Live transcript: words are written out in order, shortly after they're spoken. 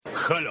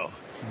Hello,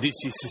 this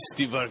is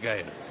Steve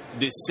Argyle,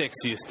 the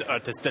sexiest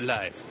artist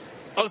alive.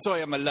 Also, I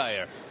am a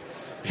liar.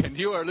 And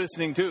you are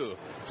listening to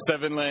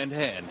Seven Land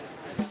Hand.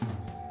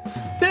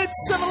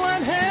 It's Seven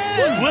Land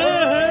Hand!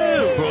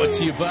 Woohoo! Brought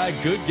to you by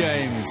Good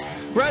Games.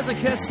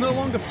 Razaketh's no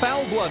longer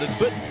foul-blooded,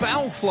 but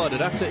bowel-flooded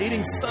after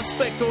eating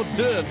suspect hors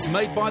d'oeuvres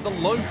made by the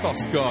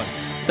low-cost god.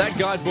 That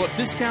guide bought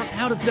discount,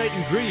 out-of-date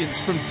ingredients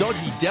from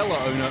dodgy Della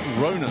owner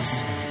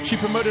Ronus. She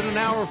promoted an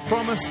hour of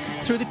promise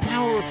through the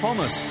power of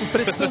hummus,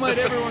 but it still made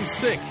everyone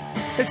sick.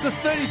 It's the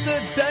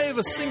 33rd day of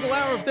a single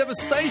hour of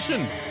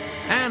devastation.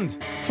 And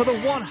for the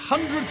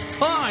 100th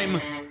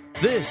time,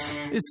 this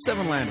is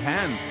Seven Land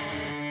Hand.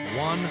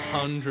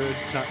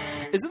 100 times.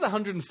 Is it the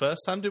 101st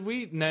time? Did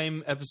we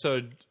name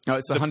episode... No,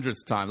 it's the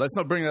 100th time. Let's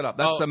not bring that up.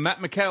 That's the Matt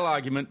McHale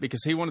argument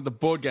because he wanted the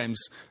board games.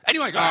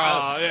 Anyway,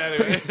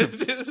 anyway.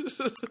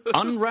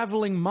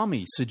 Unraveling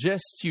Mummy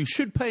suggests you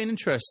should pay an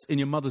interest in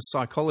your mother's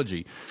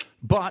psychology,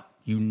 but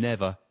you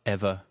never,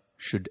 ever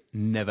should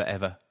never,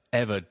 ever,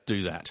 ever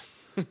do that.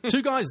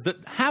 Two guys that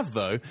have,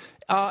 though,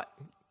 are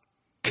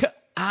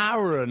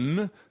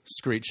Aaron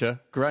Screecher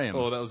Graham.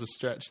 Oh, that was a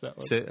stretch, that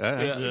one.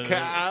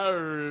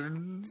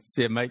 Aaron.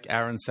 See, make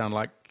Aaron sound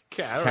like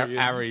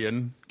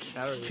Aaron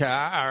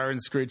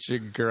Screecher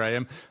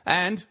Graham.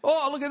 And,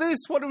 look at this.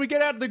 What do we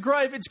get out of the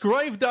grave? It's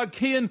Grave Doug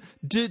Kian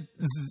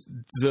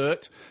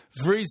Zert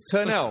Vries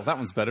Turnell. That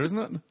one's better, isn't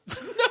it?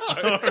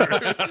 No.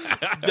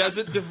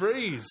 Desert De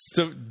Vries.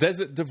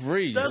 Desert De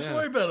Vries. That's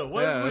way better.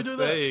 Why did we do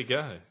that? There you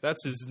go.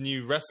 That's his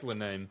new wrestler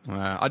name.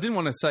 I didn't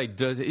want to say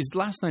his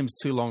last name's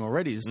too long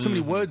already. There's too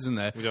many words in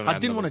there. I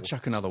didn't want to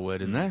chuck another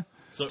word in there.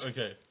 So,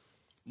 okay.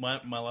 My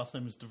last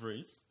name is De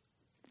Vries.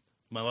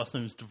 My last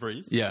name is De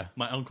Vries. Yeah.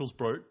 My uncle's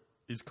boat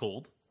is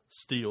called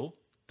Steel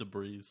De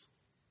Vries.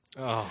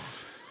 Oh.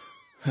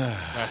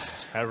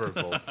 That's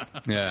terrible.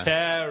 Yeah.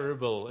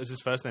 Terrible. Is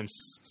his first name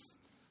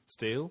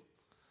Steele?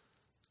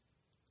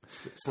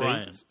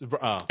 Brian.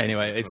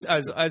 Anyway, it's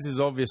as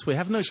is obvious, we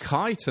have no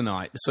Kai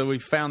tonight, so we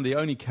found the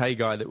only K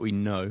guy that we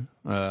know,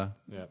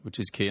 which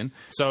is Kian.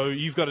 So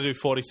you've got to do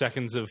 40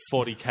 seconds of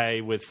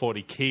 40K with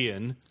 40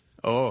 Kian.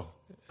 Oh.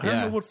 I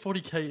don't know what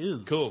 40K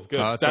is. Cool, good.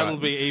 Oh, That'll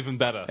right. be even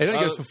better. It only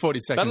goes for 40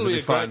 seconds. That'll be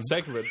a fine. great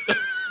segment.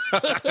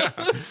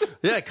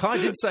 Yeah, Kai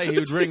did say he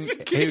would ring.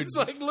 He's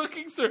like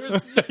looking through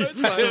his notes.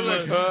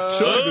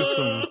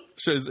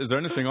 Is there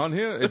anything on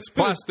here? It's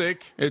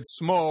plastic. It's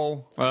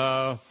small.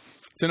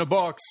 It's in a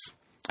box.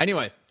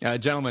 Anyway,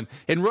 gentlemen,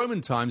 in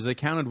Roman times they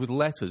counted with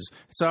letters.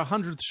 It's our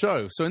 100th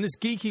show. So in this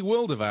geeky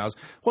world of ours,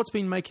 what's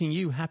been making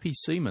you happy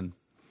seamen?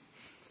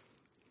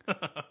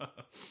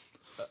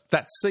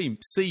 That's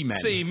seamen.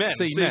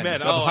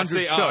 Seamen. Oh, I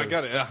see. Show. Oh, I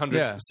got it. 100.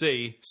 Yeah.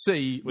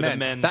 C with a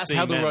men. That's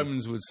how the men.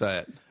 Romans would say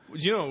it.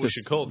 Do you know what we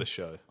should call this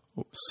show?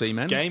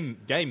 Seamen? Game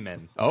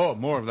men. Oh,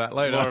 more of that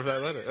later.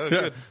 Oh,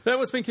 good. Yeah,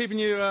 what's been keeping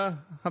you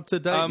up to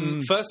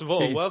date? First of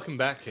all, welcome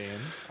back, Ian.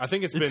 I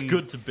think it's been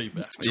good to be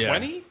back.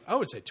 20? Yeah. I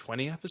would say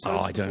 20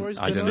 episodes. Oh, I don't It's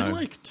know. been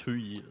like 2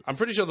 years. I'm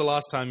pretty sure the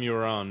last time you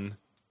were on,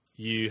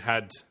 you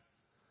had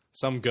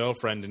some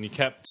girlfriend and you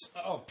kept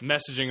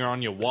messaging her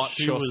on your watch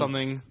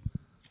something.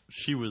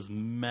 She was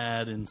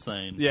mad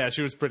insane. Yeah,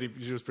 she was pretty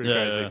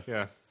crazy.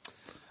 Yeah.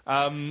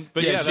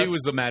 But she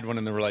was the mad one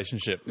in the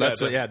relationship.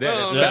 That's how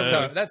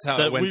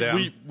it went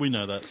down. We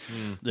know that.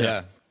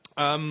 Yeah.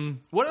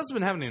 What else has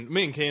been happening?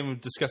 Me and Kim were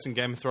discussing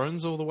Game of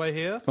Thrones all the way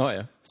here. Oh,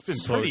 yeah. It's been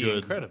So pretty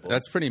good. incredible.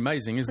 That's pretty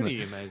amazing, isn't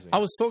Pretty it? amazing. I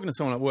was talking to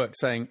someone at work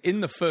saying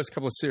in the first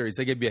couple of series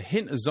they gave you a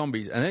hint of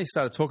zombies and then they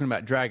started talking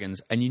about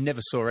dragons and you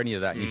never saw any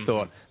of that and you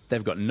thought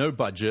they've got no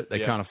budget, they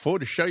can't afford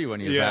to show you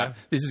any of that.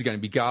 This is going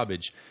to be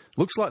garbage.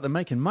 Looks like they're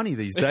making money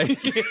these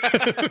days. But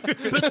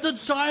the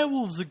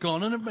direwolves are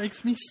gone and it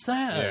makes me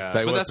sad. Yeah.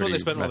 They But were that's what they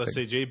pretty spent all graphic.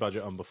 their CG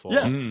budget on before.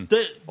 Yeah.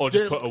 Or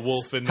just put a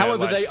wolf in there.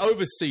 However, like, they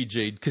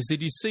over-CG'd because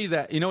did you see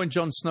that? You know when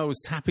Jon Snow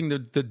was tapping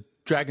the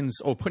dragon's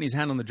or putting his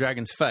hand on the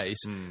dragon's face?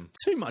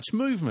 Too much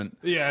movement.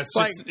 Yeah, it's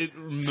like, just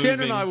moving.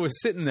 Fiona and I were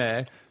sitting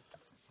there,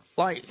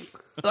 we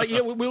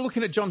were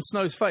looking at Jon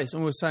Snow's face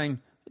and we were saying,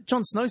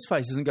 Jon Snow's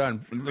face isn't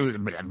going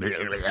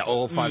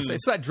all 5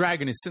 seconds. So that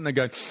dragon is sitting there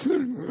going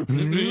all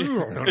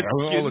the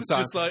Skin's time.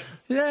 just like...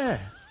 Yeah.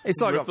 It's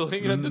like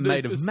rippling underneath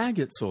made of this.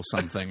 maggots or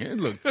something. It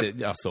looked.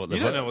 I thought. You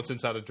don't know what's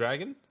inside a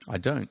dragon? I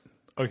don't.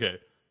 Okay.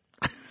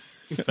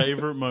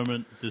 Favorite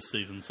moment this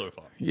season so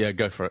far? Yeah,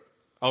 go for it.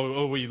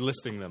 Oh, were you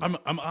listing them?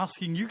 I'm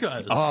asking you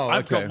guys. Oh,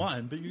 I've okay. got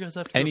mine, but you guys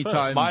have to go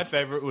Anytime. first. My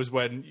favourite was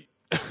when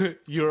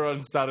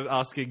Euron started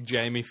asking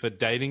Jamie for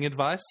dating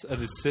advice at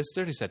his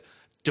sister, and he said,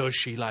 "Does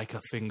she like a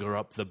finger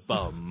up the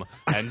bum?"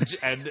 And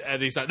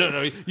he's like,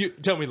 "No, you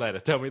tell me later.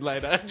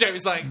 And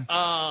Jamie's like,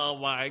 "Oh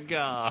my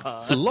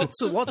god!"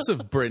 Lots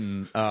of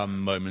Bryn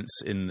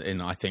moments in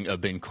I think have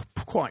been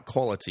quite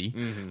quality.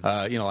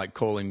 Like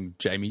calling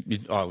Jamie.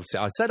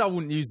 I said I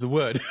wouldn't use the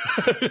word.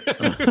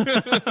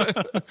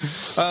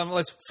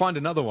 Let's find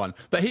another one.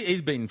 But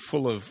he's been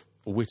full of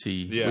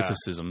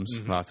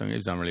witticisms. I think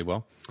he's done really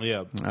well.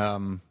 Yeah.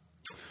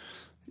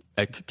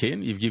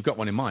 Kian, you've got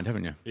one in mind,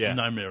 haven't you? Yeah.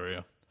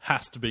 Nymeria.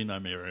 has to be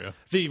Nymeria.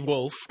 The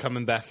wolf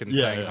coming back and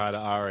Yeah, saying yeah. hi to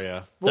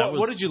Arya. That What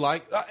was- did you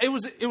like? It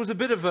was a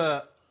bit of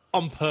a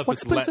on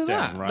purpose What happened to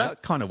letdown, that? right?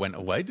 That kind of went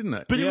away, didn't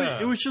it? But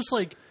Yeah. it was just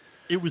like,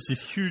 it was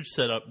this huge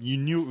setup. You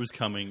knew it was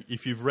coming.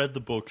 If you've read the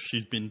book,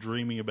 she's been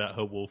dreaming about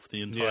her wolf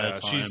the entire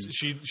time.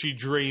 she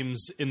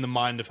dreams in the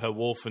mind of her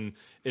wolf, and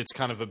it's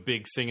kind of a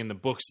big thing in the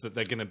books that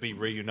they're going to be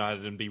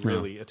reunited and be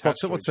really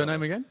attached. What's to her each name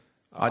other. again?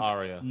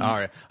 Arya.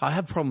 Arya. I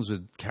have problems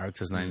with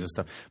characters' names and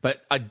stuff,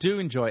 but I do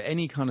enjoy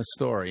any kind of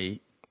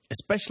story,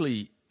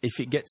 especially if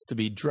it gets to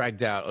be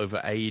dragged out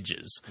over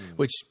ages,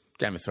 which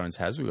Game of Thrones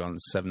has. We've gone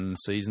 7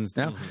 seasons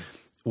now.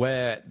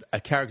 Where a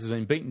character's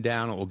been beaten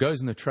down or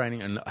goes into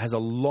training and has a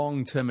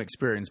long-term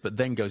experience, but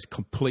then goes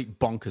complete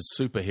bonkers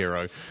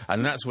superhero,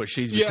 and that's what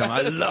she's become.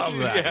 I love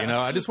that. Yeah. You know,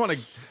 I just want to.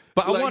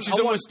 But Like, she's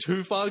almost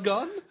too far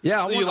gone.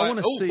 Yeah, I You're want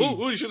to see.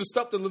 Oh, you should have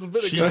stopped a little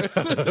bit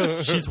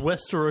ago. She's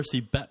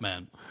Westerosi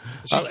Batman.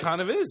 She kind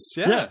of is.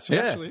 Yeah, she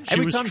yeah. actually. She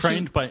Every was time she-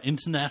 trained by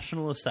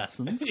international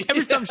assassins.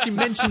 Every time she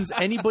mentions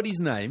anybody's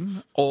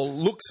name or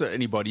looks at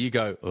anybody, you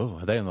go, "Oh,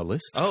 are they on the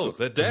list?" Oh,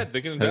 they're dead.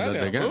 They're going to die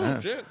They're now. gonna- Oh, yeah.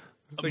 shit.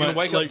 They're going to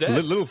wake like, up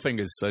dead.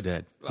 Littlefinger's so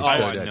dead. He's Oh,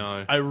 so I dead.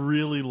 know. I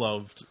really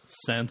loved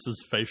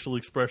Sansa's facial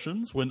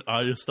expressions when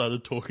Arya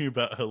started talking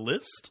about her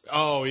list.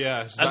 Oh,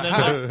 yeah. She's And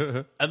like,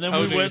 then, and then oh,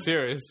 we are you went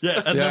serious?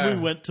 Yeah, and Yeah. then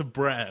we went to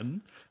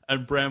Bran,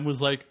 and Bran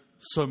was like,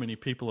 "So many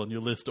people on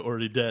your list are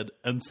already dead,"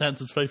 and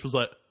Sansa's face was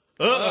like,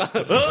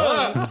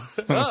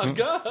 Oh,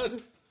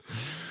 God.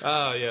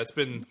 Oh, yeah, it's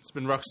been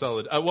rock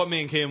solid. What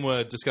me and Kian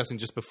were discussing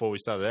just before we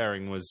started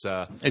airing was...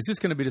 Is this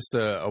going to be just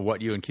a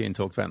what you and Kian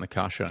talked about in the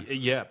car show?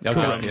 yeah. Okay,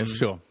 right, yes,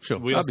 sure.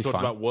 We That'd also be talked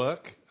fun. about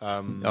work.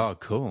 Oh,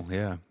 cool.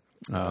 Yeah.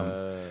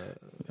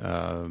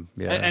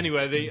 Yeah.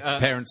 Anyway, the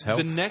Parents' health.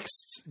 The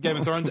next Game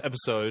of Thrones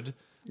episode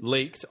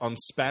leaked on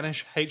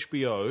Spanish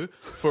HBO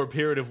for a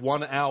period of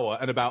 1 hour,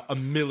 and about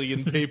 1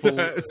 million people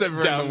It's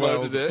everywhere in the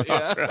world. downloaded it.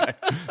 Yeah.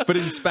 But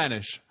in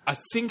Spanish. I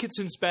think it's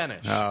in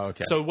Spanish. Oh,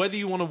 okay. So whether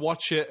you want to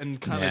watch it and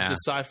kind Yeah. of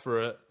decipher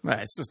it,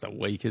 It's just a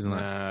week, isn't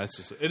it?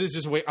 it is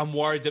just weird. I'm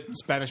worried that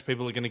Spanish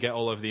people are going to get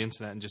all over the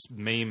internet and just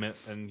meme it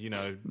and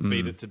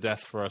beat it to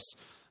death for us,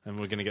 and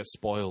we're going to get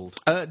spoiled.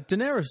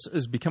 Daenerys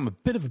has become a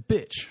bit of a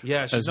bitch.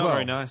 Yeah, she's as not well.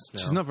 very nice now.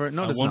 She's not "I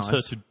as want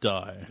nice. her to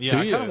die." Yeah, Do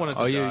I you? kind of wanted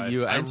to die.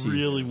 You I anti?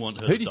 really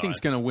want her Who to do you die. think's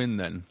going to win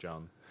then?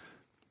 John.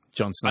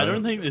 Jon Snow. I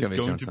don't think It's there's gonna be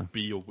going Jon to Snow.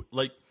 be a...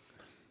 Like,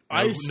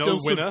 No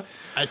winner?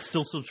 I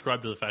still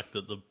subscribe to the fact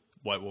that the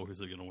White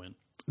Walkers are going to win.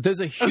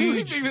 There's a You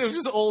huge. think they'll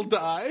just all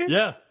die?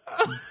 Yeah.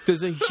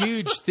 There's a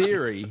huge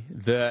theory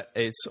that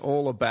it's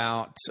all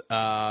about.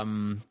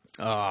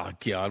 Oh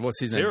God, what's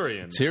his Tyrion.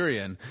 name?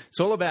 Tyrion. It's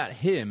all about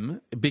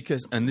him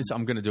because, and this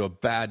I'm going to do a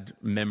bad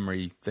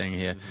memory thing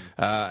here.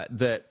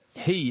 That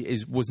he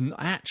was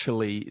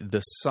actually the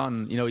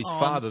son. His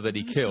father that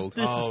he killed.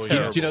 This is Oh, do, yeah.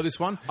 terrible. do you know this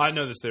one? I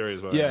know this theory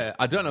as well. Yeah,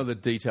 I don't know the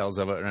details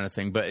of it or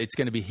anything, but it's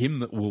going to be him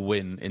that will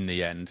win in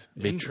the end.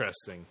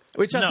 Interesting.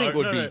 Which I think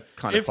would no, be no.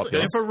 kind of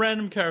popular. If a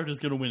random character is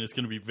going to win, it's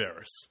going to be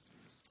Varys.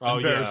 Oh,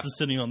 And Varys yeah. is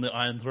sitting on the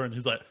Iron Throne.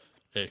 He's like,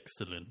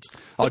 excellent.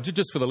 Oh,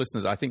 just for the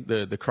listeners, I think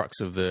the crux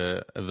of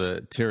the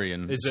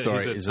Tyrion Is that story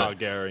he's a is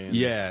Targaryen.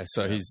 Yeah,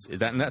 so he's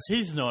that, and that's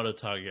He's not a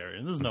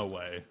Targaryen. There's no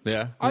way.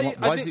 yeah. I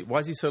why think-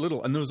 is he so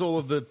little? And there was all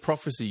of the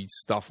prophecy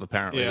stuff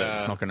apparently Yeah.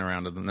 that's knocking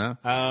around at them now.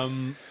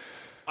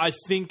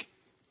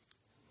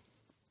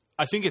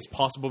 I think it's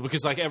possible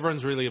because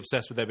everyone's really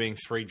obsessed with there being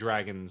 3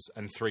 dragons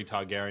and 3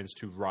 Targaryens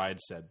to ride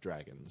said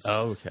dragons.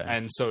 Oh, okay.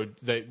 And so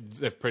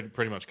they've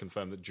pretty much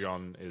confirmed that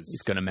Jon is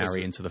He's going to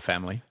marry into the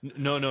family.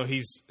 No,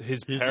 his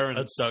He's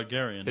parents. a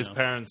Targaryen His now.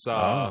 parents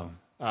are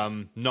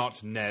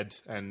not Ned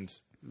and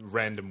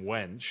random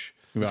wench.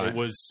 Right. It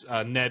was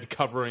Ned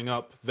covering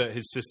up that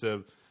his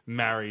sister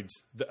married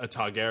a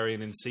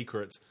Targaryen in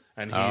secret,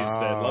 and he is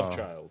their love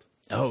child.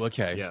 Oh,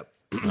 okay. Yeah.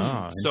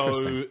 Oh, So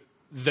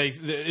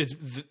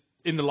interesting.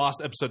 in the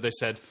last episode they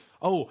said,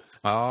 "Oh,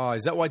 Oh,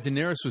 is that why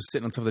Daenerys was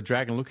sitting on top of the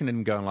dragon, looking at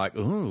him, going like,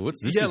 "Oh,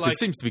 what's this? yeah, This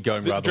seems to be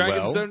going the rather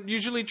dragons well." don't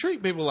usually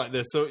treat people like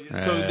this." So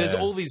there's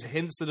all these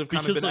hints that have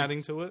kind of Because, been like,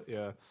 adding to it.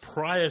 Yeah.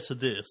 Prior to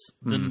this,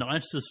 the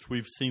nicest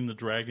we've seen the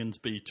dragons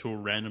be to a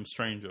random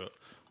stranger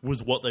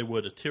was what they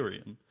were to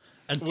Tyrion.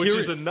 And Which Tyrion,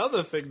 is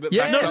another thing that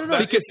Yeah, backs no, up no,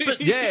 that. because but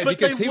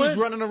because they he was weren't-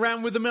 running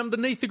around with them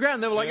underneath the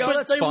ground. They were like, "Oh, but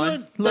that's they fine."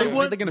 weren't, they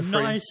weren't they're going to free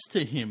him. nice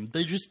to him.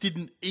 They just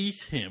didn't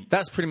eat him.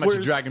 That's pretty much a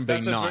Whereas- dragon being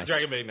That's a nice.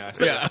 dragon being nice.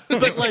 Yeah.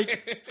 But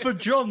like for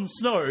Jon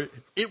Snow,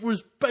 it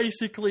was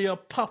basically a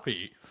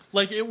puppy.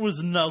 Like it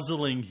was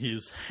nuzzling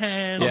his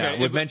hand. Yeah, Okay,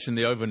 we've but- mentioned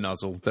the over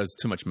nuzzle. There's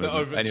too much movement.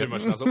 Over too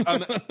much nuzzle.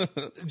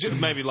 Just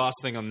maybe last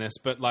thing on this,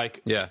 but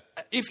Yeah.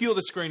 if you're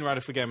the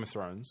screenwriter for Game of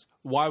Thrones,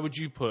 why would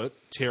you put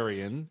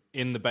Tyrion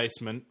in the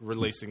basement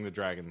releasing the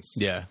dragons?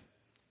 Yeah.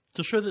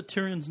 To show that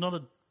Tyrion's not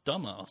a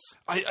dumbass.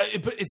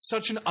 But it's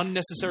such an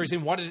unnecessary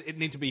scene. Why did it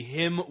need to be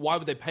him? Why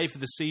would they pay for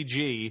the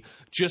CG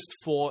just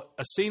for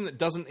a scene that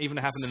doesn't even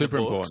happen Super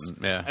in the books?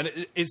 important, yeah.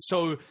 And it's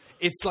so...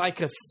 It's like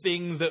a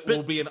thing that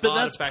will be an but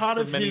that's artifact part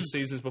for of many his-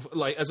 seasons before.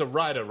 Like, as a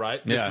writer, right?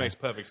 This Yeah. makes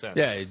perfect sense.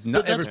 Yeah, But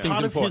that's everything's part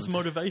of important. his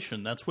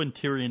motivation. That's when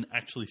Tyrion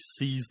actually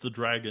sees the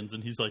dragons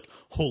and he's like,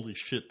 "Holy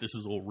shit, this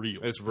is all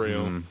real." It's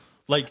real.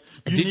 Like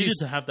you Did you needed s-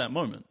 to have that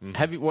moment.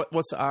 Have you?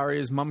 What's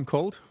Arya's mum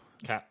called?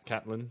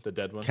 Catelyn, the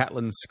dead one.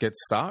 Catelyn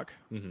Stark.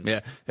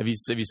 Yeah. Have you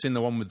seen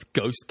the one with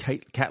Ghost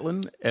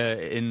Catelyn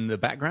in the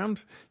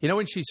background? You know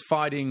when she's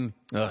fighting.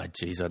 Oh,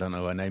 jeez, I don't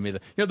know her name either.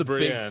 You know the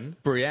Brienne.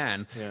 big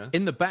Brienne. Yeah.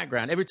 In the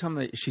background, every time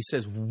that she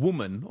says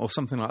 "woman" or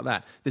something like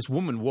that, this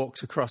woman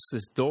walks across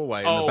this doorway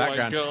in Oh, the my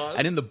background. God.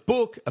 And in the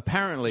book,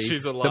 apparently,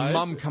 She's the alive?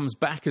 mum comes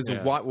back as a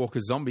Yeah. White Walker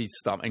zombie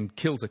stuff and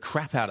kills the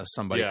crap out of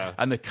somebody. Yeah.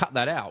 And they cut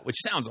that out, which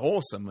sounds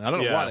awesome. I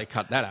don't know why they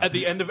cut that out. At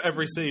the end of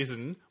every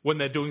season, when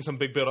they're doing some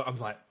big build-up, I'm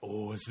like,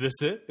 oh, is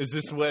this it? Is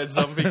this where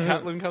zombie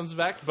Catelyn comes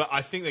back? But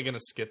I think they're going to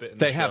skip it in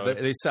They the have. show.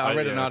 They say, I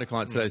read an yeah. article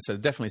on it today. So they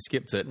definitely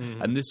skipped it,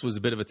 and this was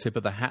a bit of a tip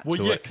of the hat Well,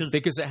 to yeah, it 'cause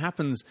because it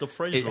happens. the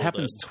Frey's It all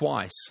happens dead.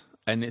 twice,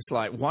 and it's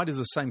like, why does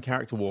the same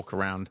character walk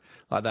around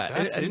like that?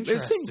 That's And it seems-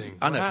 interesting.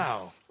 I know.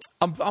 Wow.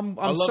 I'm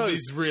I love so,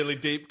 these really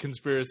deep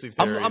conspiracy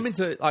theories. I'm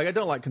into. Like, I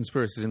don't like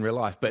conspiracies in real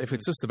life, but if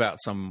it's just about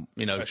some,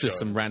 just show.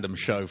 some random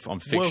show on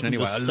fiction, Welcome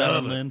anyway, to I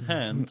love it. Seven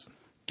Hand,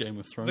 Game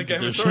of Thrones. the Game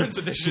of edition. Thrones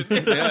edition.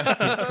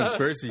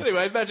 Conspiracy.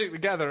 Anyway, Magic the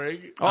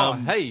Gathering. Oh,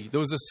 hey, there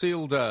was a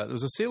sealed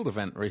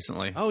event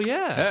recently. Oh,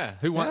 yeah. Yeah,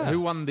 who won? Yeah.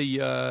 Who won the?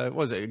 What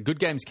was it? Good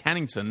Games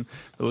Cannington.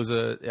 There was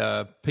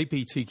a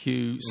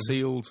PPTQ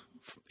sealed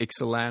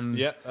Ixalan.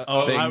 Yeah.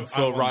 thing I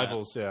for won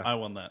rivals, that. yeah. I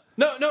won that.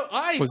 No,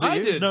 Was it I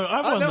you? did. No,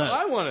 I won that.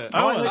 I won it.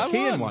 Oh, I I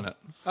Kian won it.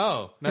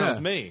 Oh, no, it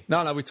was me.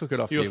 No, we took it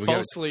off You you. were We gave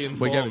it- falsely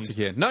We gave it informed. to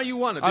Kian. No, you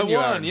won it. I Didn't you,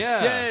 won, Aaron?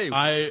 yeah.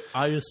 Yay.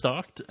 I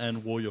stalked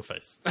and wore your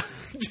face.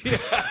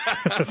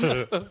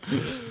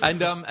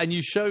 And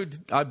you showed,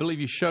 I believe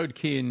you showed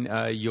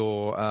Kian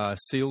your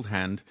sealed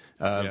hand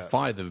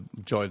via the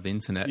joy of the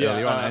internet Yeah,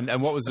 earlier on.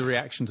 And what was the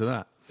reaction to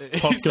that?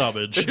 Hot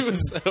garbage. It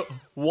was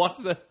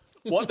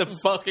what the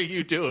fuck are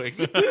you doing?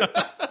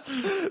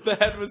 The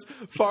head was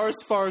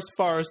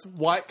forest,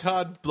 white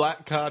card,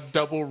 black card,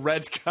 double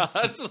red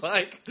card.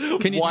 Like,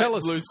 Can you white, tell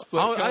us? blue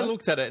split I card.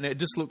 looked at it and it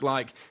just looked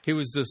like he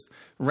was just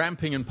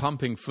ramping and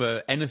pumping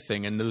for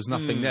anything, and there was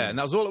nothing there, and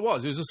that was all it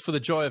was. It was just for the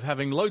joy of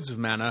having loads of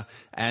mana.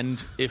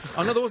 And if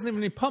no, there wasn't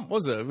even any pump,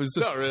 was there? It was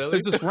just Not really. It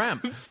was just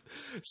ramp.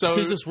 So, So it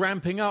was just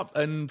ramping up,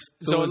 and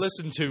there I was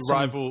listened to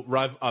some-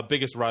 our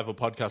biggest rival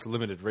podcast,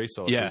 Limited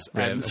Resources, Yeah,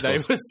 and of they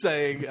course. were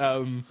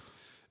saying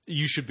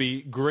you should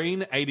be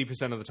green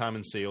 80% of the time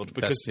and sealed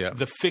because That's- yeah.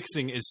 the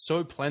fixing is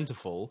so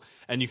plentiful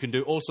and you can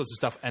do all sorts of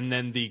stuff. And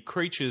then the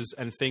creatures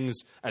and things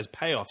as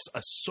payoffs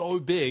are so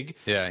big.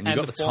 Yeah, and you've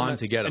got the time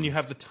to formats- get 'em. And you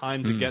have the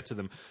time to get to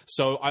them.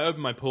 So I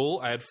opened my pool.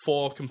 I had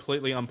 4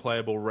 completely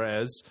unplayable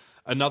rares.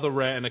 Another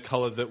rare in a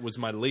color that was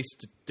my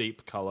least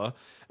deep color,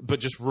 but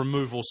just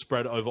removal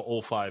spread over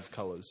all 5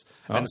 colors.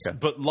 okay.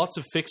 But lots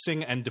of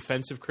fixing and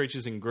defensive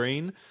creatures in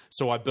green.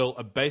 So I built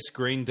a base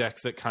green deck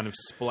that kind of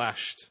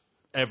splashed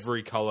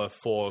every color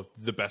for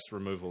the best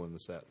removal in the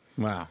set.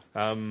 Wow.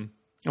 And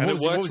what it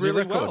was, what works was your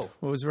really record? well.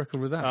 What was the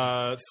record with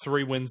that?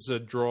 3 wins, a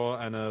draw,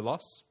 and a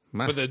loss.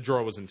 Man. But the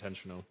draw was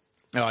intentional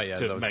Oh yeah,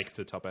 to that was- make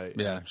the top 8.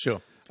 Yeah,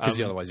 sure. Because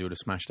otherwise you would have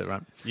smashed it,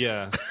 right?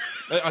 Yeah.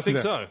 I think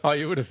so. Oh,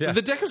 you would have. Yeah.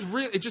 The deck was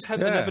really. It just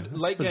had Yeah, the it's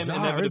late game bizarre,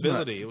 isn't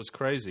inevitability. it? It was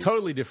crazy.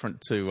 Totally different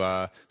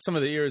to some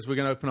of the eras. We're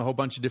going to open a whole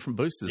bunch of different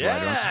boosters Yeah,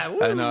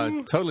 later on. woo.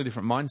 And totally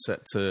different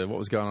mindset to what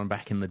was going on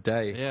back in the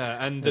day.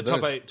 Yeah, and the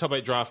Yeah, top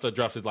eight draft, I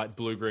drafted like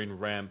blue green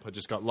ramp. I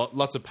just got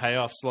lots of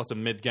payoffs, lots of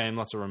mid game,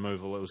 lots of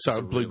removal. It was So just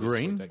a really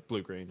blue-green? sweet deck.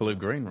 Blue-green.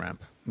 Blue-green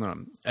ramp.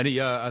 Any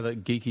other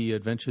geeky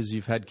adventures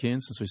you've had, Kian,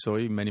 since we saw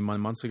you many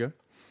months ago?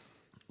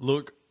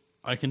 Look,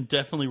 I can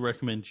definitely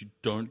recommend you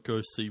don't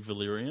go see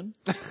Valyrian.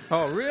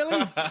 Oh, really?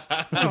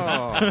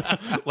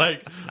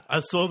 Like, I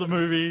saw the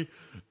movie.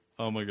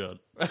 Oh my god.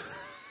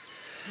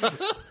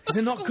 Is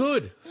it not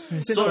good?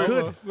 Is it So- not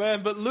good?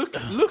 Man, but look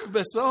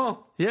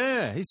Besson.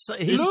 Yeah,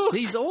 Look.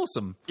 he's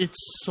awesome. It's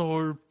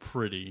so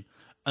pretty.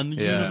 And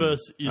the Yeah.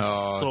 universe is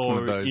Oh, it's one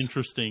of so those.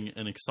 interesting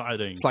and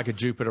exciting. It's like a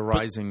Jupiter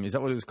Rising. Is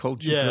that what it was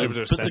called? Yeah,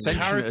 Jupiter but the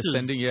Ascension, characters-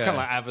 Ascending. It's Yeah, kind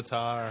of like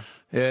Avatar.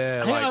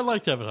 yeah. Hey, Like, I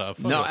liked Avatar.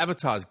 Fuck no, it.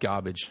 Avatar's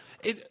garbage.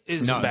 It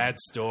is No. a bad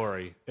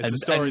story. It's And- a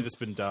story and- that's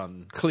been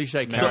done.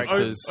 Cliche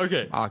characters,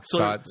 okay,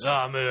 archetypes.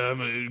 I'm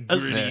a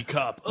gritty Yeah.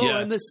 cop. Oh, Yeah.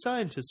 and the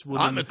scientist would.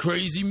 I'm a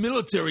crazy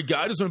military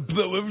guy. I just want to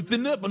blow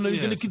everything up. I'm not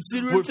going to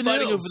consider We're everything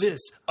fighting else. over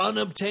this.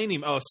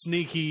 Unobtainium. Oh,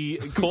 sneaky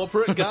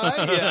corporate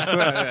guy?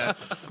 Yeah.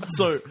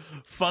 So,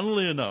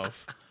 funnily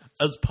enough,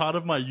 as part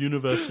of my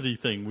university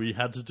thing, we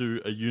had to do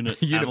a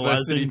unit University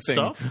analyzing thing.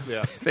 stuff.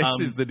 Yeah.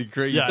 This is the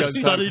degree. yeah, you I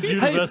studied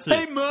university.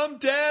 Hey, Mom,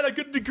 Dad, I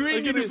got a degree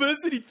in Look at it.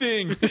 university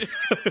thing.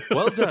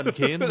 Well done,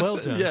 Ken. Well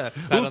done. Yeah,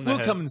 Pat we'll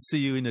come and see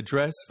you in a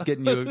dress,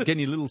 getting your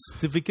little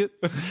certificate.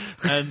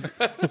 And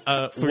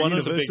For one of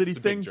It's a big, university it's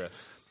a thing. big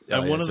dress.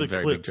 And one it's of a the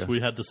very big clips dress. we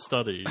had to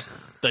study,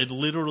 they'd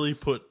literally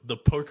put the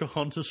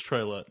Pocahontas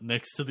trailer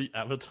next to the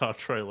Avatar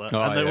trailer,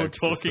 and they were 'cause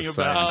it's talking the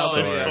about same how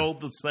they story.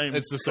 told the same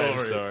It's the story.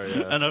 same story,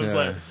 yeah. And I was Yeah.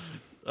 like,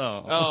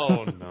 oh.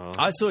 Oh, no.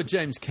 I saw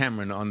James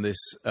Cameron on this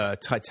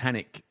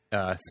Titanic,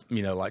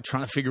 like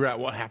trying to figure out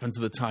what happened to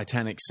the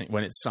Titanic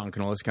when it sunk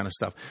and all this kind of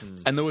stuff.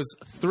 And there was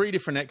 3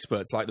 different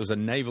experts. Like there was a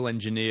naval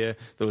engineer,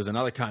 there was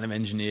another kind of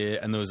engineer,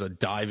 and there was a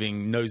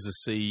diving knows the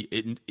sea,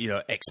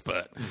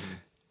 expert.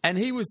 And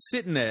he was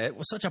sitting there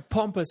with such a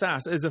pompous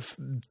ass as a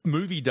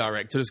movie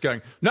director, just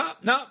going, "No,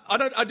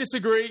 I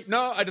disagree.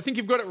 No, I think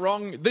you've got it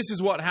wrong. This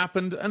is what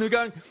happened." And they're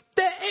going,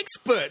 "They're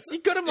experts. You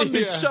got them on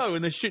this show,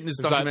 and they're shooting this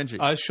documentary."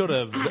 I should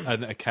have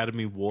an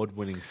Academy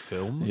Award-winning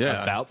film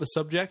about the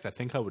subject. I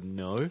think I would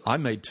know. I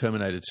made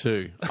Terminator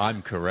 2.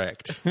 I'm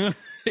correct.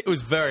 It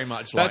was very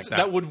much like that.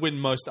 That would win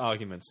most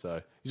arguments,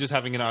 though. You're just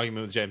having an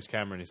argument with James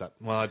Cameron. He's like,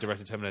 "Well, I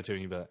directed Terminator 2,"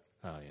 and you'd be like,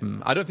 "Oh, yeah."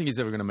 I don't think he's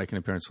ever going to make an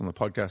appearance on the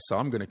podcast, so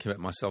I'm going to commit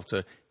myself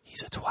to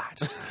he's a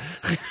twat.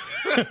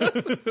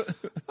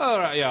 All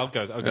right, yeah, I'll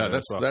go.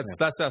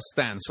 That's our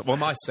stance. Well,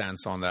 my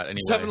stance on that anyway.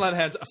 Seven Land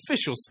Hand's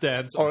official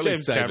stance Or on at James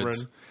least David's.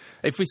 Cameron.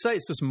 If we say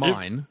it's just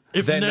mine,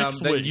 if then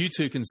next week- you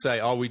two can say,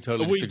 "Oh, we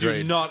totally We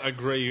disagreed." do not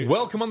agree.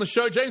 Welcome on the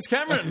show, James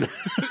Cameron.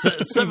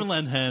 Seven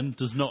Land Hand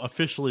does not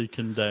officially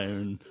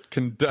condone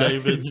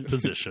David's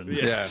position.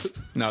 Yeah.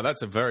 No,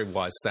 that's a very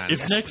wise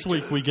stance. If next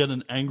week we get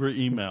an angry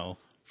email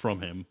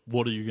from him,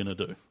 what are you going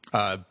to do?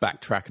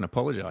 Backtrack and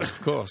apologise,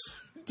 of course.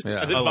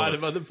 Yeah. And invite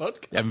him on the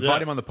podcast. Yeah,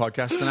 invite him on the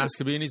podcast and ask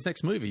to be in his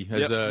next movie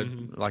as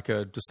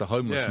just a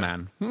homeless Yeah.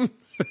 man.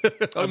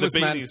 Homeless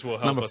man, beanies will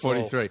help number us all.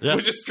 43. Yeah.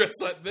 We're just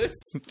dressed like this.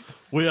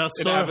 We are In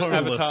so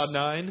homeless. Avatar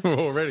 9.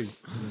 Already.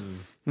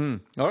 All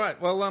right.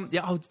 Well, I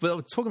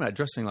was talking about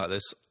dressing like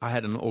this. I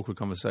had an awkward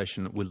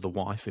conversation with the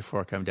wife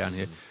before I came down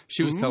here.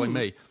 She was telling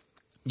me,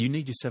 "You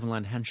need your Seven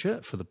Land Hand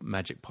shirt for the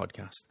Magic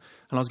podcast."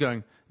 And I was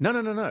going,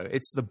 No.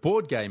 It's the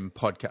board game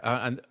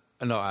podcast.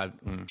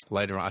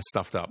 Later on, I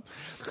stuffed up.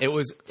 It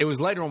was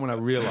later on when I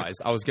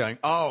realized I was going,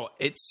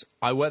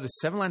 I wear the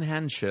Seven Land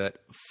Hand shirt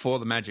for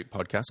the Magic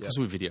podcast because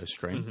we video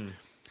stream.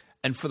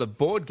 And for the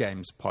board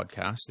games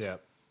podcast, Yeah.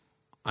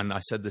 and I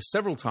said this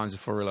several times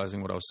before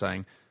realizing what I was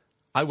saying,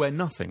 I wear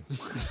nothing.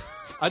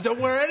 I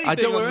don't wear anything. I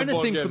don't wear on the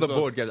anything for the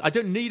board games. games. I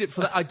don't need it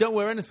for that. I don't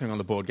wear anything on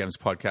the board games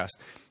podcast.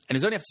 And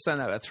it's only after saying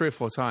that about 3 or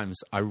 4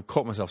 times, I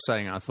caught myself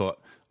saying it. And I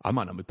thought, I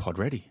might not be pod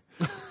ready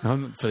for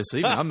this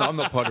evening. I'm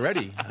not pod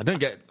ready. I don't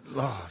get.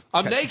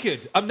 I'm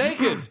naked. I'm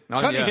naked.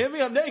 Can't you hear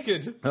me? I'm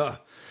naked. Yeah,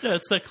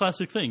 it's that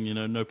classic thing,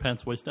 no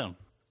pants waist down.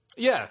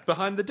 Yeah,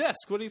 behind the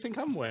desk. What do you think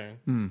I'm wearing?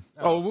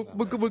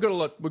 We've got a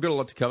lot. We've got a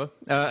lot to cover.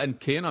 And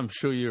Kian, I'm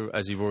sure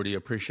as you've already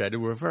appreciated,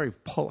 we're a very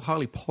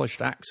highly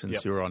polished act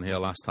since you were on here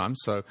last time.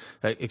 So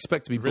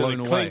expect to be blown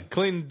away.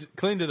 Cleaned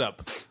it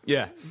up.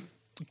 Yeah.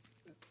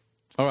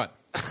 All right.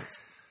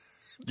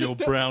 Your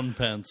brown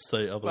pants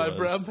say otherwise. My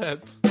brown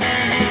pants.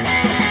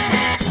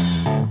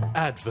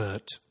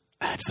 Advert.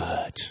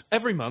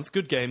 Every month,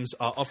 Good Games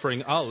are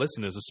offering our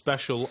listeners a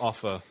special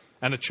offer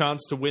and a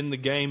chance to win the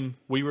game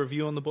we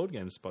review on the Board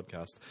Games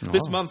podcast.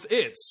 This month,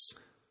 it's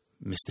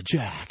Mr.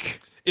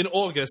 Jack. in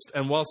August,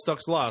 and while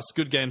stocks last,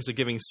 Good Games are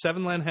giving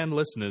Seven Land Hand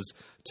listeners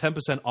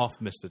 10% off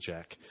Mr.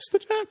 Jack. Mr.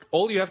 Jack.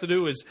 All you have to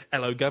do is,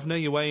 hello, governor,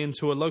 your way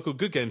into a local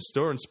Good Games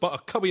store and spot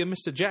a copy of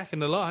Mr. Jack in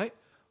the light,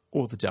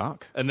 Or the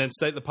dark. and then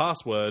state the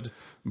password.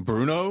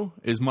 Bruno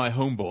is my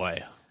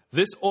homeboy.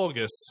 This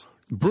August,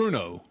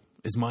 Bruno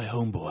is my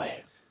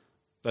homeboy.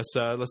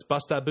 let's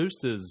bust our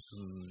boosters.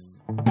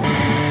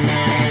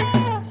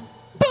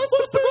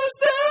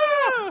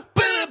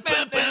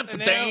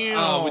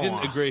 Oh, we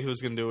didn't agree who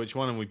was going to do which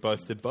one, and we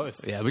both did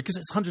both. Yeah, because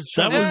it's 100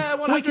 shows. That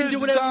was- we can do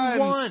whatever times. we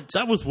want.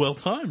 That was well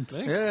timed.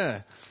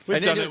 Yeah. We've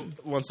And done then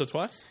it once or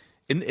twice.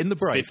 In the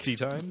break, 50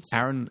 times.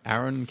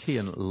 Aaron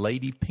Kean,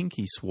 Lady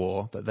Pinky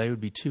swore that they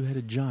would be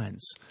two-headed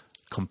giants,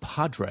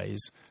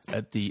 compadres,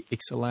 at the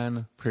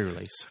Ixalan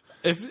pre-release.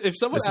 If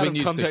someone That's out been of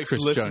used to context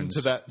Chris listened Jones.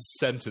 to that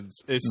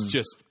sentence, it's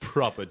just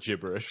proper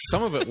gibberish.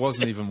 Some of it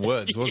wasn't even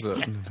words, was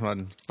it?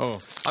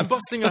 I'm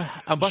busting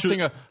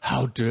a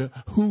who dare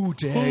Who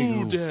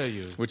dare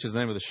you? which is the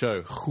name of the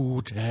show.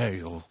 Who dare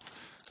you?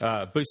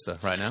 Booster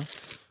right now.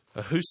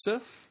 A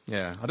hooster?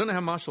 Yeah, I don't know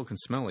how Marshall can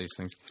smell these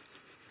things.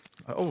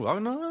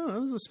 No,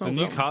 there's a smell. A of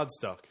new that one.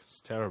 cardstock.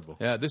 It's terrible.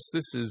 Yeah, this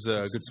is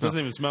good It smell. doesn't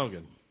even smell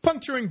good.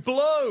 Puncturing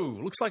blow.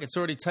 Looks like it's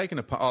already taken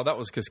a. Oh, that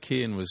was because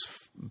Kian was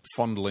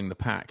fondling the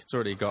pack. It's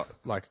already got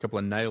like a couple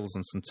of nails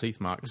and some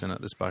teeth marks in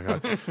it. This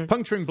bug.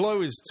 Puncturing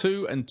blow is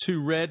 2 and 2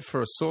 red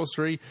for a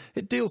sorcery.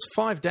 It deals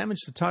 5 damage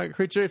to target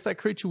creature. If that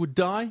creature would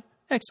die,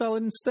 exile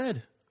it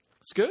instead.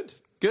 It's good.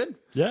 Good.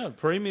 Yeah.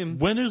 Premium.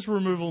 When is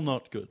removal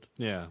not good?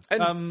 Yeah.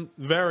 And-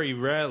 Very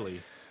rarely.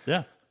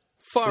 Yeah.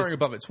 Firing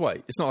above its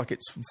weight. It's not like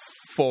it's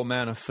 4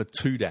 mana for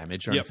 2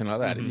 damage or anything like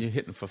that. You're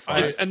hitting for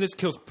 5. And this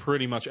kills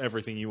pretty much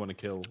everything you want to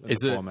kill in Is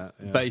the it format.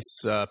 Yeah.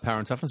 base power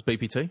and toughness,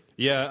 BPT?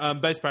 Yeah,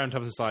 base power and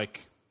toughness is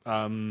like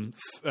 3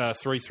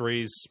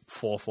 3s,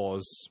 4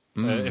 4s.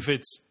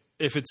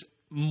 If it's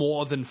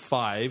more than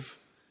 5,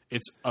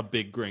 it's a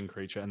big green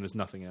creature and there's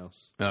nothing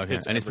else. Okay,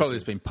 and it's probably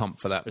just been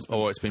pumped for that,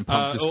 or it's been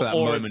pumped just for that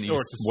or moment. You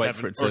just wait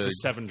for it to or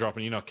it's a 7-drop,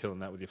 and you're not killing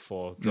that with your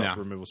 4-drop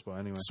removal spell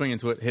anyway. swing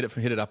into it, hit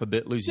it up a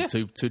bit, lose your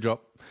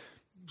 2-drop,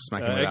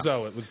 smack him with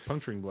exile it with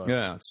puncturing blow.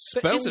 Yeah,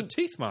 There is a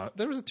teeth mark.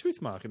 There is a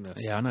tooth mark in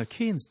this. Yeah, I know.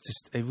 Keane's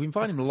just, we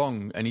invite him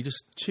along and he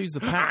just chews the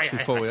packs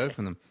before we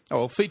open them. Oh,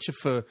 well, feature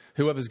for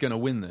whoever's going to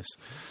win this.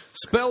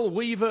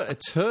 Spellweaver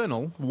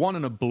Eternal, 1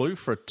 and a blue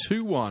for a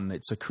 2/1.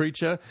 It's a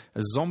creature,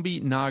 a zombie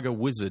Naga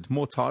wizard.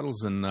 More titles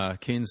than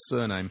Keane's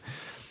surname.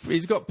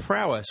 He's got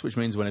prowess, which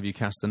means whenever you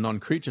cast a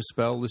non-creature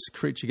spell, this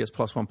creature gets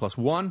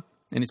 +1/+1,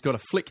 and it's got a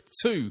flick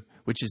 2,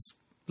 which is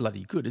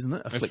bloody good, isn't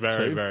it? It's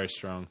very, very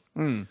strong.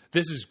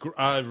 This is.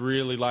 I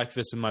really like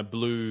this in my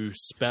blue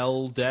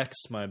spell decks,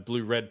 my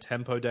blue-red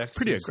tempo decks.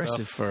 Pretty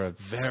aggressive for a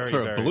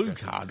very blue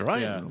aggressive. card,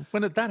 right? Yeah.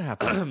 When did that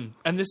happen?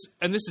 And this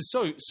is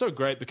so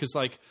great because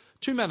like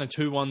 2-mana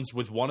 2/1s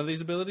with one of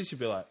these abilities, you'd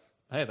be like,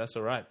 hey, that's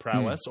all right,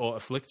 prowess or a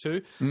flick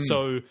 2.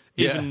 So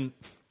even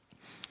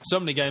so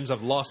many games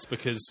I've lost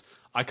because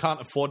I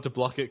can't afford to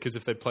block it because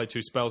if they play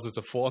 2 spells, it's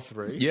a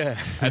 4/3. Yeah.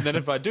 And then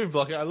if I do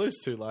block it, I lose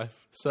 2 life.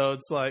 So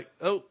it's like,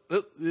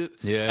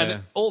 Yeah.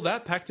 And all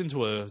that packed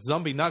into a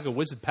zombie Naga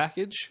wizard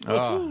package.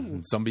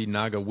 Zombie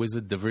Naga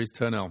wizard DeVries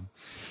Turnell.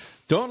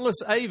 Dauntless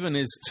Avon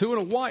is 2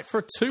 and a white for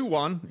a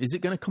 2/1. Is it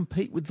going to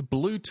compete with the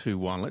blue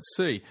 2/1? Let's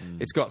see.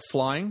 It's got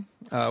flying.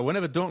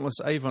 Whenever Dauntless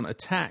Avon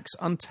attacks,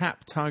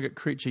 untap target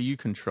creature you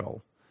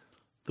control.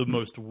 The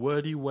most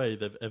wordy way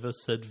they've ever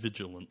said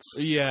vigilance.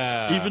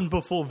 Yeah. Even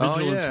before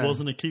vigilance yeah.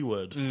 wasn't a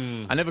keyword.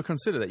 I never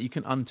considered that. You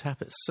can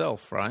untap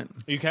itself, right?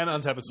 You can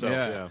untap itself,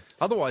 yeah.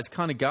 Otherwise,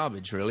 kind of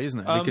garbage, really, isn't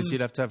it? Because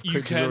you'd have to have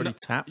creatures already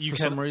tapped for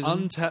some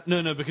reason.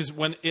 No, because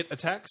when it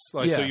attacks,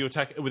 so you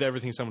attack with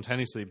everything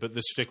simultaneously, but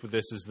the shtick with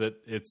this is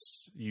that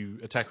you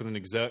attack with an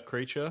exert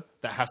creature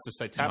that has to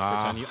stay tapped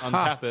for a turn. You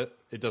untap it,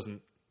 it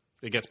doesn't.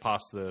 It gets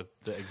past the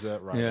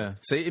exert right. Yeah.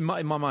 See, in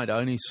my mind, I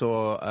only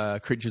saw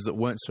creatures that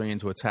weren't swinging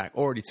to attack,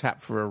 already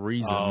tapped for a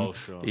reason. Oh,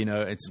 sure. You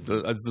know, it's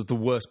the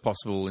worst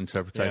possible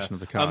interpretation of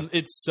the card.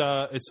 It's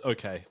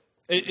okay.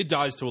 It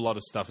dies to a lot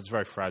of stuff. It's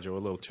very fragile, a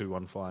little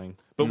 2/1 flying.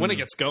 But when it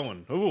gets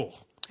going, ooh.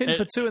 Hitting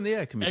for 2 in the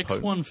air can be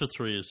potent. X1 for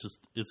 3 is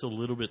just, it's a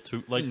little bit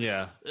too, like,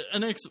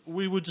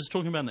 we were just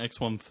talking about an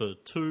X1 for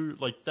 2,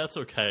 like, that's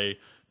okay,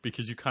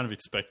 because you kind of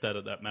expect that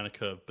at that mana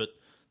curve, but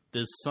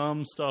there's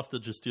some stuff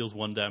that just deals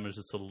 1 damage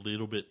that's a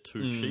little bit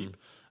too cheap.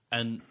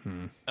 And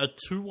a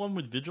 2/1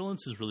 with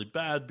Vigilance is really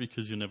bad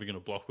because you're never going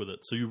to block with it.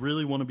 So you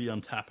really want to be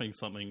untapping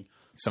something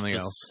specific.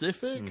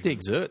 else. The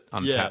Exert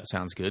untap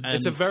sounds good.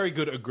 It's a very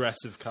good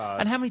aggressive card.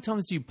 And how many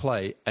times do you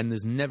play and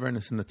there's never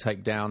anything to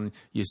take down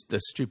the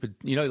stupid,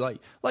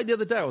 like the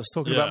other day I was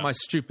talking about my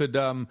stupid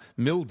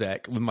mill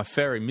deck with my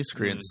Fairy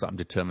Miscreants that I'm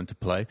determined to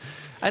play.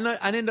 And I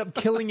end up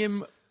killing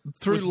him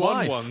through with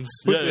life. 1/1s.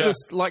 With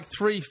just like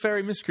 3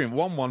 Fairy Miscreant,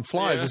 1/1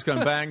 flyers just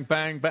going bang,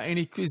 bang, bang, and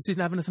he didn't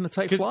have anything to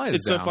take flyers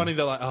it's down. so funny,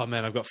 they're like, oh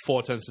man, I've got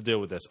 4 turns to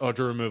deal with this. Oh,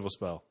 draw a removal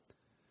spell.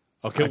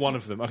 I'll kill one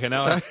of them. Okay,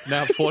 now I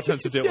have 4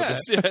 turns to deal with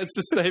this. Yeah, it's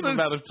the same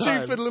amount of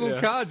time. Stupid little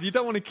cards. You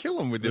don't want to kill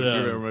them with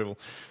your removal.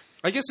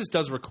 I guess this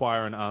does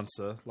require an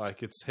answer.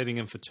 Like, it's hitting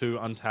him for 2,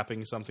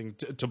 untapping something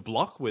to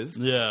block with.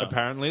 Yeah.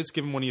 Apparently, it's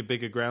giving one of your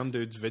bigger ground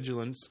dudes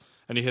vigilance,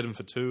 and you hit him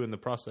for 2 in the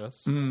process.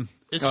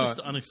 It's just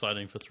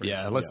unexciting for 3.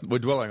 Yeah, we're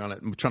dwelling on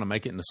it. We're trying to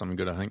make it into something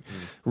good, I think.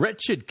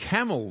 Wretched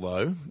Camel,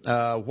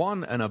 though,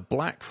 1 and a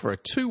black for a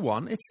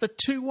 2/1. It's the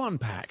 2/1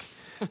 pack.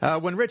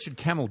 When Wretched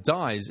Camel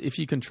dies, if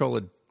you control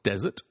a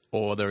desert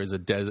or there is a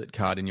desert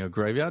card in your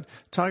graveyard,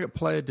 target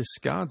player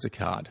discards a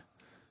card.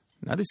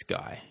 Now, this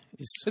guy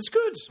is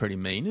good. Pretty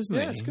mean, isn't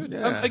he? Yeah, it's good.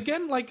 Yeah.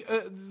 Again,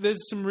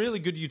 there's some really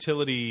good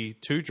utility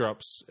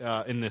 2-drops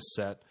in this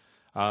set,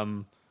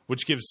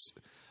 which gives...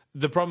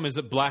 The problem is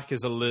that black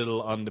is a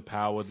little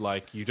underpowered.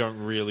 Like, you don't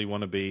really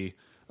want to be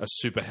a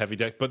super heavy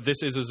deck. But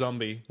this is a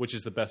zombie, which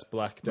is the best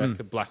black deck,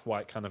 a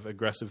black-white kind of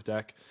aggressive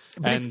deck.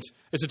 And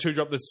it's a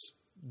 2-drop that's,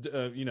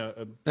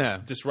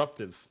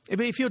 disruptive.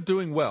 But if you're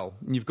doing well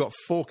and you've got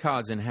 4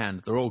 cards in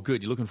hand, they're all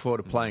good, you're looking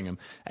forward to playing them,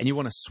 and you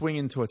want to swing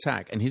into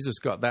attack, and he's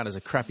just got that as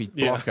a crappy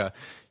blocker,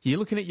 you're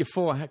looking at your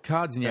 4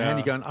 cards in your hand,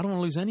 you're going, I don't want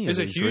to lose any of these,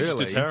 It's a huge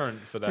really. deterrent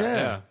for that,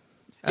 yeah.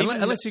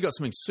 Unless you've got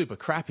something super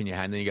crap in your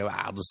hand, then you go,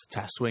 I'll just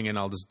swing and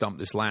I'll just dump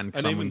this land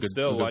because I'm in good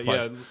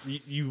place.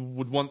 You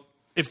would want...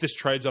 If this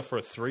trades off for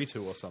a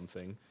 3/2 or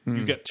something,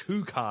 you get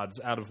 2 cards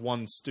out of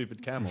 1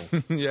 stupid camel.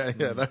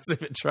 That's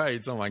if it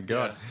trades. Oh, my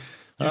God.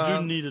 You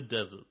do need a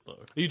desert,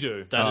 though. You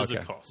do. That is a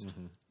cost.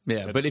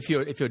 Yeah, but if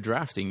you're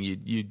drafting,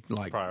 you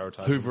like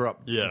prioritize hoover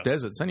up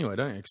deserts anyway,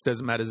 don't you? Because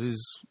Desert Matters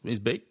is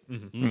big.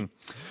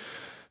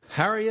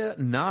 Harrier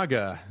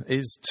Naga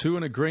is 2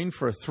 and a green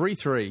for a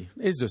 3/3.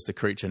 Is just a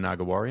creature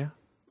Naga warrior,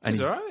 and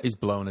he's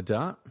blowing a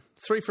dart.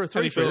 3 for a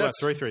 3/3.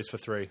 That's 3/3s for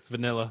 3.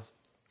 Vanilla.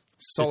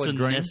 Solid it's a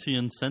green.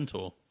 Nessian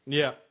Centaur.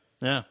 Yeah.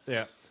 Yeah.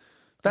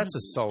 That's a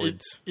solid.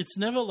 It's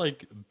never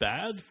like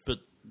bad, but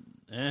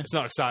it's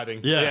not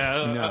exciting.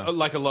 Yeah.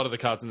 Like a lot of the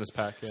cards in this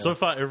pack. Yeah. So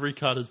far, every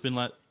card has been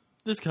like,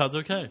 this card's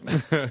okay.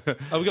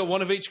 Oh, we got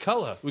one of each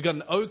color. We got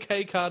an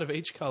okay card of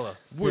each color.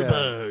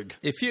 Wurberg.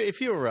 If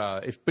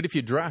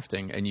you're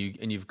drafting and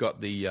you've got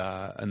the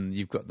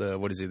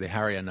the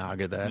Harrier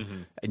Naga there,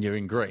 and you're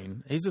in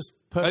green, he's just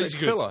perfect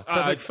filler.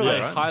 I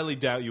right? highly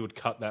doubt you would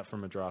cut that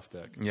from a draft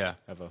deck. Yeah.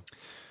 Ever.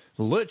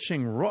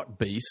 Lurching Rot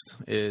Beast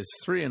is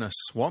 3 in a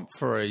swamp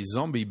for a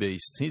zombie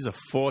beast. He's a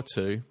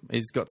 4/2.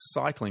 He's got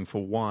cycling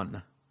for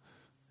 1.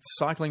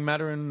 Cycling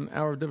matter in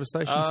Hour of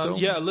Devastation still?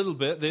 Yeah, a little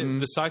bit.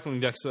 The cycling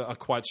decks are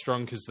quite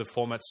strong because the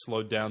format's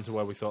slowed down to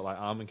where we thought like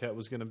Armaket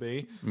was going to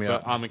be. Yeah.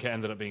 But Armaket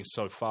ended up being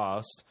so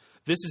fast.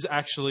 This is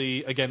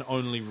actually, again,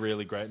 only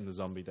really great in the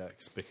zombie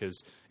decks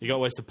because you got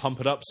ways to pump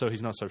it up so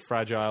he's not so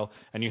fragile,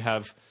 and you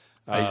have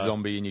A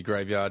zombie in your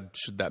graveyard,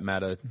 should that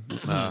matter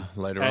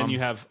later on. And you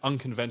have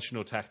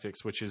unconventional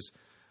tactics, which is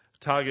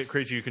target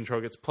creature you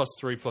control gets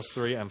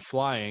 +3/+3 and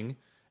flying.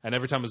 And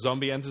every time a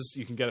zombie enters,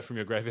 you can get it from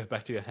your graveyard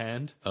back to your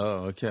hand.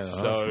 Oh, okay.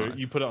 So nice.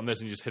 you put it on this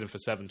and you just hit him for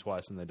 7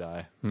 twice and they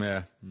die.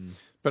 Yeah.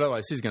 But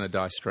otherwise, he's going to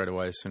die straight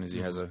away as soon as he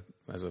has a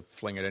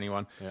fling at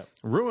anyone. Yep.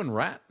 Ruin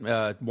Rat,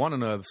 one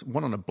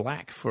on a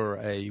black for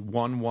a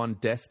 1/1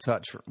 death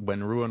touch.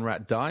 When Ruin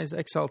Rat dies,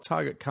 exile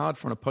target card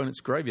from an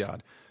opponent's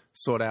graveyard.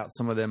 Sort out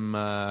some of them...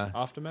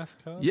 Aftermath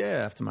cards?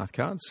 Yeah, Aftermath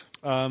cards.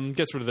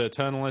 Gets rid of the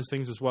Eternalize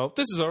things as well.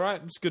 This is all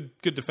right. It's a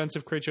good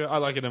defensive creature. I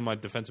like it in my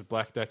defensive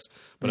black decks,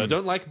 but I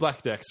don't like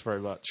black decks very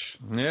much.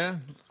 Yeah.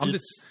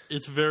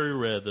 It's very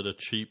rare that a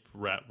cheap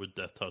rat with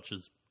Death Touch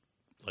is,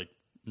 like,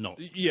 not...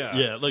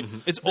 Yeah. like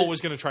It's always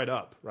going to trade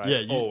up, right?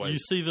 Yeah, always. you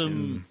see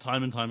them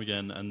time and time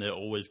again, and they're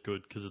always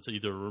good because it's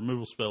either a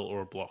removal spell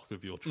or a block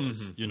of your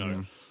choice, you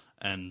know.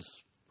 And...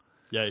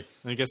 Yay.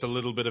 And it gets a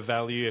little bit of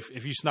value.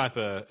 If you snipe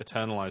a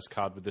Eternalized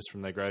card with this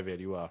from their graveyard,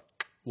 you are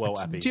well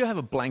happy. Do you have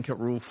a blanket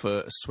rule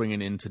for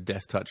swinging into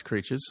death touch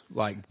creatures?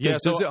 Like, Yeah,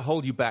 does it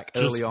hold you back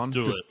early on?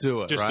 do Just it.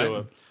 do it, Just right? do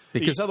it.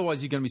 Because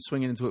otherwise you're going to be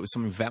swinging into it with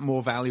something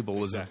more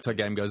valuable as the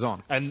game goes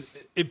on. And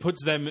it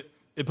puts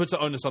the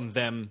onus on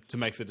them to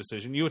make the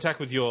decision. You attack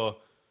with your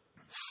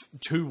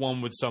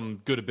 2/1 with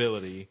some good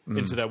ability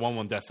into their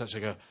 1/1 death touch. They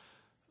go,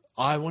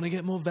 I want to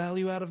get more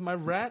value out of my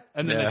rat,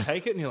 and then they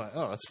take it, and you're like,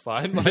 oh, that's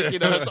fine. Like,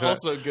 it's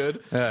also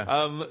good.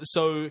 Yeah.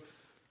 So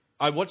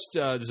I watched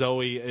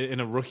Zoe in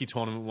a rookie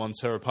tournament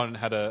once. Her opponent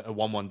had a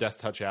 1/1 death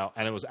touch out,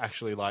 and it was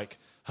actually like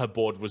her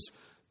board was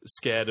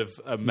scared of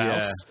a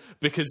mouse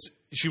because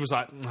she was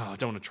like, I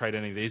don't want to trade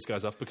any of these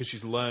guys off because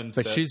she's learned.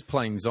 But that, she's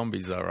playing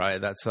zombies though, right?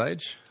 At that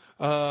stage.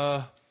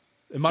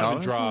 It might have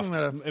been draft. It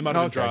might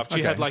have been draft.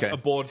 She had like okay. a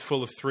board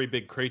full of 3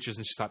 big creatures,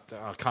 and she's like,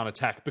 I can't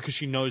attack because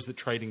she knows that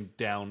trading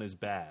down is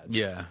bad.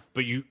 Yeah.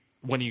 But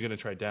when are you going to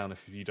trade down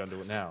if you don't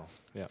do it now?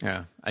 Yeah.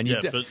 Yeah. And you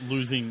but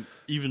losing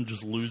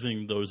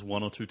those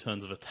 1 or 2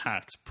 turns of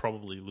attacks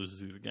probably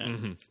loses you the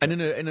game. And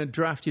in a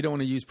draft, you don't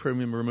want to use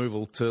premium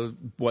removal to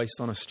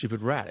waste on a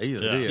stupid rat either,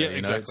 do you? Yeah, You know,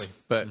 exactly.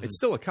 But it's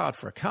still a card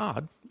for a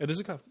card. It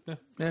is a card. Yeah.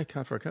 Yeah,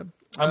 card for a card.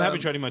 I'm happy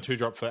trading my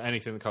 2-drop for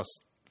anything that costs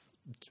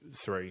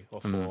 3 or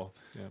 4.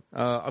 Yeah.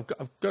 I've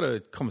got a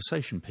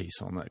conversation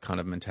piece on that kind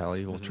of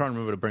mentality. We'll try and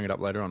remember to bring it up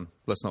later on.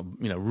 Let's not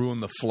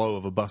ruin the flow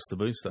of a Buster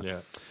Booster. Yeah.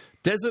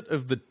 Desert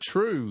of the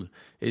True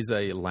is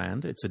a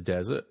land. It's a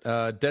desert.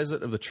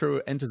 Desert of the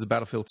True enters the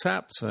battlefield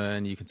tapped,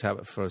 and you can tap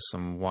it for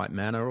some white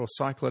mana or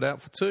cycle it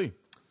out for 2.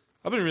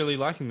 I've been really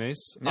liking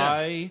these. Yeah.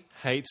 I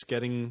hate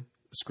getting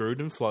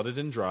screwed and flooded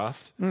in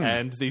draft,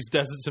 and these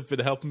deserts have been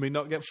helping me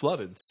not get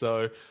flooded.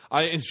 So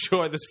I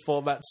enjoy this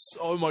format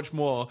so much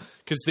more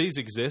because these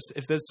exist.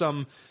 If there's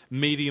some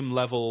medium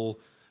level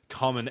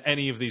common,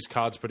 any of these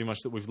cards pretty much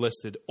that we've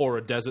listed, or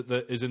a desert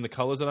that is in the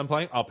colors that I'm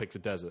playing, I'll pick the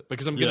desert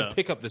because I'm going to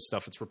pick up this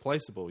stuff. It's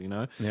replaceable,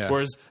 Yeah.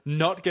 Whereas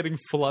not getting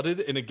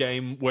flooded in a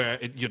game where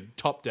you're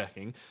top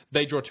decking,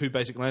 they draw 2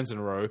 basic lands in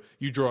a row.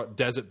 You draw a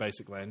desert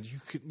basic land.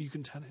 You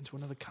can turn it into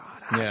another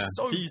card. It's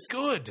so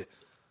good.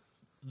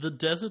 The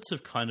deserts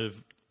have kind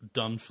of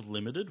done for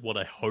limited what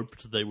I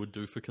hoped they would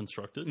do for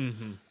constructed.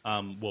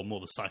 Well, more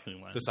the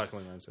cycling lands. The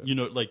cycling lands,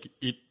 yeah. Like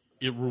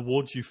it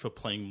rewards you for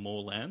playing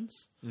more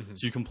lands.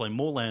 So you can play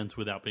more lands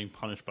without being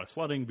punished by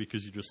flooding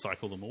because you just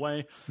cycle them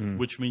away,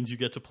 which means you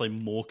get to play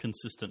more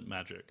consistent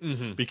Magic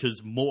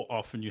because more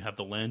often you have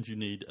the lands you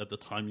need at the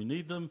time you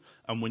need them,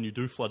 and when you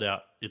do flood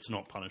out, it's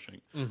not punishing.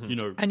 And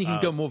you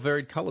can go more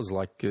varied colors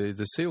like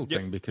the sealed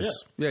thing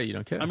because, you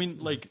don't care. I mean,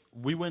 like,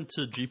 we went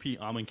to GP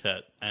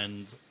Armenket,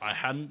 and I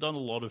hadn't done a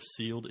lot of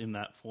sealed in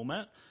that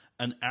format,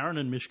 and Aaron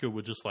and Mishka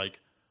were just like,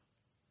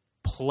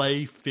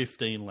 play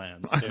 15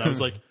 lands. And I was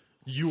like,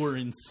 you are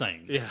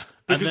insane. Yeah.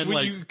 And Because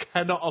then, you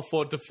cannot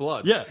afford to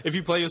flood. Yeah. If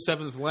you play your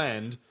 7th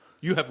land,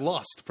 you have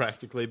lost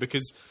practically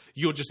because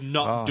you're just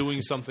not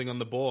doing something on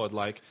the board.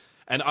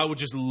 And I would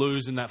just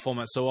lose in that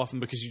format so often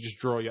because you just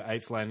draw your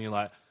 8th land and you're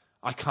like,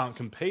 I can't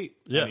compete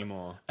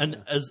anymore.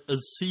 And as a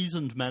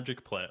seasoned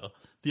Magic player,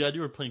 the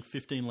idea of playing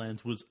 15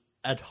 lands was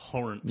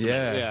abhorrent to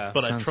Yeah, me. yeah.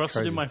 But I Sounds trusted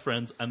crazy. in my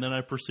friends, and then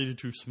I proceeded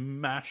to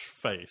smash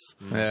face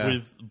Yeah.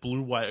 with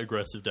blue-white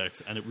aggressive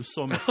decks, and it was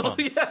so much fun.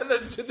 Yeah,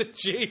 that's the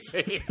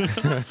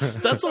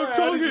GP. That's what I'm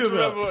talking about.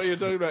 Remember what you're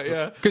talking about,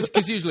 yeah.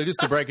 Because usually, just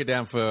to break it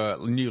down for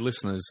new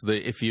listeners,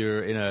 if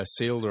you're in a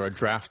sealed or a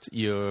draft,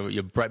 your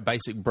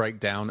basic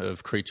breakdown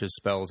of creatures,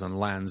 spells, and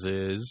lands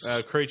is...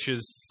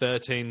 Creatures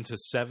 13 to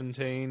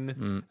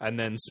 17, and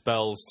then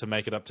spells to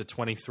make it up to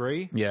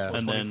 23. Yeah. Or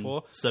And then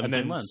 24. 17 and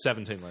then lands.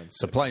 17 lands.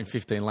 So playing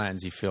 15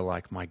 lands, you feel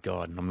like, my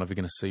God, I'm never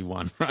going to see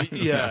one, right?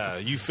 Yeah,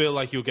 you feel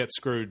like you'll get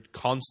screwed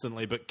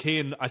constantly. But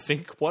Kian, I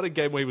think, what a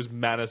game where he was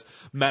mana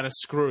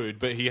screwed,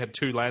 but he had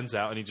 2 lands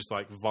out and he just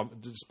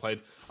just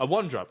played a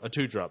 1-drop, a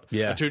 2-drop,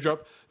 Yeah. a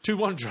 2-drop, 2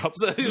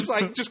 1-drops. And he was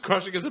like just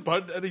crushing his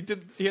opponent, and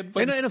he had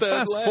In a third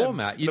fast land.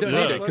 format, you don't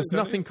Yeah. need it because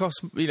nothing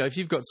costs. If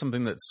you've got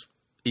something that's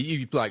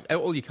you like,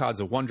 all your cards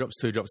are 1-drops,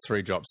 2-drops,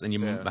 3-drops, and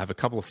you have a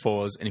couple of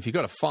 4s, and if you've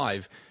got a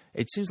 5,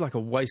 it seems like a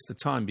waste of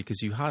time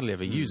because you hardly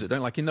ever use it.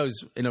 Don't like in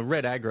a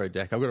red aggro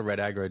deck. I've got a red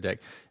aggro deck,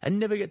 and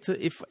never get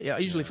to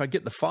usually if I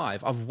get the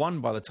 5, I've won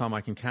by the time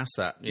I can cast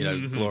that.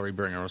 Glory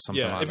Bringer or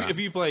something Yeah, like that. if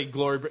you play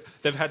Glory,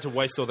 they've had to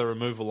waste all their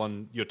removal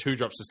on your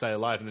 2-drops to stay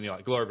alive, and then you're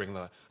like Glory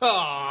Bringer,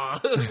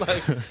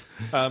 like,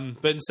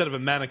 but instead of a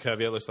mana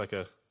curve, it looks like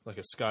a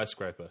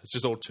skyscraper. It's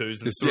just all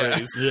 2s and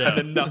 3s, and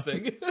then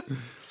nothing.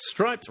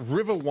 Striped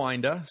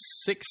Riverwinder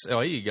 6. Oh,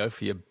 here you go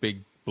for your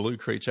big blue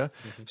creature.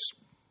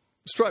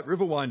 Striped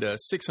Riverwinder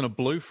 6 and a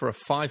blue for a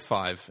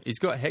 5/5. He's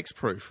got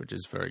hexproof, which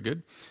is very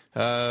good,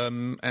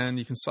 and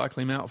you can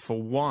cycle him out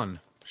for 1.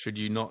 Should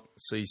you not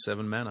see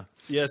 7 mana?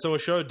 Yeah, so I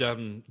showed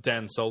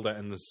Dan Soldat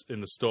in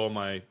the store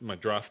my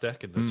draft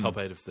deck in the top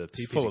 8 of the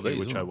full of PPTQ, these,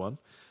 which isn't I it? won.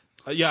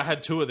 Yeah, I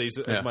had 2 of these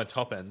as Yeah. my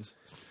top end.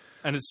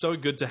 And it's so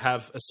good to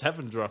have a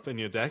 7-drop in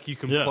your deck. You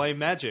can Yeah. play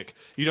Magic.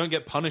 You don't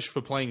get punished for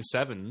playing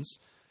 7s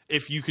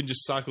if you can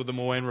just cycle them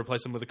away and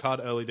replace them with a card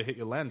early to hit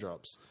your land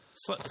drops.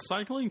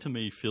 Cycling to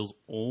me feels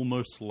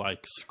almost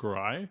like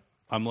Scry.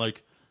 I'm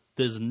like,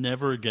 there's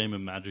never a game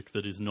of Magic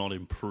that is not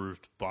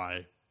improved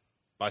by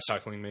By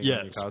cycling me.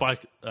 yeah, and your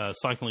cards.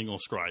 cycling or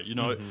Scry. You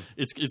know,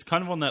 it's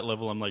kind of on that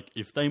level. I'm like,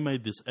 if they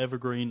made this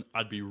evergreen,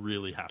 I'd be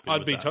really happy. I'd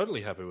with be that.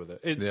 totally happy with it.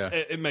 It, Yeah.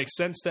 it. It makes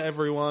sense to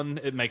everyone.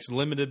 It makes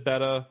limited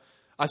better.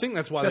 I think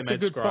that's why That's they a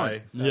made good Scry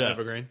point. Yeah.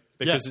 evergreen.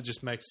 Because Yeah. it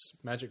just makes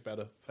Magic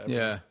better for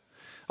everyone. Yeah.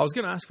 I was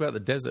going to ask about the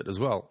desert as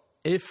well.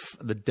 If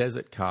the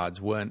desert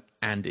cards weren't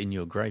and in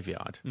your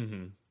graveyard,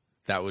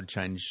 that would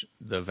change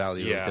the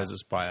value Yeah, of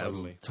deserts by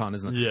totally. a ton,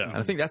 isn't it? Yeah. And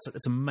I think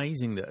it's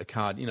amazing that a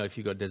card, if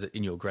you've got desert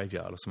in your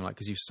graveyard or something like,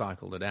 because you've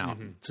cycled it out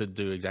to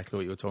do exactly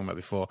what you were talking about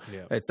before.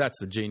 Yeah. That's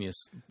the genius.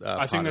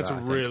 I think that's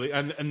part of a really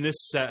and this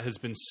set has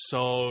been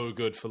so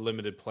good for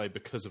limited play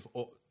because of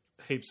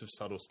heaps of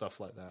subtle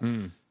stuff like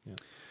that.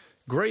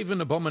 Graven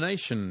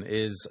Abomination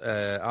is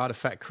an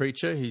artifact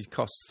creature. He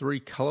costs 3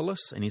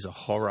 colorless, and he's a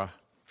horror.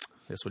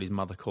 That's what his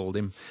mother called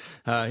him.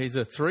 He's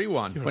a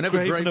 3/1.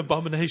 Graven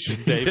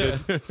Abomination, David.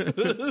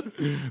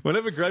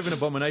 Whenever Graven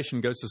Abomination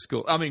goes to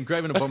school,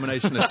 Graven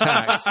Abomination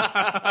attacks.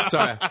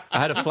 Sorry, I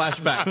had a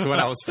flashback to when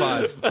I was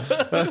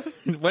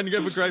 5.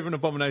 Whenever Graven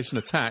Abomination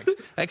attacks,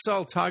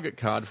 exile target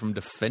card from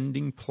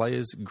defending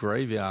player's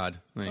graveyard.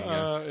 There you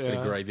go. Bit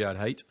of graveyard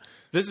hate.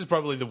 This is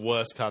probably the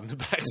worst card in the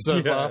pack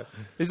so far.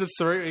 He's a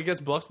 3. He gets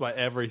blocked by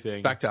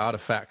everything. Back to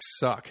artifacts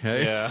suck,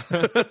 hey? Yeah.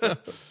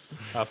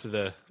 After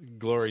the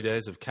glory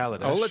days of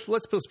Kaladesh. Oh,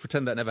 let's just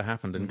pretend that never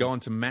happened and go on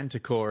to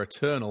Manticore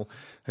Eternal,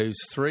 who's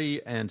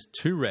 3 and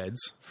 2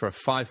 reds for a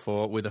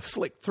 5/4 with a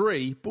flick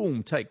 3.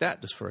 Boom, take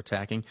that just for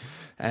attacking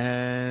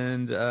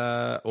and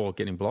or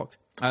getting blocked.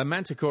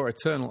 Manticore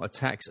Eternal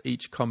attacks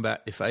each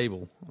combat if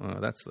able.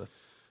 That's the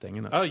thing,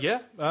 isn't it? Oh yeah.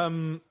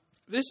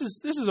 This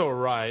is all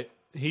right.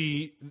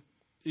 He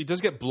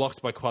does get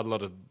blocked by quite a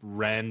lot of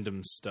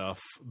random stuff,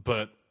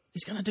 but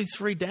He's going to do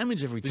 3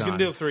 damage every he's time. going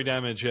to deal 3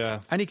 damage.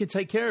 Yeah, and he can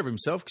take care of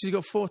himself because he's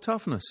got 4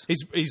 toughness.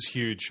 he's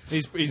huge.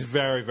 He's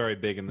very, very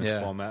big in this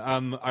Yeah. format.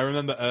 I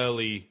remember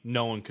early,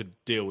 no one could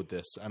deal with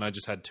this, and I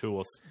just had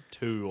 2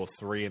 or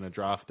 3 in a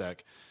draft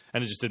deck,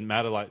 and it just didn't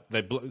matter. Like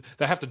they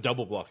have to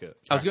double block it.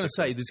 I was going to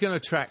say, there's going to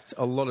attract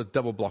a lot of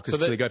double blockers. So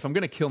they go, if I'm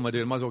going to kill my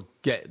dude, I might as well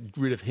get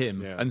rid of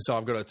him. Yeah. And so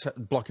I've got to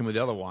block him with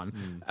the other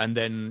one. And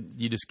then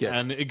you just get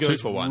And it 2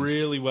 goes for 1.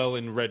 really well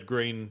in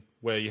red-green,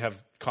 where you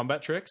have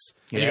combat tricks.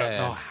 And you go,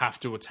 Yeah. I have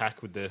to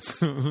attack with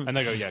this. And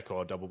they go, yeah,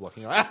 cool, double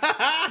blocking. You're like,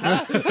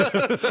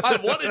 I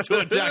wanted to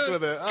attack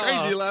with it.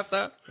 Crazy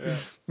laughter.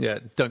 Yeah,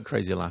 don't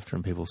crazy laughter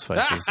in people's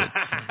faces.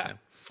 It's,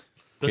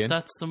 But Ian?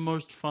 that's the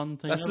most fun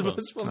thing That's ever. the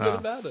most fun bit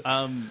about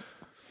it.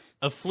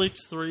 Afflict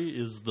 3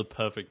 is the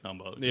perfect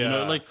number. You Yeah.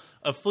 know, like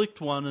Afflict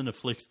 1 and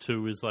Afflict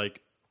 2 is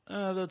like,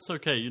 that's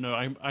okay. You know,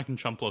 I can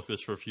chump block this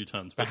for a few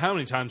turns. But But how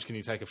many times can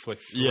you take a flick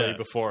 3 Yeah.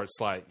 before it's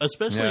like...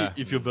 especially Yeah.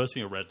 if you're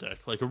versing a red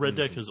deck. Like a red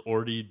deck has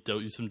already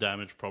dealt you some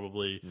damage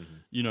probably,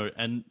 you know,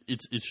 and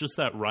it's just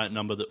that right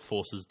number that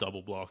forces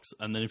double blocks.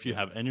 And then if you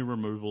have any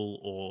removal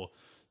or,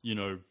 you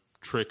know,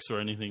 tricks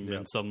or anything,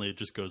 then suddenly it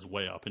just goes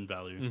way up in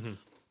value.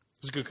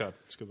 It's a good card.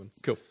 It's a good one.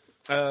 cool.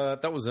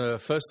 That was a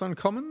first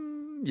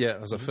uncommon. Yeah,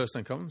 as a first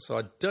uncommon. So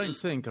I don't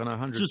think on our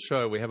 100th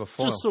show we have a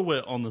foil. Just so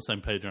we're on the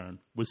same page, Aaron,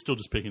 we're still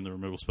just picking the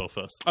removal spell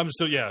first. I'm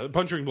still,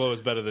 Puncturing Blow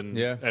is better than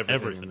everything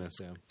Everything. in this,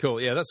 yeah. Cool.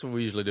 Yeah, that's what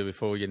we usually do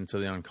before we get into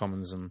the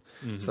uncommons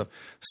and stuff.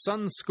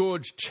 Sun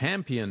Scourge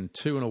Champion,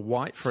 2 and a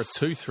white for a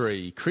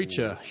 2/3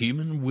 creature,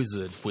 human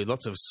wizard with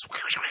lots of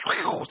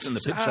in the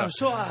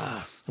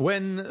picture.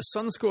 When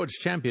Sun Scourge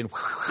Champion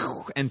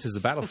enters the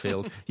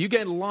battlefield, you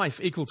gain life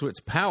equal to its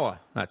power.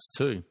 That's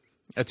 2.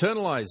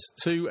 Eternalize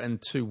 2 and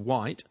 2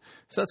 white.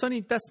 So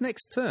that's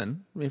next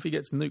turn if he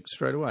gets nuked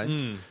straight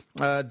away.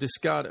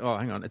 Discard. Oh,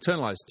 hang on.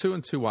 Eternalize 2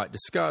 and 2 white.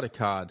 Discard a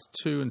card.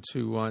 2 and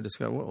 2 white.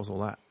 Discard. What was all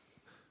that?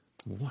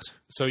 What?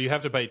 So you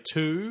have to pay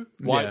 2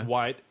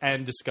 white,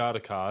 and discard a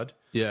card.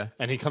 Yeah.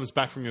 And he comes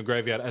back from your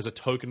graveyard as a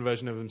token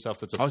version of himself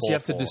that's a 4/4. So you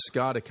have to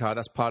discard a card.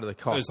 That's part of the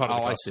cost. That's part of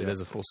the cost, I see. yeah.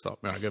 There's a full stop.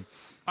 All right, good.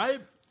 I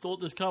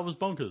thought this card was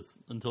bonkers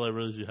until I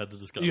realized you had to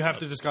discard. You have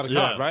to discard a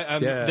card, right?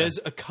 Yeah. There's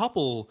a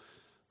couple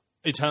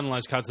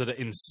Eternalized cards that are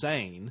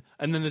insane,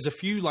 and then there's a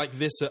few like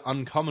this are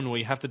uncommon where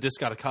you have to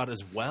discard a card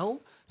as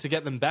well to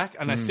get them back,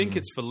 and I think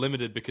it's for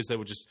limited because they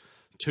were just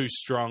too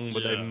strong,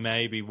 but they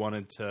maybe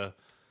wanted to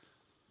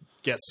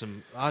get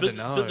some, I don't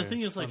know. But the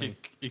thing is,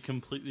 like, it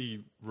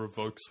completely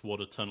revokes what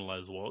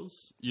Eternalize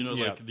was. You know,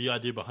 like, the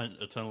idea behind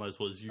Eternalize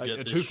was you get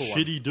a this 2-for-1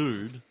 shitty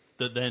dude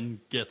that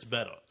then gets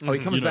better. Oh, he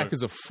comes You back know.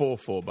 as a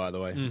 4/4, by the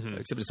way.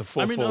 Except it's a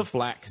 4/4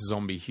 black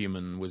zombie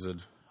human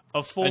wizard.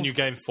 A 4 And you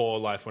gain 4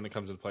 life when it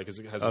comes into play because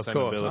it has the same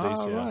abilities.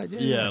 Oh, yeah. right.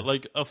 Yeah,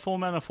 like a 4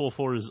 mana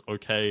 4/4 is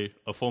okay.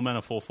 A 4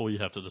 mana 4/4 you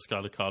have to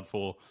discard a card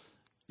for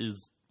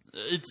is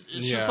it's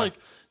just like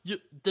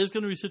there's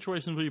going to be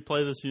situations where you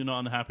play this and you're not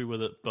unhappy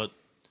with it, but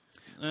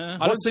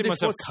I don't see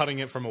myself what's- cutting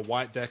it from a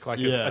white deck. Like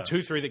a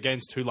 2/3 that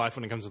gains 2 life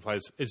when it comes to play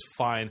is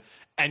fine,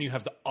 and you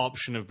have the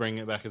option of bringing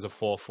it back as a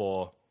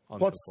 4/4.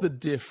 What's the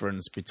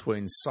difference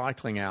between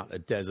cycling out a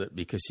desert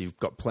because you've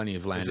got plenty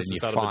of land Is this and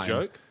the you're start fine? of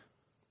a joke?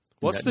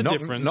 What's the Knock,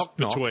 difference knock,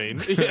 knock. between?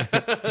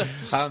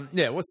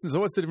 What's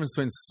the difference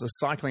between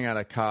cycling out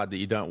a card that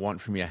you don't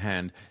want from your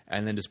hand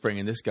and then just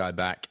bringing this guy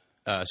back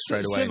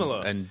straight away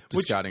Similar. and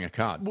discarding a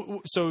card?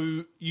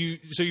 So you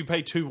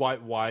pay 2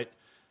 white.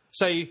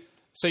 Say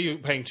you're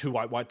paying 2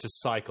 white to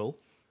cycle.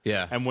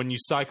 Yeah. And when you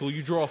cycle,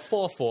 you draw a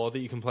 4/4 that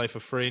you can play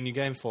for free, and you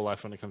gain 4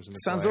 life when it comes into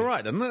Sounds play. all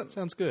right, doesn't it?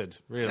 Sounds good,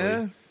 really.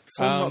 Yeah.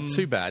 Sounds not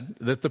too bad.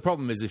 The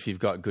problem is if you've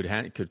got good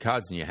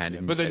cards in your hand.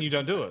 But then you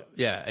don't do it.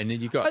 Yeah, and then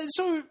you've got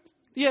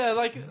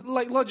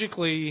like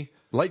logically,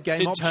 late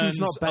game it options turns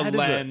not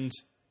bad,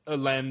 a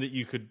land that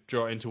you could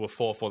draw into a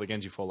 4/4 that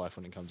gains you 4 life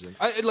when it comes in.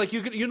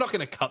 You're not going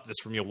to cut this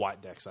from your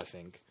white decks, I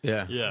think.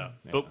 Yeah. yeah,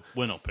 but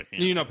we're not picking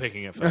it. You're not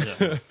picking it first.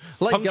 Late-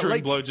 Puncturing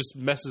late- Blow just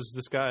messes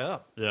this guy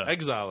up. Yeah.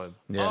 Exile him.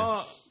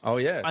 Yeah. Oh,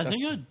 yeah. I that's-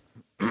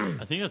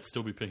 think I'd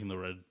still be picking the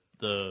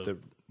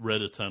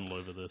red Eternal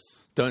over this.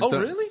 Don't, Oh,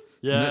 don't- really?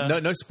 Yeah.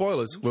 No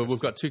spoilers. We've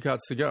got 2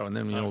 cards to go, and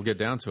then we'll get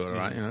down to it, all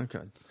right? Okay.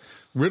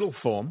 Riddle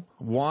form,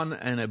 1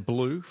 and a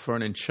blue for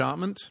an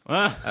enchantment.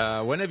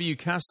 Whenever you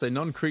cast a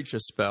non-creature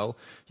spell,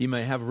 you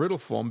may have Riddle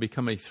form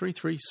become a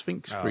 3/3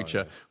 Sphinx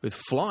creature with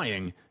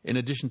flying in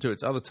addition to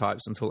its other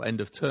types until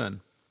end of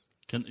turn.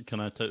 Can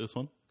I take this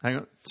one? Hang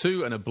on.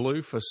 2 and a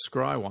blue for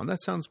Scry 1.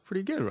 That sounds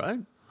pretty good, right?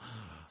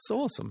 It's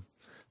awesome.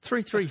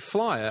 3/3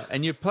 flyer,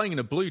 and you're playing in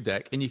a blue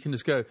deck, and you can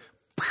just go,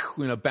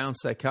 bounce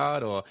that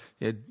card, or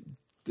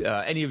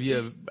any of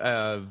your,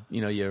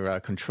 your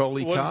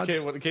control-y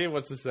cards. Keir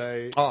wants to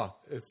say? Oh,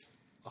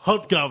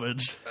 Hot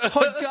garbage.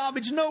 hot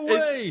garbage! No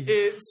way.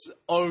 It's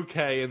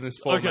okay in this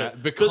format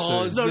Okay, because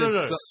no.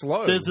 it's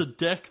slow. There's a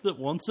deck that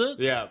wants it.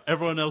 Yeah.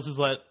 Everyone else is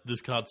like, this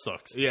card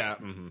sucks. Yeah.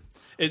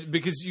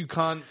 Because you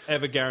can't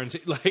ever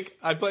guarantee. Like,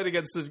 I played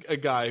against a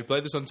guy who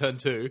played this on turn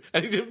 2,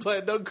 and he didn't play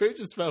a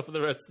non-creature spell for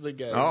the rest of the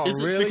game. Oh, Is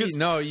it really? Because,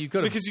 No, you've got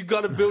to. because you've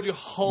got to build your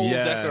whole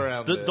Yeah. deck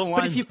around The it. line's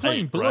But if you're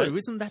playing 8, blue, right?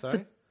 isn't that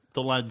Sorry?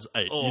 The line's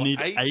 8. Oh, you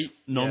need 8? 8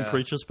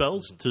 non-creature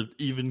spells to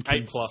even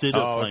 8 plus.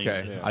 consider Oh, playing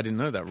okay. this. I didn't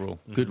know that rule.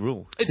 Good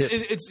rule. It's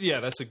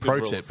Tip. that's a good Pro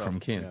rule tip of thumb. from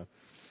Ken. Yeah.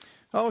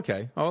 Oh,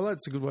 okay. Oh,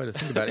 that's a good way to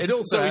think about it. It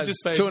also So we has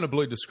just paid- 2 and a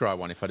blue to Scry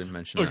 1, if I didn't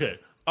mention that. Okay,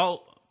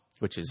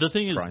 Which is the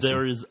thing is, pricey.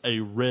 there is a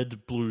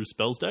red-blue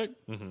spells deck,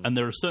 and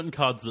there are certain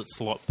cards that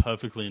slot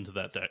perfectly into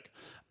that deck.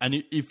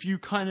 And if you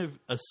kind of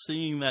are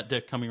seeing that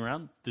deck coming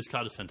around, this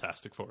card is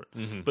fantastic for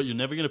it. But you're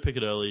never going to pick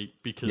it early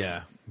because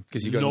Yeah,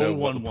 because you've got to no know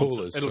what one the wants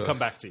pool it. is. It'll first. come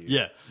back to you.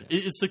 Yeah,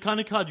 it's the kind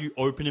of card you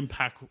open in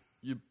pack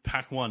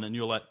 1, and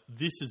you're like,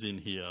 this is in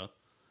here.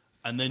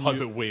 And then Hope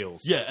it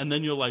wheels. Yeah, and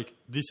then you're like,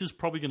 this is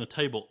probably going to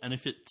table. And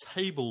if it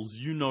tables,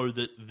 you know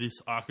that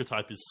this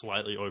archetype is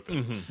slightly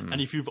open.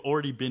 And if you've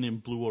already been in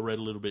blue or red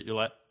a little bit, you're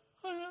like,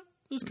 oh yeah,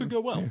 this could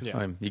go well.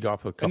 Yeah. You go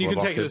up a couple And you can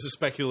of take it octaves. as a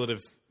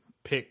speculative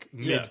pick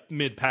Yeah.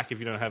 mid pack if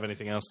you don't have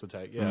anything else to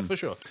take. Yeah, for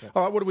sure. Yeah.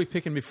 All right, what are we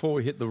picking before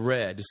we hit the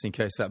rare, just in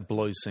case that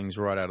blows things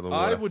right out of the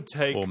water? I would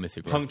take or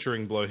Mythic Blow.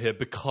 Puncturing Blow here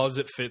because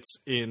it fits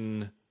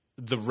in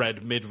the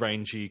red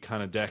mid-rangey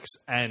kind of decks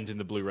and in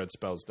the blue-red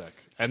spells deck.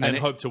 And then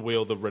it- hope to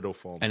wheel the riddle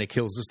form. And it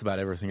kills just about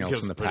everything else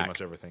kills in the pretty pack.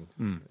 much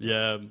everything.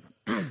 Yeah,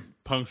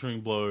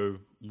 Puncturing Blow,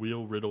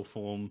 Wheel Riddle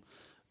form.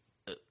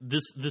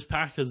 this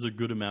pack has a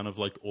good amount of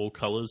like all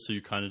colors, so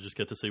you kind of just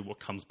get to see what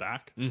comes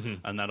back,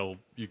 and that'll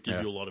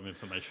give you a lot of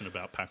information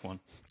about pack 1.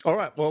 All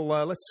right, well,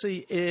 let's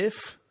see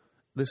if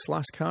this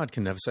last card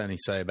can have anything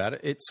to say about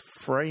it. It's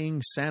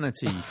Fraying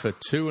Sanity for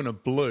 2 and a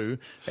blue.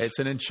 It's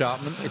an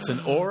enchantment. It's an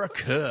aura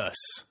curse.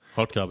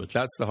 Hot garbage.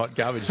 That's the hot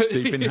garbage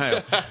deep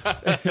inhale.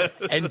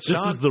 This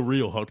is the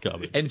real hot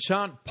garbage.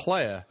 Enchant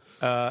player.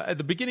 At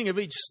the beginning of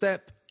each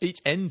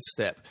end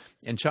step,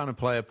 enchanted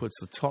player puts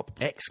the top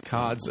X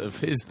cards of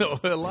his or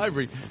her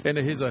library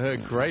into his or her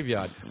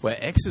graveyard, where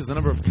X is the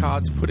number of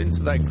cards put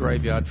into that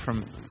graveyard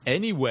from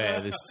anywhere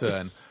this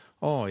turn.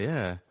 Oh,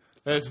 yeah.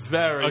 That's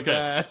very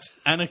bad.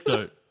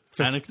 Anecdote.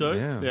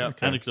 Yeah.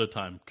 Okay. Anecdote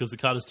time. Because the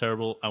card is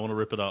terrible. I want to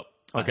rip it up.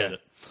 I hate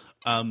it.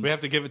 We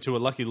have to give it to a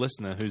lucky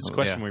listener whose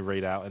question we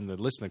read out in the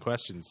listener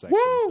questions section.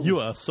 You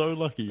are so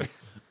lucky.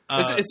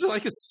 It's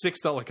like a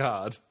 $6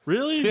 card.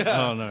 Really?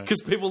 Yeah. Oh, no.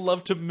 Because people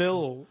love to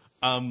mill.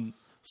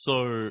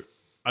 So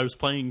I was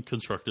playing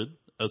Constructed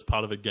as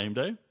part of a game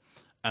day,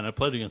 and I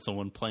played against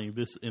someone playing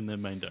this in their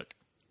main deck.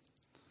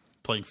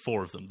 Playing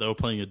 4 of them. They were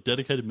playing a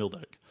dedicated mill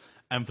deck.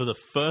 And for the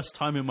first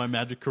time in my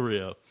Magic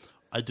career,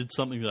 I did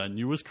something that I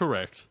knew was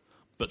correct,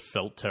 but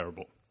felt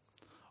terrible.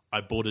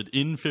 I boarded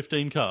in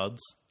 15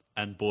 cards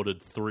and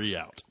boarded 3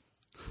 out.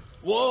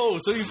 Whoa,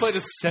 so you played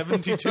a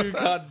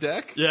 72-card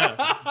deck? Yeah.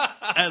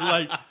 And,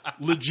 like,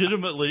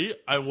 legitimately,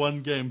 I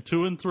won game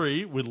 2 and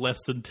 3 with less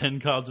than 10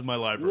 cards in my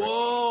library.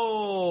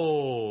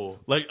 Whoa.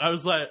 Like, I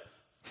was like,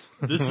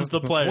 this is the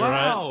play,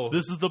 Wow. right?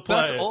 This is the play.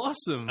 That's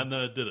awesome. And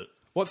then I did it.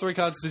 What 3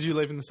 cards did you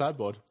leave in the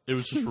sideboard? It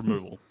was just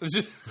removal. It's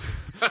just,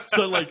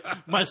 So, like,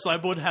 my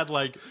sideboard had,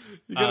 like...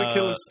 you gotta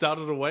kill a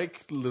started awake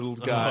little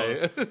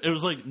guy. It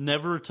was like,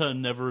 never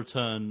return,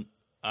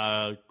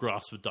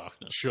 Grasp of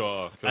Darkness.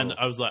 Sure, cool. And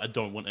I was like, I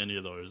don't want any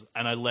of those.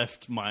 And I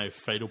left my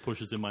Fatal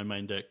Pushes in my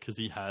main deck because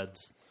he had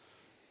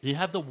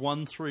the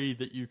 1/3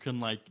 that you can,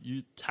 like,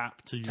 you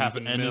tap to use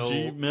and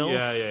energy mill.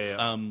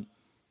 Yeah.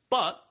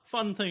 But,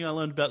 fun thing I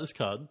learned about this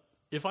card,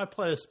 if I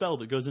play a spell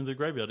that goes into the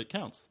graveyard, it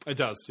counts. It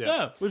does,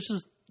 Yeah, which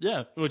is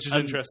Which is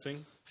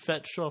interesting.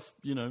 Fetch off,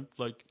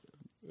 like...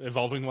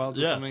 Evolving Wilds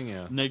or something,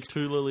 yeah. Neg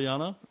 2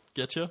 Liliana,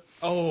 getcha?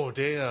 Oh,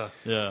 dear.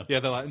 Yeah. Yeah,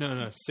 they're like,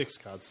 no, 6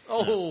 cards.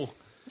 Oh.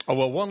 Oh,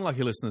 well, one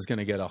lucky listener is going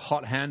to get a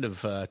hot hand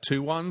of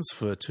 2 1s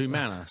for 2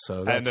 mana.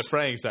 So that's, And a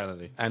Fraying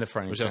Sanity. and a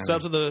Fraying Which I'll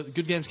Sanity. sell to the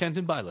Good Games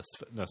Canton buy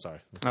list. No, sorry.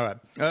 All right.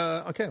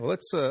 Okay, well,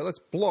 let's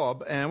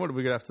blob. And what do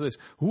we got after this?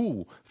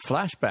 Ooh,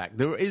 flashback.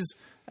 There is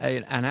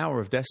an Hour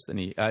of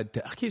Destiny. I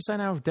keep saying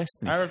Hour of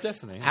Destiny. Hour of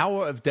Destiny.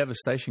 Hour of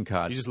Devastation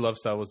card. You just love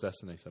Star Wars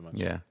Destiny so much.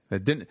 Yeah.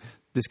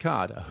 This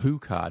card, a Who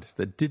card,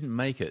 that didn't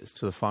make it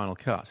to the final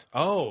cut.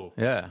 Oh.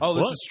 Yeah. Oh,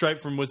 this What? is straight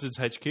from Wizards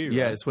HQ, right?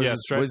 Yeah, it's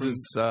Wizards, straight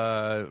Wizards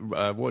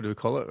what do we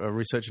call it?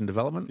 Research and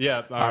Development?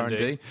 Yeah,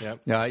 R&D. Yep.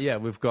 Yeah,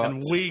 we've got...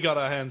 And we got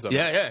our hands on it.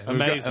 Yeah.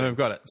 Amazing. We've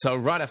got it. So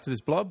right after this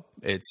blob,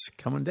 it's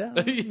coming down.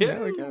 There we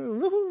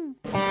go.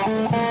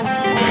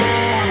 Woohoo.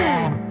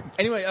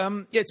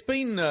 Anyway, it's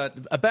been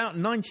about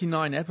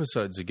 99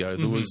 episodes ago.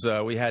 There was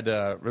we had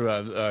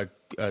a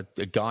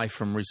guy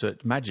from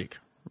Magic Magic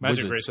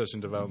Wizards, Research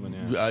and Development,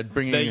 yeah.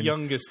 bringing Their in,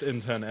 youngest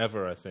intern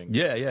ever, I think.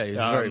 yeah, he's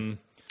very.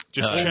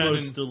 Just churning,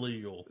 Almost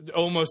illegal.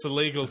 almost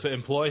illegal to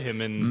employ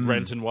him in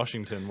Renton,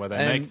 Washington, where they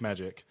And- make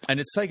magic. And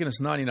it's taken us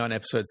 99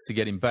 episodes to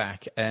get him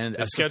back, and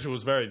The schedule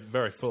was very,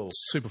 very full.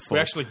 super full. We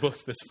actually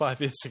booked this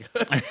 5 years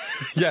ago.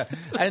 yeah,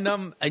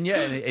 and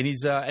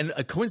he's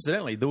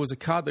coincidentally there was a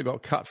card that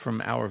got cut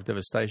from Hour of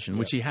Devastation,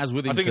 which he has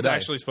with him I think today. it's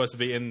actually supposed to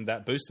be in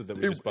that booster that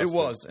we just It busted.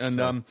 was,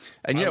 and I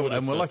would've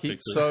and we're first lucky.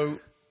 picked it.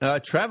 So,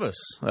 Travis,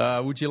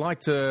 would you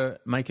like to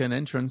make an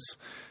entrance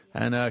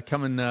and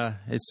come and?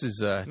 This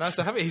is Nice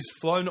to have it. He's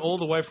flown all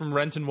the way from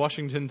Renton,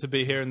 Washington to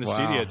be here in the Wow.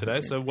 studio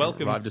today. So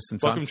welcome, Arrived just in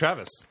time. welcome,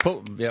 Travis.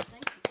 Yep.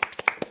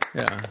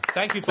 Yeah.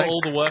 Thank you for Thanks. all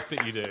the work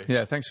that you do.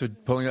 Yeah, thanks for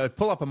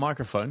pull up a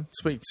microphone.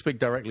 Speak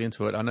directly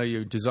into it. I know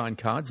you design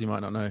cards. You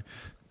might not know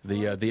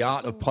the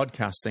art of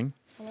podcasting.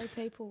 Hello,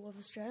 people of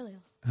Australia.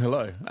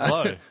 Hello.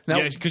 Hello. Now,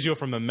 Yeah, because you're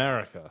from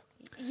America.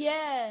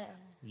 Yeah.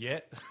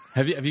 Yeah.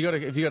 have you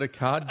got a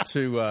card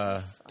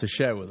to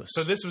share with us?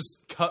 So this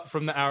was cut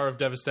from the Hour of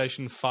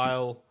Devastation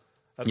file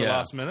at the Yeah.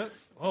 last minute.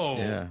 Oh,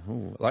 yeah.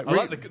 Ooh, I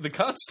like the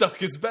card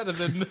stock is better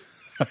than.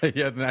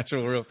 yeah, the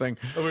actual real thing.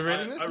 Are we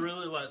reading this? I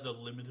really like the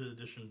limited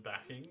edition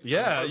backing.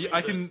 Yeah, I'm hoping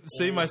I can that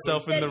see all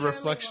myself those- in the Said you only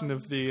reflection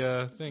want- of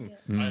the thing.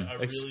 I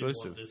really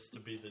Exclusive. want this to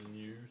be the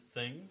new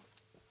thing.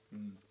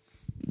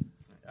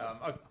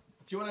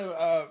 Do you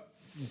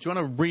want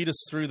to read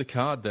us through the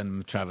card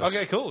then, Travis?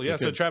 Okay, cool. Yeah, You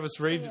so could. Travis,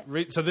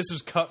 read. So this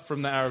was cut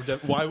from the Hour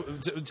of Why?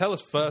 Tell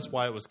us first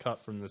why it was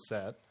cut from the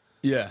set.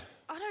 Yeah.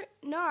 I don't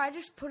know. I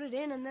just put it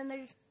in, and then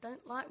they just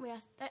don't like me.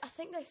 I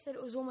think they said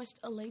it was almost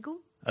illegal.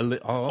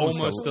 Almost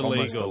Almost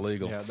illegal.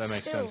 illegal. Yeah, that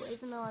makes Still, sense.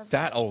 even though I've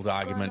That old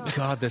argument. on.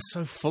 God, they're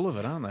so full of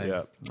it, aren't they?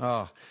 Yeah.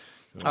 Oh.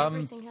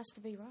 everything has to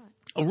be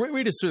right.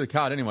 Read us through the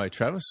card anyway,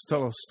 Travis.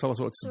 Tell us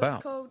what it's So about.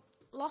 it's called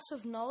Loss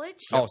of Knowledge.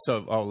 There's a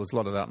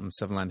lot of that in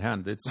Seven Land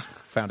Hand. It's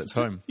found its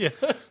home. Yeah.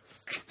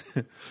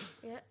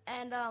 Yeah,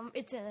 and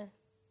it's a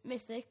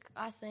Mythic,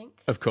 I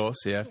think. Of course,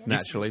 yeah,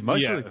 naturally.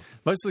 Most Yeah.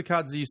 of the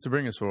cards they used to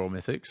bring us were all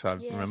mythics, I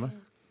Yeah. remember.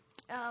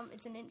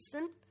 It's an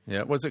instant.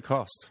 Yeah, what does it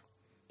cost?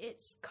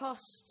 It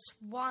costs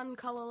 1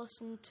 colourless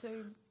and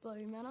 2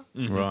 blue mana.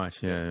 Right,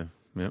 yeah.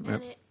 Yep,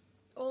 yep.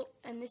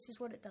 And this is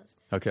what it does.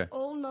 Okay.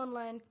 All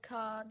non-land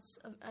cards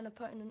an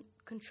opponent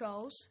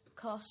controls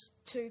cost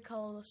 2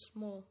 colourless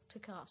more to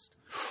cast.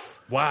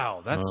 Wow,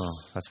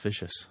 Oh, that's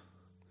vicious.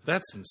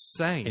 that's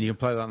insane. And you can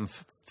play that on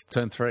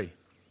turn 3.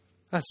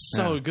 That's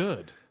so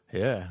good.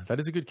 Yeah, that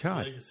is a good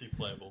card. Legacy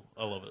playable.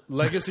 I love it.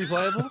 Legacy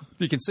playable,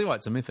 You can see why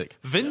it's a mythic.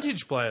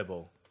 vintage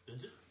playable.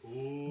 Is it?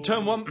 Ooh.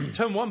 Turn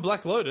one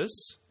Black Lotus.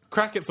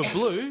 Crack it for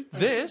blue.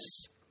 This,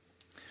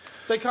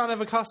 they can't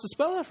ever cast a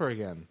spell ever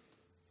again.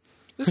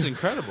 This is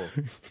incredible.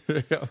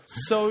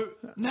 So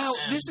now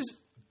this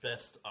is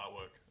Best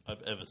artwork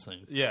I've ever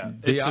seen. yeah.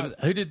 The it's art, which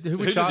who did the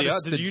artist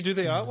art? Did you do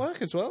the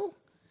artwork as well?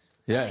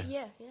 Yeah,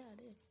 Yeah, I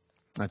did.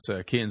 that's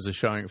Kian's are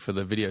showing it for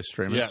the video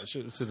streamers.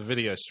 Yeah, to the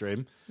video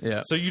stream.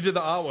 Yeah. So you did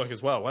the artwork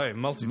as well. Wow,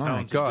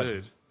 multi-talented My God.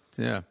 dude.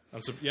 Yeah.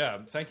 Yeah,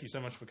 thank you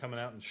so much for coming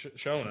out and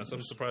showing us.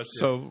 I'm surprised.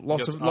 So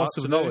lots of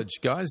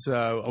knowledge, guys.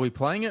 Are we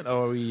playing it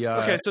or are we?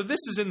 Okay, so this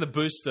is in the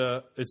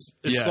booster. It's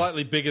Yeah.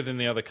 slightly bigger than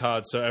the other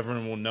cards, so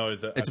everyone will know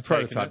that it's I've a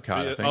prototype taken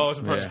card. it. I think. Oh, it's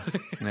a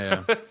prototype.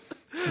 Yeah.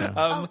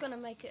 I was going to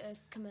make it a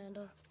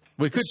commander.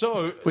 We could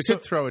So-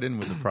 could throw it in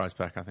with the prize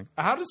pack. I think.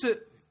 How does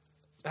it?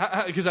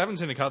 Because I haven't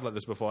seen a card like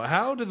this before.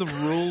 How do the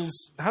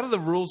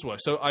rules work?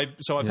 So I pay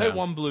Yeah.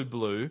 1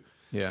 blue,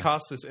 Yeah.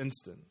 cast this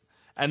instant,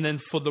 and then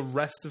for the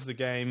rest of the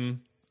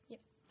game,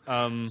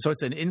 So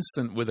it's an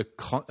instant with a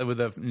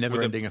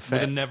never-ending effect.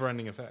 with a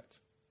never-ending effect.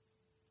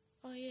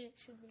 Oh, yeah, it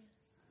should be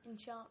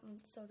enchantment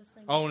sort of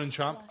thing. Oh, an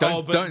enchant. Don't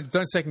oh, but,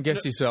 don't second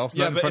guess yourself.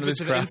 Yeah, not in but front if of it's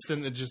this an crap.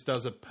 instant, it just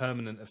does a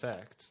permanent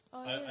effect.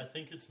 Oh, yeah. I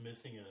think it's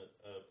missing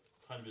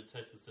a tiny bit of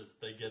text that says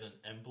they get an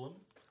emblem.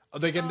 Oh,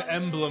 they get an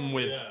emblem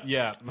with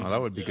Oh,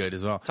 that would be good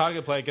as well.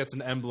 Target player gets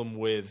an emblem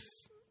with.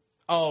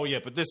 Oh yeah,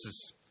 but this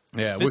is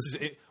Yeah. this is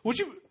it. Would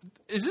you?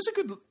 Is this a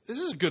good? This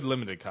is a good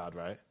limited card,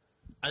 right?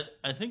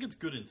 I think it's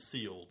good in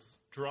sealed.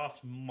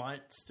 Draft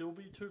might still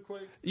be too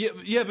quick.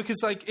 Yeah,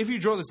 because like if you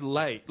draw this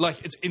late,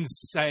 like it's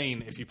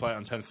insane if you play it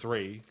on turn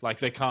 3. Like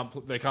they can't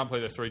play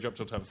their 3-drop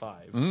till turn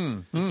 5.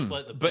 This is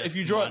like the But best if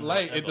you draw it 9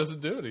 late, ever. it doesn't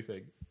do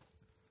anything.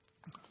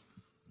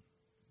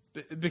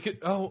 Because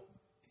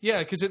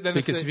because then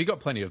Because if you've got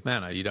plenty of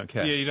mana, you don't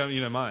care. you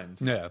don't mind.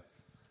 Yeah.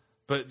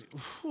 But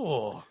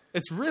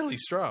it's really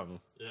strong.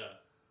 Yeah.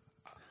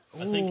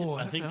 I think know.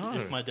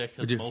 if my deck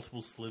has you-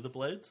 multiple Slither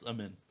Blades, I'm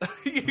in.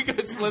 You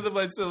guys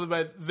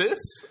Slitherblade. This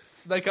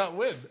they can't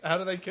win. How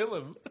do they kill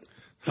him?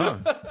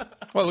 Well,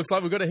 it looks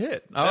like we've got a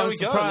hit. There I'm we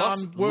go.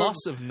 surprised.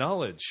 Loss of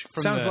knowledge.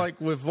 From Sounds the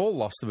like we've all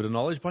lost a bit of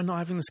knowledge by not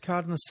having this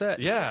card in the set.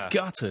 Yeah.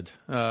 Gutted.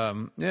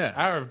 Yeah.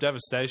 Hour of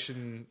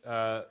Devastation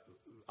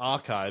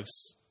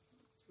archives.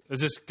 Is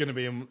this going to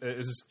be?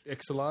 Is this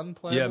Ixalan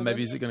playable? Yeah, maybe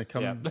then? is it going to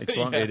come? Yeah.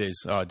 Ixalan? Yeah. It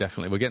is. Oh,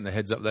 definitely. We're getting the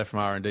heads up there from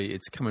R&D.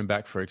 It's coming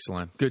back for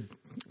Ixalan. Good.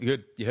 You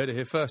heard it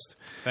here first.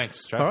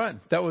 Thanks, Travis. All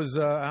right, that was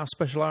our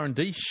special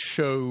R&D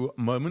show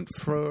moment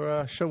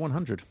for show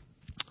 100.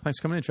 Thanks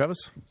for coming in,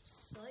 Travis.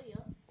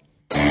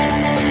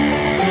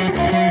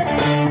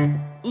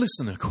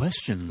 Listener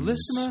questions.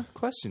 Listener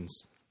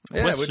questions.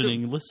 Yeah, we're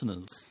Questioning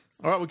listeners.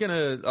 All right, we're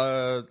going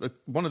to...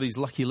 one of these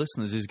lucky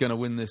listeners is going to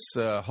win this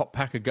hot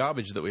pack of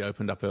garbage that we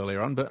opened up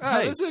earlier on. But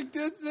hey,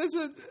 There's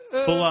a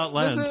Full out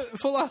land. There's a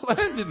full out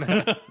land in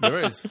there.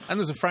 there is. And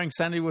there's a Frank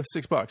Sandy worth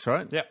 $6,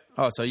 right? Yeah.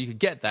 Oh, so you could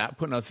get that,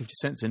 put another 50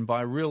 cents in,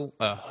 buy a real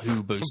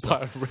Who booster.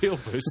 By a real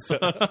booster.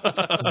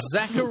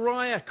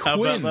 Zachariah How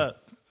Quinn. about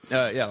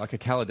Yeah, like a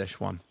Kaladesh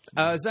one.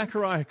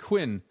 Zachariah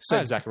Quinn Hi,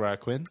 said, Zachariah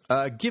Quinn.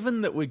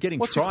 given that we're getting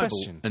What's your tribal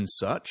question? and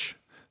such,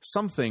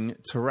 something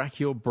to rack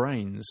your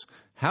brains.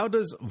 How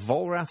does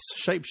Volrath's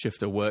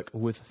shapeshifter work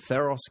with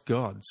Theros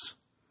gods?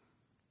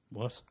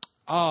 what?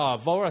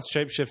 Volrath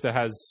Shapeshifter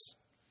has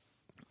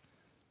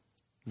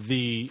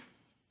the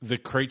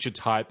creature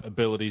type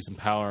abilities and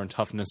power and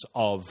toughness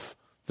of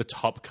the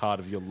top card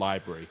of your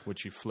library,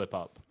 which you flip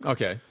up.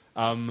 Okay.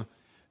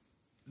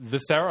 The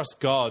Theros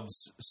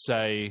gods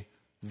say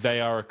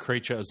they are a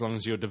creature as long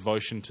as your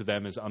devotion to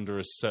them is under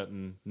a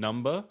certain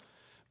number,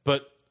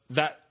 but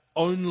that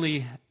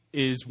only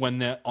is when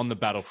they're on the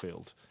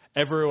battlefield.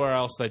 Everywhere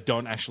else, they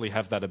don't actually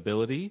have that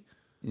ability.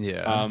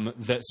 Yeah.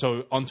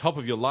 So on top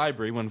of your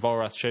library, when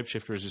Volrath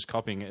Shapeshifter is just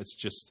copying it, it's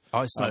just... Oh,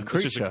 it's not a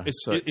creature.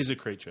 It is a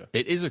creature.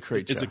 It is a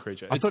creature. It's a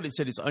creature. I thought it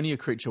said it's only a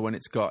creature when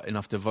it's got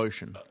enough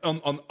devotion.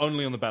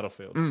 Only on the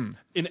battlefield.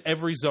 In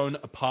every zone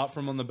apart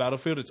from on the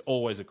battlefield, it's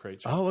always a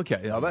creature. Oh,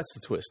 okay. Oh, that's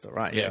the twist. All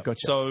right. Yeah, gotcha.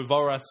 So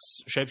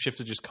Volrath's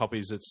Shapeshifter just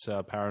copies its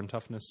power and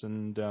toughness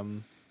and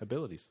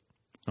abilities.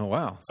 Oh,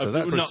 wow. So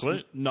that's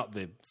not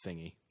the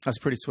thingy. That's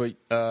pretty sweet,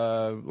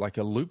 like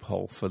a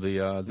loophole for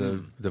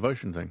the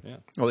devotion thing. Yeah.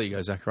 Well, there you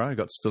go, Zachariah.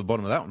 Got to the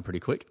bottom of that one pretty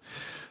quick.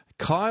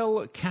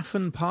 Kyle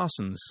Caffin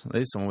Parsons.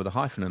 There's someone with a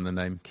hyphen in the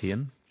name,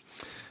 Kian.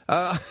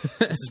 It's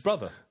his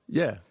brother.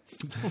 Yeah.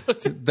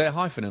 They're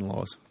hyphen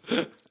in-laws.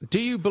 Do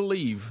you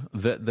believe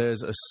that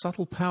there's a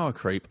subtle power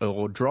creep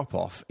or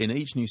drop-off in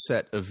each new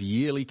set of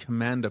yearly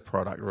Commander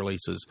product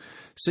releases,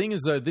 seeing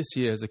as though this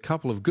year has a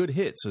couple of good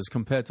hits as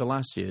compared to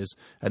last year's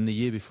and the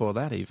year before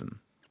that even?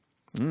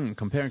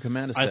 Comparing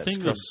Commander sets. I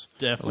think there's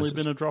definitely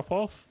been a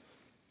drop-off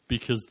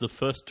because the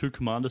first 2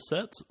 Commander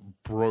sets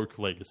broke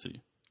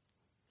Legacy.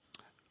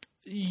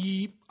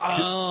 I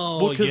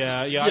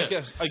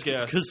guess.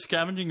 Because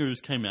Scavenging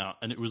Ooze came out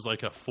and it was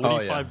like a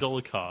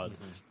 $45 card.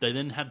 Mm-hmm. They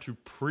then had to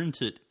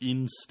print it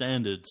in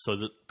standard so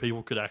that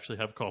people could actually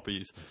have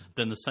copies.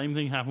 Then the same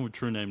thing happened with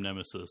True Name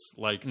Nemesis.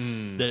 Like,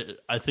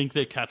 I think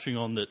they're catching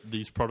on that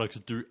these products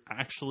do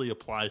actually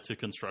apply to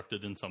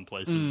Constructed in some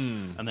places,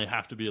 and they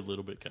have to be a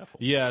little bit careful.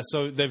 Yeah,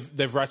 so they've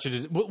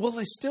ratcheted. Well,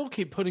 they still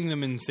keep putting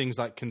them in things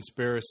like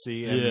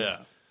Conspiracy and. Yeah.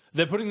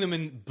 They're putting them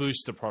in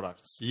booster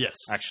products. Yes.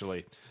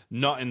 Actually.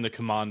 Not in the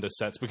Commander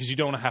sets, because you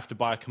don't want to have to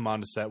buy a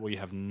Commander set where you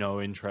have no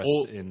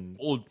interest in...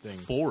 Or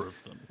 4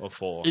 of them. Or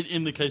 4.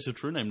 In the case of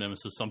True Name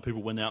Nemesis, some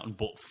people went out and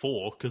bought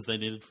 4 because they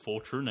needed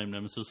 4 True Name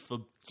Nemesis for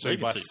So you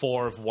buy Legacy.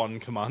 4 of one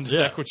Commander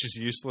deck, which is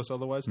useless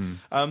otherwise.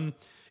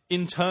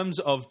 In terms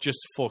of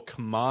just for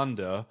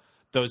Commander...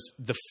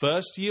 The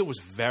first year was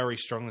very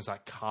strong. There's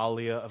like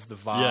Kalia of the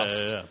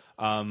Vast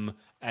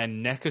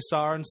and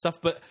Nekasar and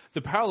stuff. But the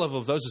power level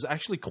of those was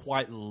actually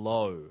quite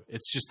low.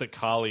 It's just that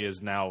Kalia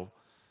is now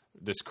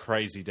this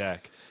crazy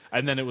deck.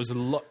 And then it was a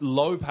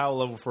low power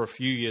level for a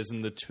few years.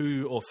 And the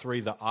 2 or 3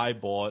 that I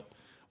bought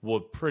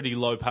were pretty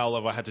low power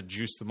level. I had to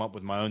juice them up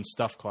with my own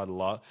stuff quite a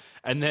lot.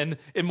 And then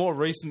in more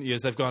recent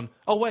years, they've gone,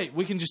 oh, wait,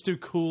 we can just do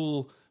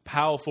cool...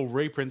 powerful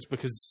reprints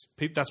because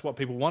that's what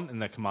people want in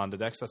their Commander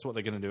decks. That's what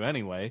they're going to do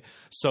anyway.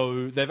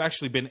 So they've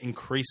actually been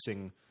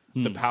increasing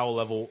the power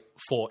level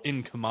for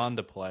in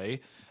Commander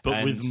play.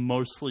 But with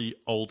mostly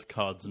old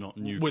cards, not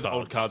new cards. With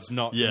old cards,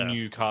 not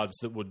new cards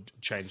that would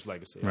change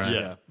Legacy. Right.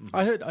 Yeah.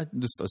 I heard,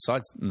 just a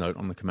side note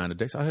on the Commander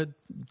decks, I heard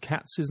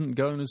Cats isn't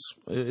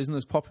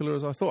as popular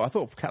as I thought. I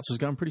thought Cats was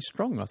going pretty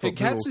strong. I thought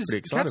Cats pretty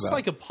excited Cats is about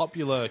like a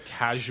popular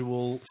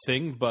casual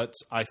thing, but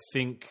I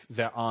think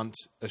there aren't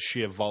a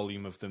sheer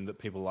volume of them that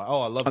people are like,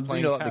 oh, I love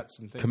playing Cats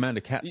and things.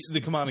 Commander Cats.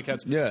 The Commander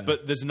Cats. Yeah.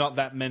 But there's not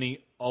that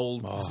many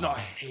old... There's not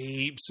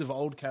heaps of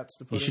old Cats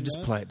to put in You should just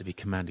there. play it to be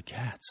Commander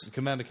Cats.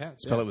 Commander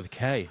Cats. Spell it with a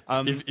K.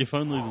 If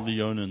only the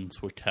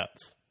Leonins were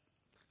cats.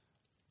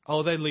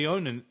 Oh, are they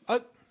Leonin?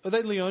 Are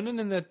they Leonin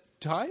in their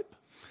type?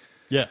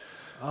 Yeah.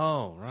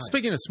 Oh, right.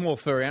 Speaking of small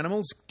furry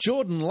animals,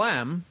 Jordan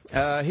Lamb,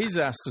 he's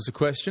asked us a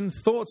question.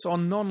 Thoughts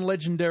on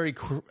non-legendary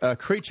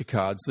creature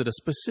cards that are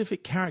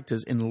specific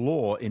characters in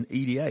lore in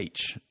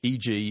EDH,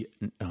 e.g.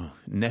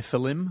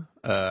 Nephilim,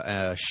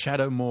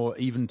 Shadowmoor,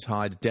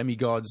 Eventide,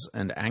 Demigods,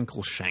 and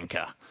Ankle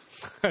Shanker.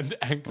 And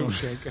Ankle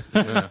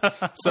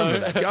Shanker. So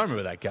I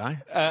remember that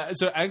guy.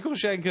 So Ankle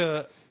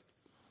Shanker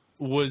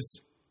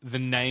was the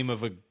name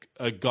of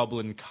a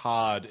goblin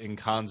card in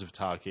Khans of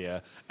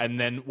Tarkir, and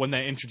then when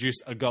they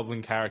introduced a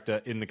goblin character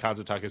in the Khans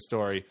of Tarkir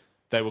story,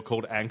 they were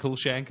called Ankle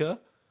Shanker.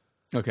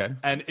 Okay.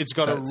 And it's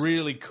got a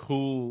really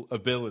cool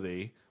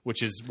ability,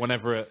 which is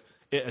whenever it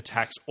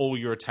attacks, all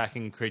your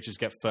attacking creatures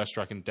get first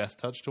strike and death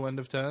touch to end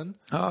of turn.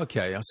 Oh,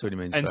 okay, I see what he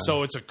means. And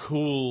so it's a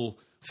cool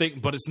thing,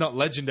 but it's not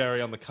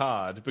legendary on the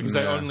card because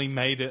they only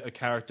made it a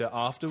character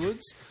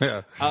afterwards.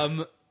 Yeah.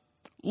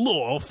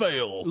 Lore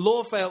fail.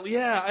 Lore fail,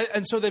 yeah.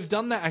 And so they've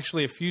done that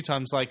actually a few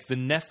times. Like the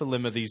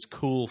Nephilim are these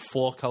cool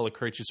 4-color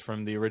creatures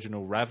from the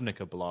original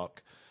Ravnica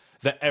block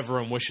that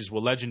everyone wishes were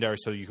legendary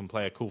so you can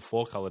play a cool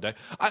 4-color deck.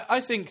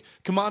 I think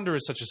Commander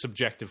is such a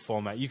subjective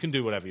format. You can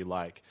do whatever you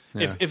like.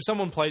 Yeah. If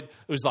someone played, it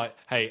was like,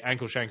 hey,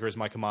 Ankle Shanker is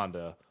my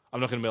Commander, I'm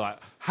not going to be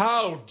like,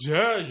 how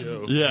dare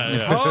you? Yeah.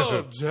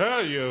 How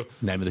dare you?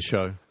 Name of the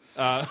show.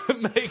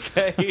 Make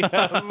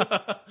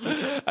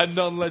a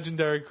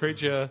non-legendary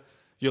creature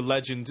your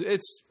legend.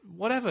 It's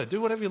whatever. Do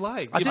whatever you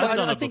like. I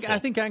know?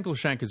 think Ankle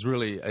Shank is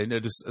really,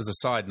 just as a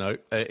side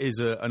note, is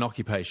an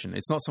occupation.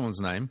 It's not someone's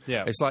name.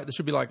 Yeah. It's like, there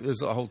should be like,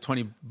 there's a whole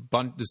 20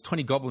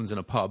 goblins in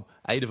a pub.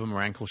 8 of them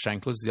are ankle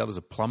shanklers. The others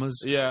are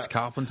plumbers. Yeah. It's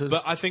carpenters.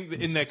 But I think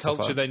that in their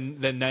culture, they're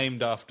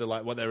named after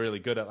like what they're really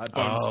good at, like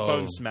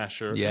Bone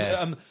Smasher.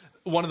 Yes.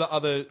 One of the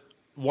other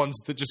ones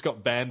that just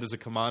got banned as a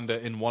commander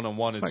in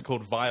 1-on-1 is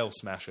called Vial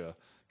Smasher.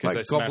 Like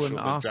they smash Goblin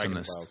all the dragon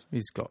Arsonist. vials.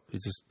 He's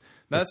just...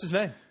 No, that's his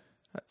name.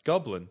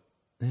 Goblin.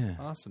 Yeah.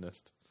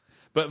 Arsonist.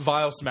 But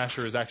Vial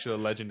Smasher is actually a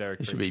legendary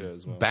It should be creature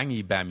as well.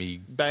 Bangy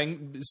Bammy.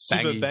 Bang,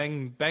 super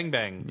Bangy.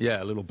 bang.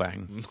 Yeah, a little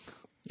bang.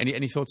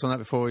 Any thoughts on that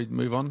before we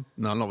move on?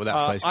 No, not with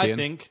that face, I Kian.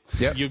 think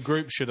Yep. your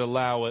group should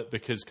allow it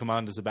because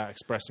Commander's about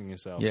expressing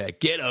yourself. Yeah,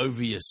 get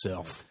over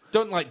yourself.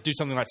 Don't like do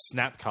something like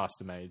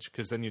Snapcaster Mage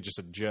because then you're just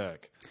a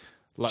jerk.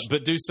 Like,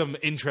 but do some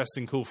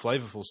interesting, cool,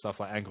 flavorful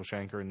stuff like Ankle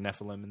Shanker and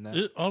Nephilim in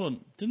there. Hold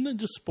on. Didn't they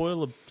just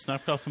spoil a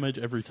Snapcaster Mage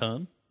every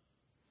turn?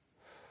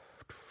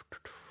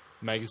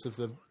 Magus of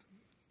them.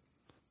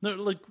 No,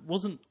 like,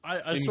 wasn't...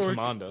 I In saw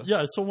Commander?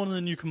 Yeah, I saw one of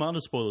the new Commander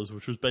spoilers,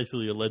 which was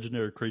basically a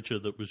legendary creature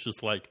that was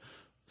just like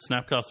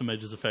Snapcaster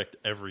Mage's effect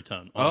every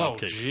turn. On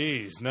upkeep.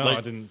 Jeez. No, Like,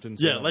 I didn't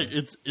see that one.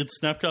 it's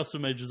Snapcaster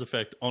Mage's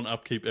effect on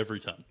upkeep every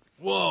turn.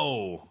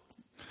 Whoa.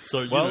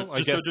 So, Well, I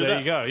just guess go do there that.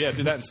 you go. Yeah,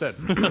 do that instead.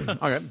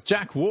 Okay,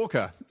 Jack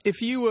Walker.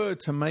 If you were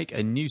to make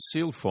a new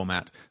sealed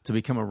format to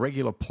become a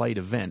regular played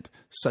event,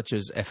 such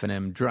as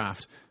F&M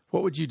Draft,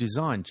 what would you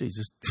design?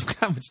 Jesus,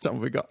 how much time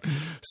have we got?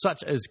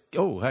 Such as,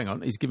 hang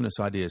on, he's given us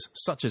ideas.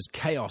 Such as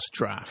Chaos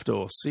Draft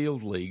or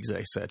Sealed Leagues,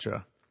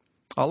 etc.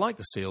 I like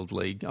the Sealed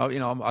League. I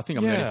think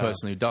I'm the only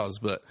person who does,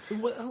 but,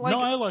 No,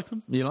 I like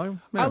them.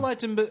 I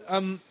liked him, but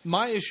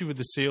my issue with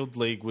the Sealed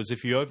League was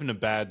if you open a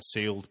bad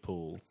sealed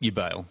pool, you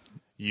bail.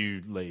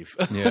 you leave.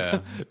 Yeah.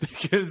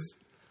 Because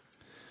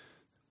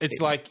it's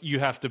like you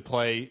have to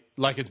play,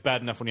 like it's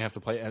bad enough when you have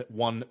to play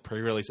one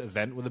pre-release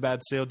event with a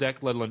bad sealed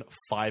deck, let alone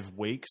 5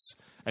 weeks,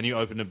 and you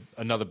open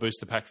another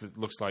booster pack that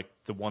looks like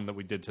the one that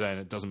we did today and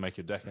it doesn't make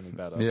your deck any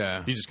better.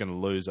 Yeah. You're just going to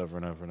lose over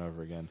and over and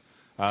over again.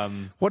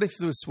 What if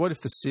the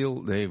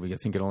sealed? There we go.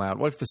 Thinking aloud.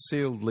 What if the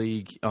sealed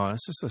league? Oh,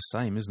 it's just the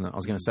same, isn't it? I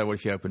was going to say, what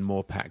if you open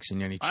more packs and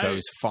you only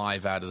chose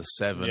 5 out of the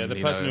 7? Yeah,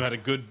 the person who had a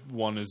good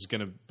one is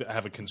going to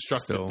have a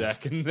constructed Still.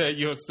 deck, and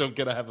you're still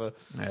going to have a.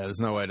 Yeah, there's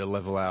no way to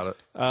level out it.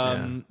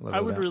 I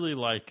would really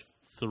like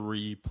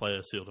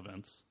 3-player sealed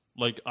events.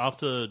 Like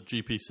after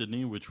GP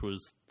Sydney, which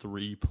was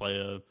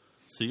 3-player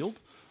sealed,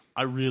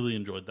 I really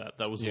enjoyed that.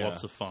 That was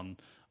lots of fun.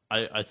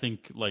 I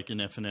think like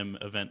an F&M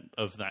event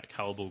of that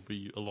caliber would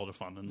be a lot of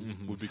fun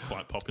and would be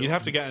quite popular. You'd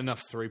have to get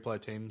enough 3-player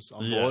teams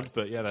on board,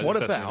 but yeah, What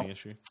that's the about only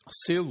issue.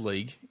 sealed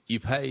league? You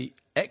pay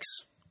X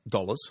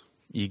dollars,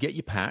 you get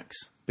your packs,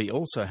 but you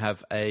also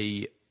have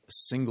a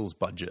singles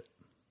budget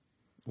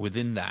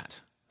within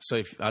that.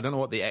 So I don't know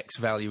what the X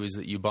value is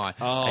that you buy,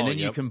 and then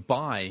you can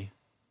buy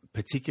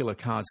particular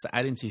cards to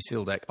add into your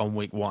sealed deck on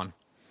week 1,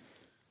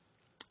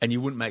 and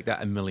you wouldn't make that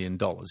 $1 million.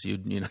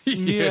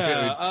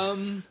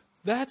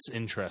 That's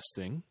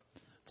interesting.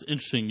 It's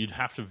interesting. You'd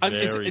have to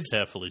mean, very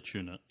carefully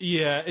tune it.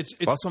 Yeah, it's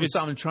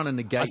I'm trying to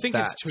negate. I think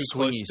that it's too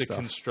swingy close to stuff.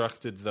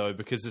 constructed though,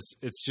 because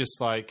it's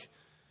just like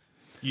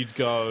you'd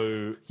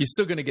go. You're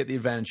still going to get the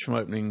advantage from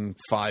opening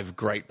 5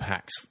 great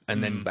packs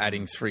and then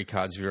adding 3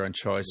 cards of your own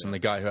choice. And the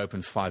guy who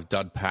opened 5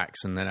 dud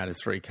packs and then added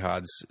 3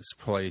 cards is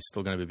probably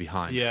still going to be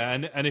behind. Yeah,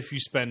 and if you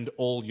spend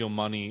all your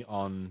money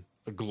on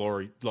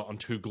on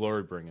 2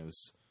 glory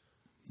bringers,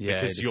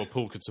 because your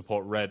pool could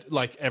support red,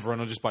 like everyone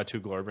will just buy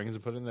 2 glory bringers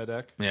and put it in their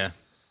deck. Yeah.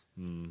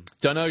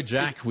 Don't know,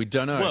 Jack. We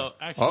don't know. Well,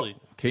 actually,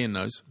 Kian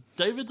knows.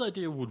 David's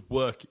idea would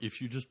work if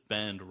you just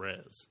banned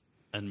rares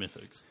and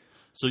mythics.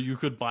 So you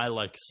could buy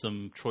like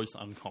some choice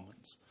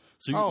uncommons.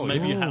 So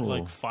maybe you had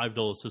like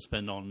 $5 to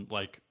spend on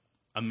like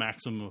a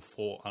maximum of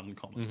 4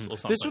 uncommons or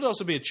something. This would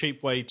also be a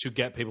cheap way to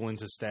get people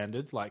into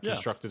standard, like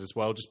constructed as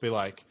well. Just be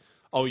like,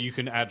 you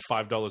can add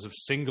 $5 of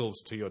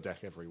singles to your deck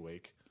every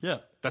week. Yeah.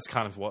 That's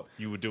kind of what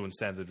you would do in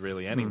standard,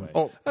 really, anyway.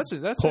 That's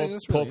really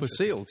Pauper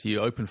Sealed.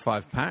 You open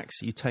 5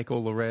 packs, you take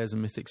all the rares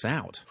and mythics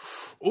out.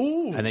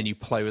 Ooh. And then you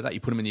play with that. You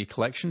put them in your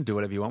collection, do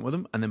whatever you want with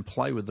them, and then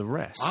play with the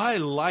rest. I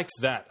like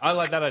that. I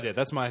like that idea.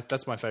 That's my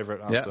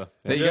favorite answer. Yeah.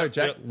 There you go,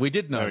 Jack. We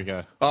did know. There we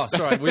go. Oh,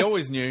 sorry. We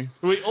always knew.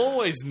 We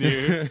always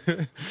knew.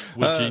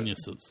 We're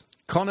geniuses.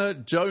 Connor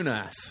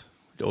Jonath.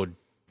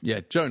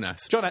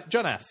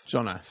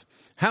 Jonath.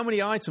 How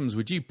many items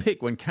would you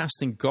pick when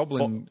casting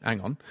Goblin...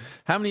 Hang on.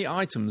 How many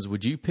items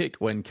would you pick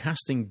when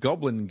casting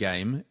Goblin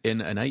Game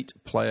in an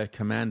 8-player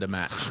commander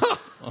match?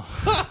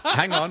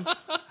 Hang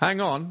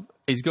on.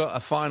 He's got a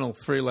final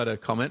 3-letter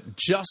comment.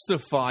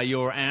 Justify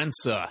your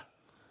answer.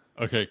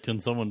 Okay,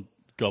 can someone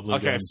Goblin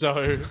Game? Okay,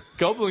 so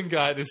Goblin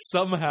Guide is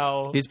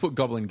somehow... He's put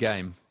Goblin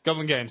Game.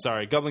 Goblin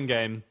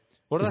Game.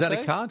 What did Is I that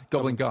say? a card?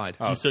 Goblin Guide.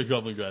 You said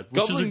Goblin Guide,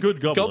 which is a good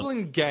goblin.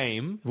 Goblin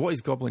Game What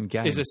is Goblin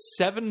Game? is a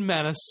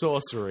 7-mana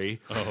sorcery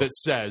that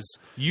says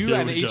you Here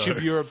and we each go.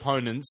 of your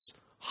opponents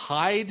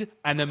hide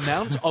an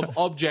amount of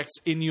objects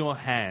in your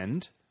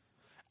hand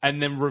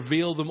and then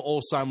reveal them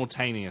all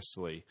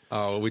simultaneously.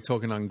 Oh, are we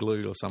talking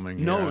unglued or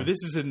something? No, Yeah.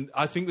 this is in.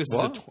 I think this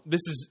What?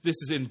 is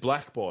this is in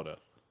Black Border.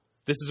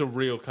 This is a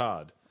real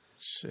card,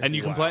 and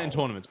you can play it in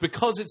tournaments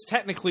because it's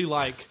technically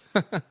like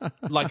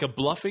a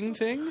bluffing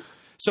thing.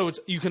 So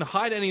you can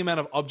hide any amount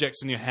of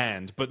objects in your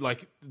hand, but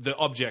like the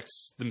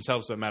objects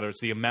themselves don't matter.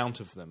 It's the amount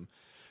of them.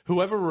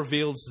 Whoever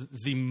reveals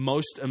the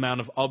most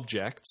amount of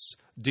objects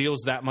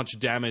deals that much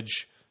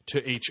damage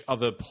to each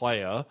other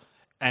player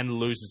and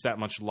loses that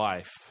much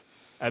life.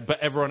 But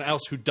everyone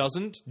else who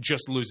doesn't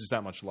just loses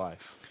that much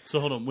life.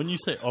 So hold on. When you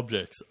say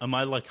objects, am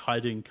I like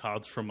hiding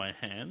cards from my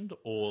hand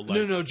or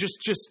like... No, just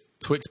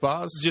Twix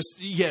bars?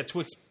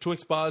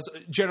 Twix bars.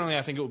 Generally,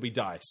 I think it would be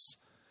dice.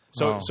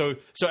 So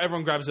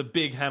everyone grabs a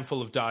big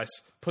handful of dice,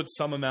 puts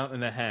some amount in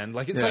their hand,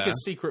 like it's like a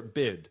secret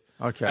bid.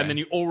 Okay. And then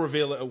you all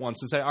reveal it at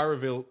once and say, I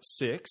reveal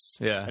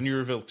 6, and you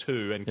reveal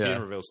 2, and Kian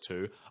reveals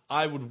 2.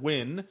 I would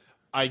win.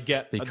 I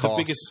get the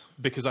biggest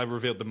because I've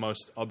revealed the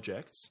most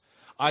objects.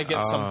 I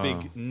get some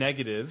big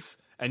negative,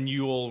 and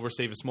you all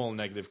receive a smaller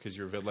negative because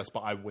you revealed less,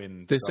 but I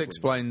win. This doubly.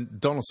 explained.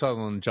 Donald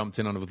Sutherland jumped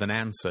in on it with an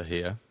answer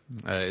here.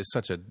 It's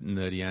such a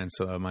nerdy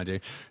answer, though, my dear.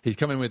 He's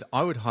come in with,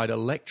 I would hide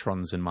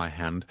electrons in my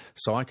hand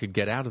so I could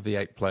get out of the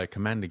 8-player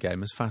Commander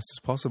game as fast as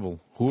possible.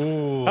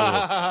 Ooh.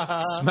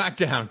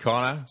 Smackdown,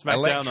 Connor. Smackdown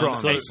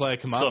Electrons. on 8-player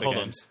Commander hold on.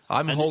 games.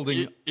 I'm And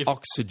holding if-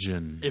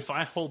 oxygen. If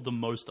I hold the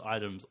most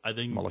items, I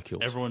think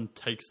Molecules. everyone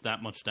takes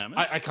that much damage.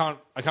 I can't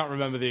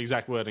remember the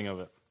exact wording of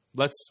it.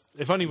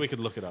 If only we could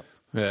look it up.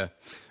 Yeah.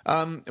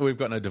 We've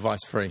got no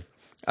device free.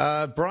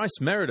 Bryce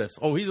Meredith.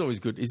 Oh, he's always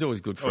good. He's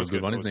always good for Always a good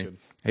good, one, always isn't he? good.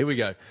 Here we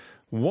go.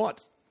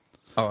 What?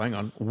 Oh, hang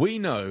on. We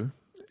know.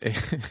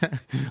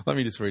 Let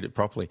me just read it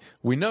properly.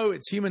 We know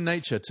it's human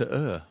nature to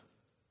err.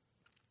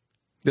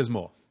 There's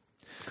more.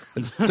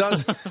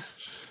 Does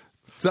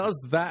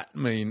that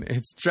mean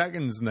it's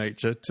dragon's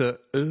nature to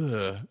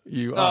err?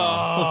 You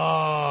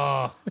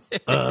are.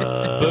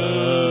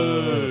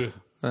 Boo.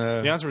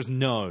 The answer is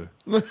no.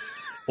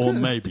 or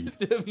maybe.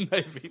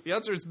 Maybe. The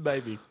answer is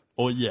maybe.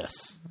 Or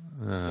yes.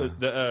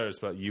 The is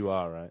but you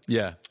are, right?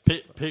 Yeah.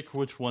 Pick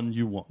which one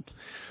you want.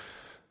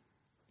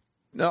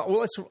 No,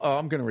 well,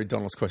 I'm going to read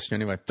Donald's question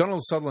anyway.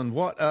 Donald Sutherland,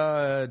 what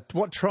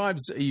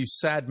tribes are you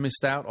sad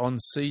missed out on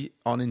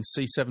in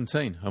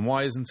C-17, and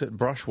why isn't it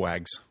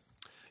Brushwags?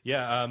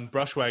 Yeah,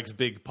 Brushwag's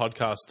big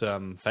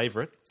podcast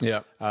favourite.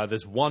 Yeah.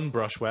 There's one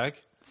Brushwag.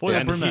 Foil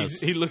And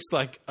Brimaz. he looks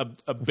like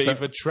a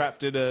beaver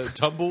trapped in a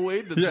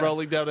tumbleweed that's Yeah.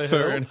 rolling down a hill.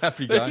 Fair and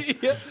happy guy.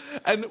 Yeah.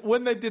 And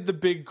when they did the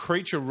big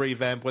creature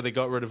revamp where they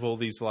got rid of all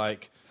these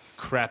like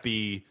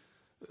crappy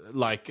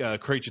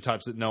creature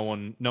types that no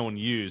one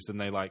used, and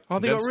they They got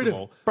condensed rid them of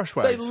all.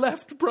 Brushwags. They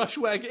left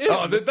Brushwag in.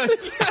 Oh, did they?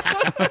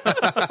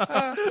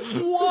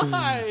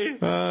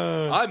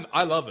 Why?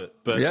 I love it,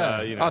 but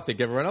Yeah, you know. I think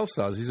everyone else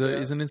does. He's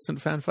an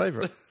instant fan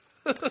favourite.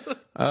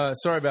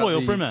 Sorry about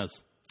Foil the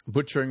Brimaz.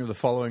 butchering of the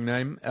following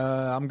name.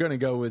 I'm going to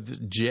go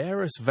with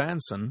Jairus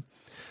Vanson.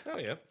 Oh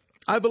yeah.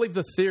 I believe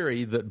the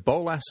theory that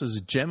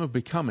Bolas's gem of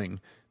becoming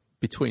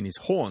between his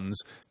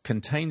horns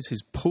contains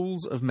his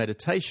pools of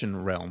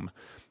meditation realm.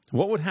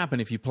 What would happen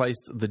if you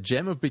placed the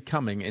gem of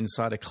becoming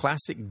inside a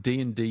classic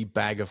D&D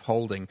bag of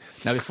holding?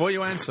 Now, before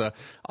you answer,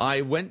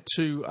 I went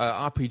to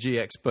RPG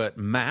expert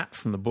Matt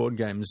from the Board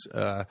Games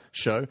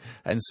show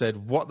and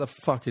said, what the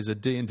fuck is a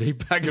D&D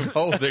bag of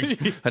holding?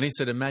 And he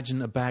said,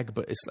 imagine a bag,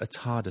 but it's a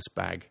TARDIS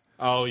bag.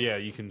 Oh yeah,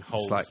 you can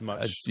hold like- as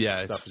much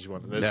it's- stuff as you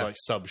want. There's yeah. like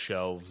sub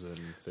shelves and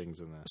things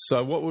in there.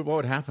 So what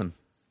would happen?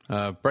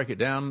 Break it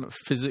down,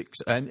 physics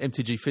and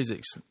MTG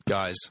physics,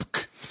 guys.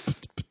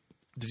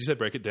 Did you say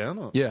break it down?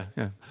 Or? Yeah.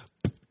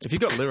 If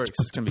you've got lyrics,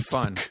 it's going to be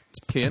fun.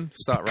 Kian,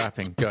 start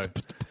rapping. Go.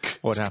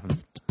 What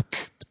happened?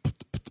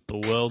 The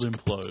world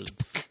implodes.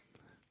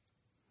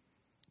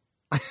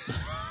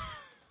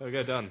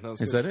 Okay, done. That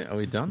was Is good. that it? Are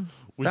we done?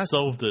 We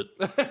solved it.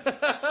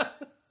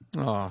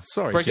 Oh,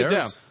 sorry, Break it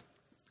Jairus. down.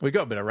 We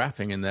got a bit of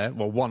rapping in there.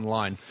 Well, one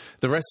line.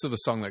 The rest of the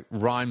song that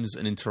rhymes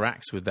and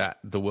interacts with that,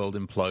 the world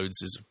implodes,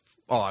 is...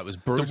 Oh, it was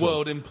brutal. The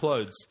world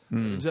implodes.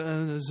 As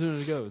soon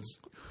as it goes.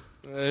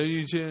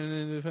 You tune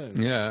in the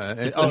phone. Yeah.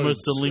 It's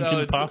almost a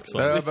Linkin Park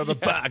song.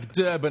 Back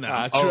Durban.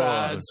 I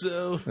tried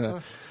so.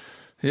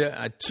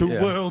 Yeah. The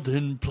world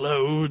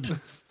implode.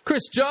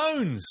 Chris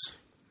Jones.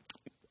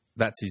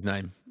 That's his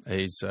name.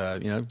 He's,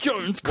 Jones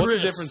Chris. What's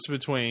the difference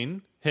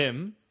between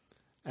him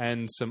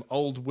and some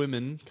old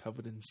women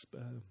covered in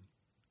sperm?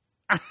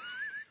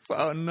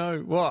 Oh, no.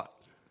 What?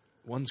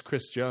 One's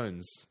Chris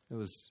Jones. It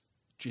was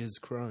Jizz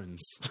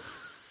Crones.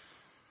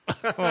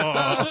 You're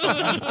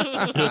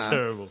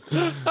terrible.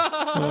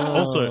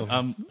 Also,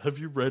 have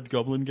you read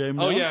Goblin Game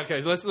now? Oh yeah,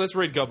 okay. Let's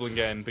read Goblin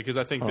Game because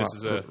I think this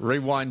is a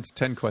Rewind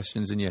 10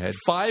 questions in your head.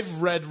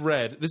 5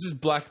 red. This is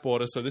Black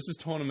Border, so this is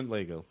tournament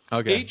legal.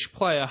 Okay. Each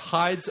player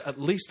hides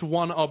at least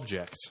one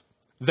object.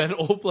 Then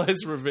all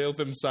players reveal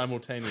them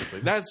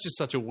simultaneously. That's just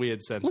such a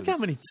weird sentence. Look how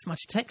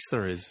much text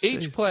there is.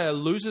 Each player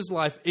loses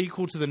life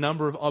equal to the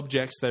number of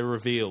objects they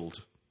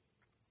revealed.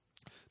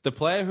 The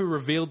player who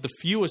revealed the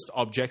fewest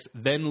objects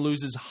then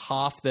loses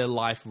half their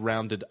life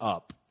rounded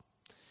up.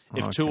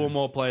 If 2 or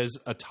more players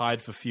are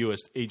tied for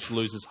fewest, each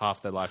loses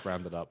half their life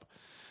rounded up.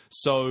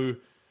 So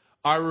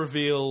I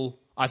reveal,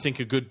 I think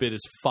a good bit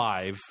is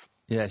 5.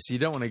 Yeah, so you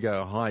don't want to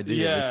go high, do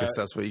you? Because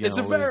that's what you're going It's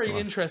to a lose. very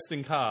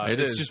interesting card. It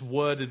It's is. just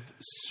worded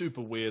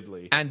super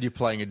weirdly. And you're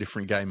playing a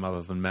different game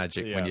other than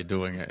Magic when Yeah. you're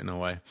doing it, in a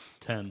way.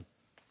 10.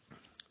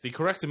 The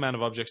correct amount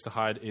of objects to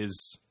hide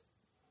is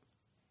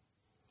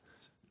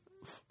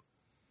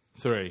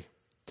 3.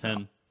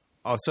 10.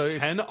 Oh, so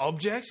 10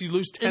 objects? You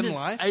lose 10 In an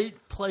life?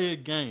 8-player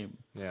game.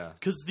 Yeah.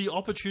 Because the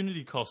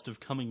opportunity cost of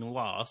coming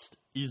last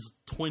is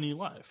 20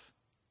 life.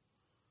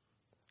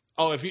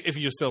 Oh, if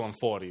you're still on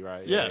 40,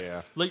 right?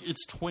 Yeah. Like,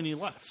 it's 20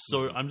 life.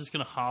 So I'm just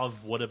going to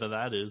halve whatever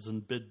that is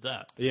and bid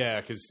that. Yeah,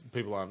 because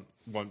people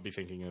won't be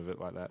thinking of it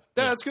like that.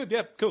 Yeah, that's good.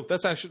 Yeah, cool.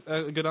 That's actually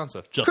a good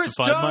answer.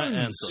 Justified my Jones!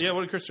 answer. Yeah,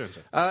 what did Chris Jones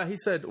say? he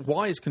said,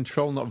 why is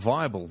control not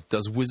viable?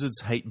 Does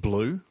Wizards hate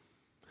blue?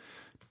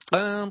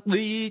 Wizards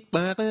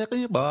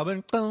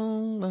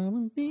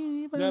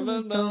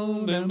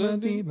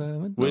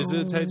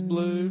hates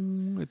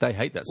blue. They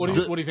hate that song.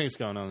 What do you think is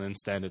going on in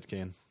Standard,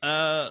 Ken?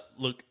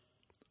 Look,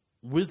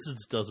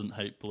 Wizards doesn't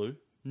hate blue.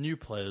 New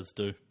players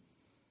do.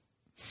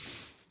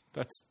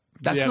 That's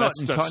just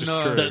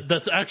true.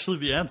 That's actually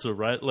the answer,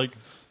 right? Like,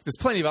 there's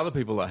plenty of other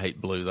people that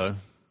hate blue, though.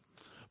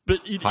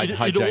 But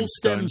it all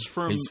stems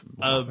from he's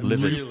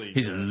livid.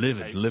 He's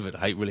livid.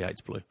 Really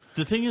hates blue.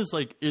 The thing is,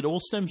 like, it all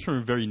stems from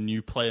a very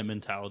new player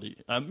mentality.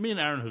 Me and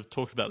Aaron have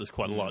talked about this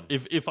quite a lot.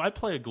 If I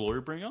play a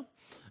Glorybringer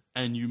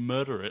and you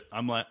murder it,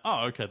 I'm like,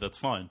 oh, okay, that's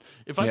fine.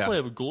 If I play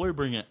a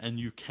Glorybringer and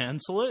you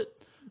cancel it,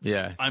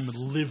 I'm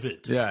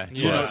livid. Yeah,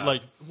 you know,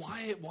 like,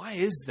 why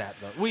is that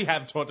though? We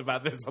have talked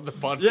about this on the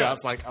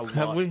podcast like a lot.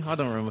 Have we? I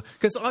don't remember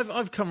because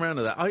I've come around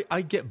to that.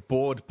 I get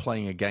bored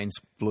playing against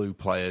blue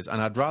players,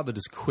 and I'd rather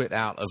just quit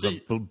out of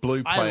a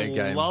blue player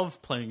game. I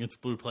love playing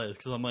against blue players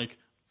because I'm like,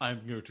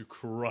 I'm going to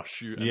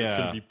crush you, and it's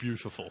going to be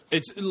beautiful.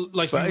 It's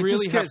like but you it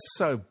really just gets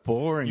so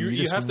boring. You're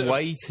just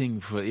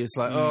waiting for it. It's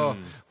like, oh,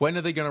 when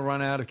are they going to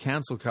run out of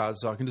cancel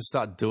cards so I can just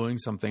start doing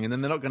something? And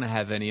then they're not going to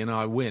have any, and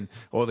I win,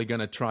 or they're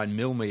going to try and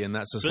mill me, and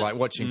that's just like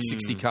watching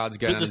 60 cards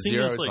go down to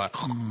zero. It's like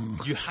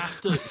you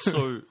have to.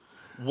 So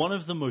one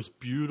of the most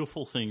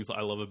beautiful things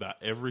I love about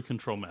every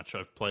control match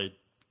I've played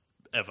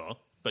ever,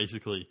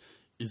 basically,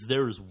 is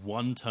there is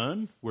one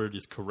turn where it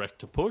is correct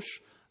to push.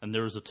 And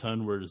there is a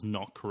turn where it is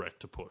not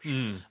correct to push.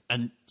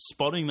 And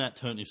spotting that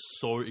turn is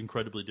so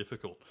incredibly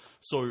difficult.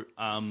 So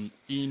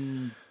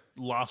in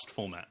last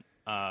format,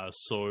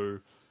 so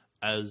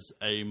as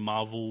a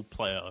Marvel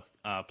player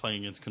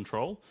playing against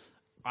Control,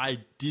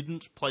 I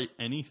didn't play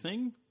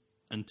anything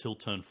until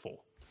turn 4.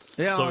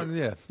 Yeah,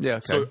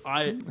 okay. So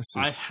I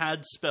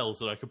had spells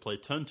that I could play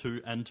turn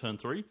 2 and turn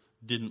 3,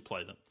 didn't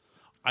play them.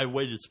 I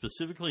waited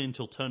specifically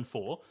until turn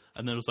 4,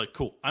 and then it was like,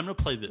 cool, I'm going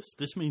to play this.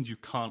 This means you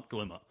can't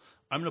glimmer.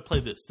 I'm going to play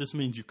this. This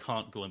means you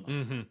can't glimmer.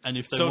 And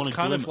if they want to it's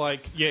kind glimmer, of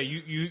like,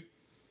 you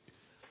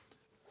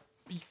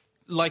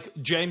like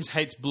James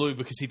hates blue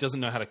because he doesn't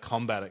know how to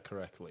combat it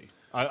correctly.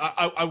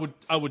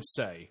 I would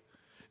say,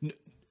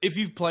 if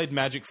you've played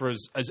Magic for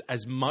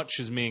as much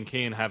as me and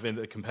Kian have in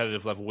the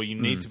competitive level, where you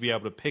need to be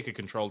able to pick a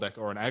control deck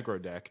or an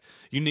aggro deck,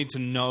 you need to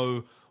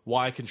know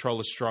why a control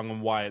is strong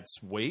and why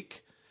it's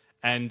weak.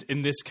 And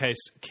in this case,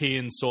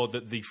 Kian saw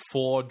that the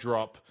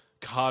 4-drop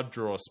card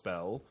draw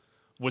spell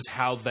was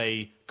how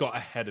they got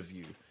ahead of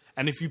you.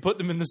 And if you put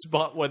them in the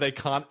spot where they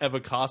can't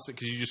ever cast it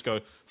because you just go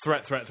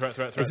threat.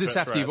 Is this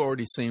after you've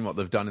already seen what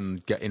they've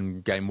done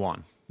in game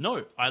 1?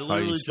 No, I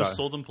literally just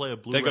saw them play a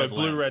blue-red They go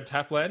blue-red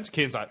tap land.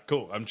 Kian's like,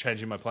 cool, I'm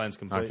changing my plans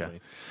completely. Okay.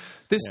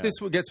 This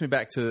gets me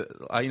back to,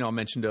 I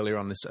mentioned earlier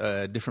on this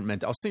different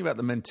mentality. I was thinking about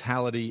the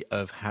mentality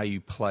of how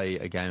you play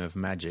a game of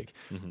Magic.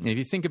 And if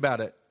you think about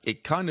it,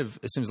 it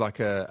seems like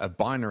a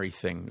binary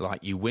thing,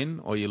 like you win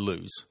or you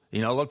lose.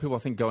 You know, a lot of people I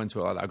think go into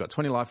it like that. I've got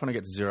 20 life, when I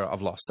get to 0,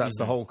 I've lost. That's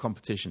the whole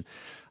competition.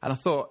 And I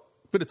thought,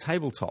 a bit of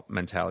tabletop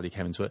mentality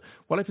came into it.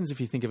 What happens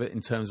if you think of it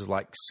in terms of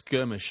like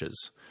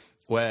skirmishes,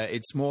 where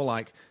it's more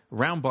like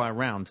round by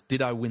round,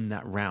 did I win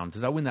that round?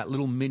 Did I win that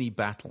little mini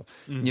battle?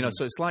 You know,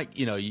 so it's like,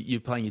 you know, you're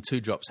playing your 2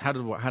 drops. How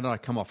did I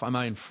come off? Am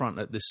I in front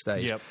at this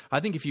stage? Yep.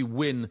 I think if you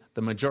win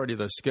the majority of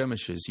those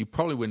skirmishes, you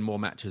probably win more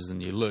matches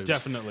than you lose.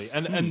 Definitely.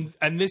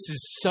 And this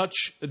is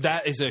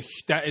that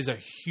is a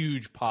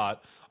huge part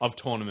of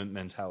tournament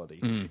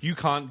mentality. You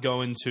can't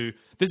go into,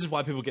 this is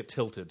why people get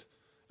tilted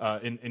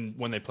in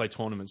when they play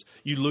tournaments.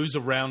 You lose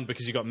a round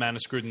because you got mana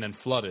screwed and then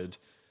flooded.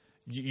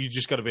 You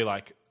just got to be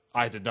like,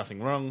 I did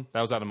nothing wrong.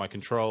 That was out of my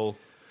control.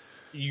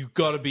 You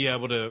got to be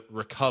able to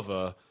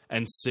recover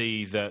and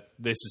see that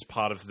this is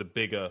part of the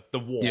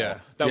war.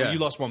 You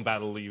lost one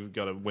battle, you've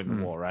got to win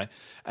the war, right?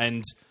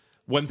 And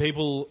when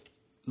people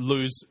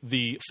lose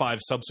the 5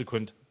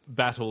 subsequent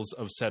battles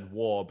of said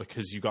war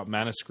because you got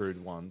mana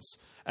screwed once,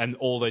 and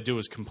all they do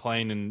is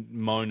complain and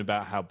moan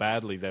about how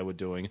badly they were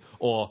doing,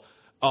 or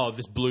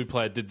this blue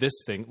player did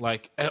this thing,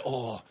 like,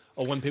 or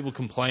when people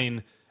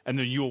complain and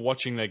then you were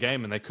watching their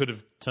game and they could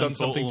have done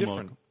something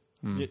different.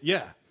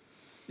 Yeah.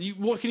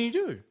 What can you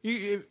do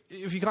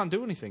if you can't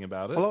do anything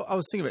about it? Well, I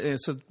was thinking about it.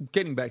 So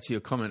getting back to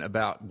your comment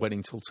about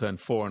waiting till turn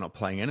 4 and not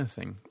playing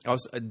anything,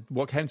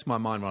 what came to my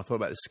mind when I thought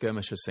about the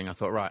skirmishes thing, I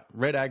thought, right,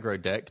 red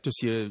aggro deck,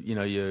 just your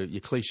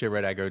cliche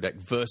red aggro deck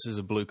versus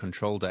a blue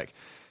control deck.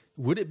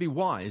 Would it be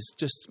wise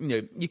just,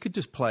 you could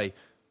just play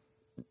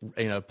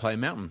a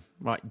mountain,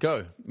 right?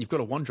 Go. You've got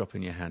a 1-drop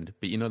in your hand,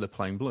 but they're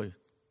playing blue.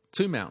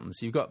 2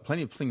 mountains. You've got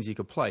plenty of things you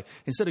could play.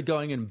 Instead of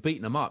going and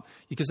beating them up,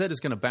 because they're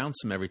just going to bounce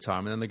them every time,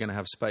 and then they're going to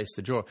have space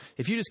to draw.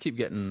 If you just keep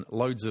getting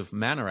loads of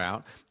mana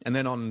out, and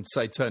then on,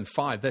 say, turn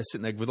 5, they're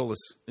sitting there with all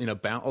this,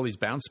 all these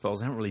bounce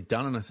spells, they haven't really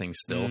done anything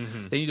still.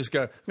 Then you just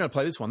go, I'm going to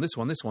play this one, this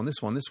one, this one,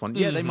 this one, this one.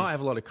 Yeah, they might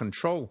have a lot of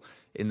control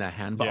in their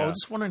hand, but I was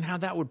just wondering how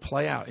that would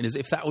play out. And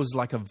if that was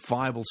like a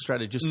viable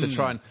strategy, just to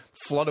try and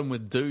flood them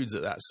with dudes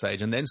at that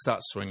stage, and then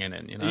start swinging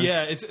in.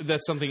 Yeah,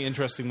 that's something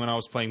interesting. When I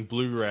was playing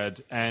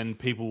blue-red, and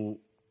people.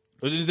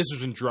 This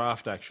was in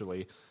draft,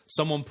 actually.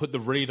 Someone put the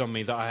read on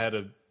me that I had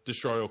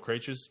destroy all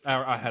creatures.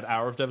 I had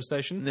Hour of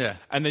Devastation. Yeah.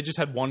 And they just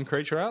had one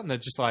creature out, and they're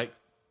just like,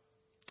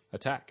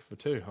 attack for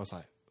 2. I was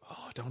like,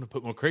 oh, I don't want to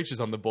put more creatures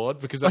on the board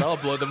because then I'll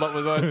blow them up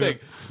with my own thing.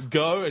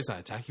 Go. He's like,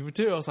 attack you for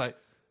 2. I was like,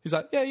 he's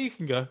like, yeah, you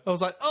can go. I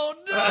was like, oh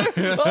no!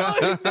 Oh,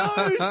 he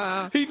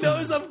knows! He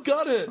knows I've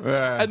got it.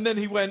 Yeah. And then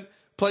he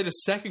played a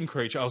second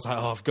creature. I was like,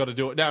 oh, I've got to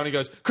do it now. And he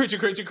goes, creature.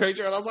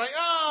 And I was like,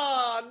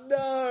 oh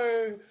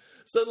no!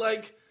 So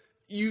like,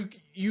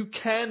 you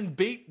can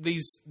beat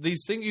these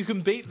things. You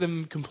can beat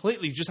them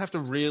completely. You just have to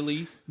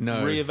really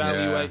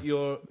reevaluate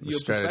your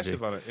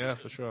perspective on it. Yeah,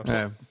 for sure.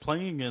 Yeah.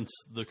 Playing against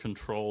the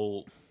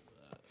control...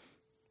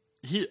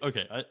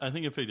 I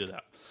think I figured it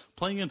out.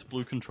 Playing against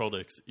blue control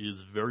decks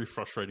is very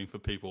frustrating for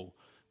people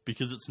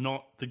because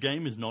the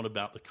game is not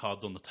about the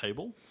cards on the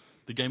table.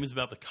 The game is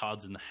about the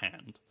cards in the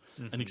hand.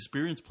 Mm-hmm. And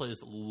experienced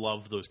players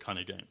love those kind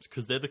of games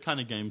because they're the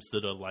kind of games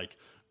that are like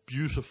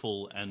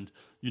beautiful and,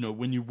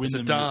 when you win It's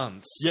them... a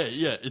dance.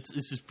 Yeah.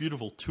 It's just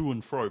beautiful to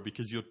and fro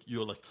because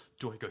you're like,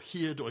 do I go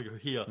here? Do I go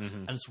here?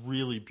 Mm-hmm. And it's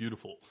really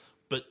beautiful.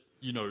 But,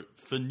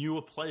 for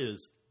newer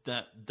players...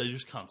 that they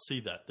just can't see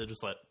that. They're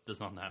just like, there's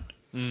nothing happening.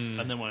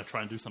 And then when I try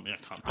and do something, I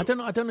can't do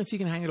it. I don't know if you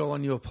can hang it all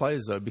on your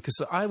players, though, because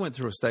I went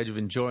through a stage of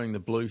enjoying the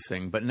blue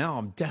thing, but now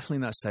I'm definitely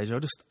in that stage.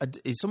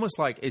 It's almost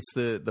like it's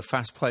the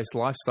fast-paced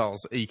lifestyles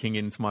eking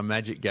into my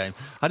Magic game.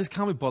 I just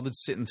can't be bothered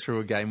sitting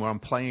through a game where I'm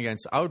playing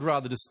against... I would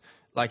rather just...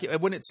 Like,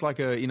 when it's like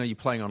you're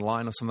playing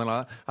online or something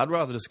like that, I'd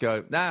rather just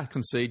go,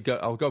 concede,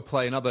 I'll go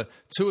play another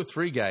 2 or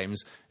 3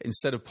 games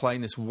instead of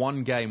playing this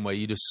one game where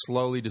you just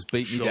slowly just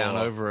beat me down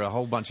over a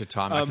whole bunch of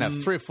time. I can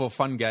have 3 or 4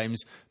 fun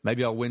games.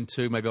 Maybe I'll win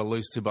 2, maybe I'll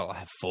lose 2, but I'll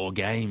have 4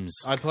 games.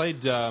 I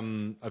played a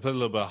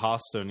little bit of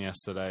Hearthstone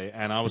yesterday,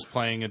 and I was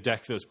playing a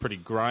deck that was pretty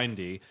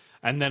grindy.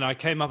 And then I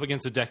came up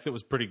against a deck that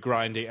was pretty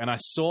grindy, and I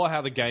saw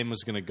how the game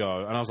was going to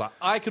go. And I was like,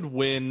 I could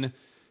win...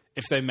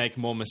 if they make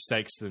more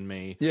mistakes than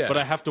me, but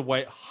I have to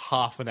wait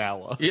half an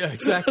hour. Yeah,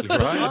 exactly,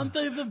 right? Aren't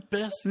they the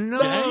best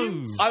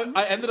games?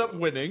 I ended up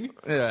winning.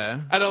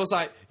 Yeah. And I was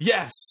like,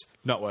 yes,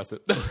 not worth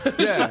it.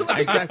 Yeah,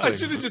 exactly. I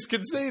should have just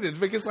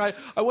conceded because I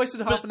wasted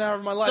half an hour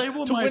of my life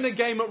to win a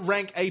game at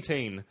rank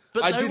 18.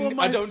 But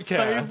I don't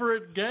care.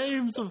 Favorite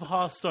games of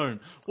Hearthstone.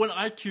 When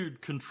I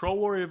queued Control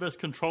Warrior vs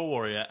Control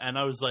Warrior, and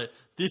I was like,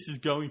 this is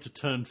going to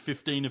turn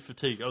 15 of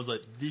fatigue. I was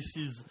like,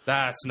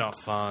 that's not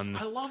fun.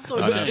 I love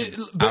those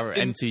games. Our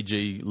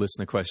MTG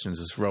listener questions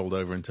has rolled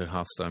over into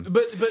Hearthstone.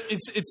 But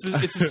it's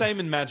the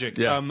same in Magic,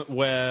 Yeah.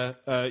 where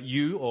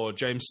you or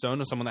James Stone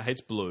or someone that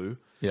hates blue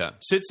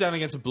sits down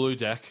against a blue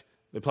deck.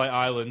 They play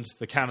Island.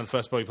 They counter the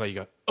first ball you play. You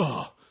go,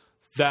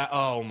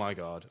 oh my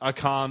god, I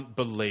can't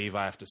believe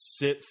I have to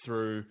sit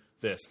through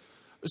this.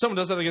 If someone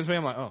does that against me,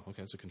 I'm like, oh,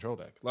 okay, it's a control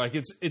deck. Like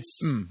it's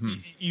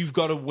you've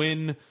got to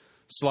win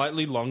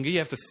slightly longer. You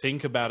have to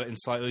think about it in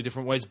slightly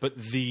different ways. But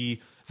the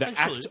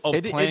act of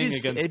playing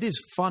against... It is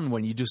fun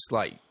when you just,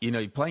 like,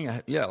 you're playing,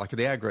 like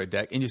the aggro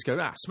deck, and you just go,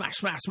 smash,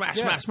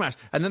 smash.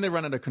 And then they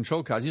run out of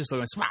control cards. You just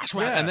go, smash.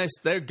 And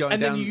they're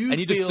going down, and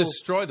you just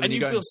destroy them. And you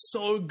feel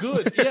so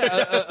good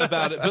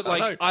about it. But,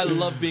 like, I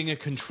love being a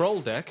control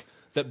deck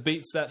that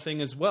beats that thing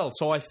as well.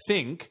 So I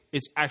think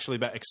it's actually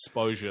about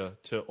exposure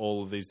to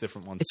all of these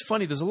different ones. It's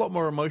funny, there's a lot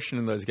more emotion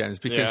in those games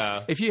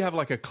because if you have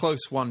like a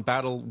close one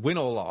battle, win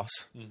or loss,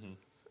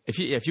 if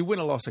you win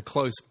or loss a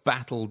close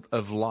battle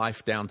of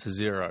life down to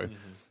 0,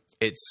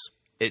 it's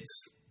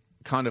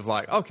kind of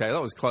like, okay, that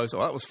was close,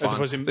 that was fun.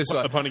 As opposed to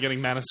opponent getting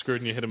mana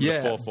screwed and you hit him with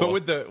a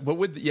 4/4. But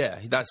with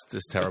that's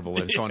just terrible.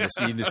 And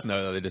so you just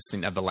know that they just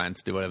didn't have the land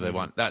to do whatever they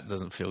want. That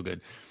doesn't feel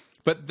good.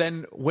 But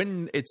then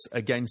when it's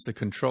against the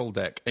control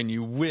deck and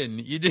you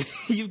win, you're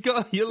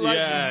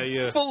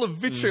full of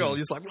vitriol. You're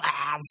just like,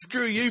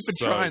 screw you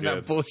for trying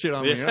that bullshit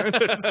on me.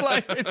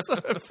 It's so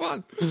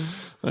fun.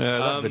 Yeah,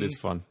 that bit is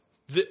fun.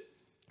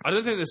 I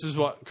don't think this is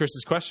what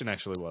Chris's question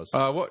actually was.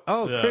 What?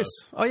 Oh, yeah. Chris.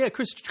 Oh, yeah,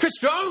 Chris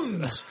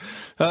Jones.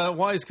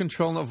 Why is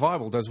control not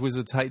viable? Does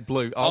Wizards hate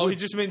blue? He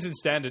just means in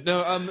standard.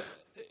 No.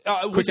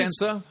 Quick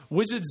answer.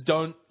 Wizards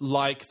don't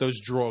like those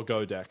draw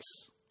go decks.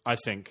 I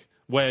think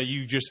where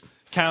you just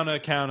counter,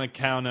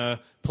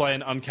 play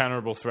an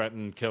uncounterable threat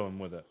and kill him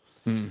with it.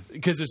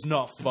 Because it's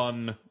not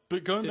fun.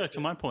 But going back to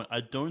my point, I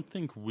don't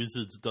think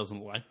Wizards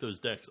doesn't like those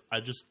decks.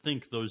 I just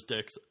think those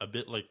decks a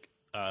bit like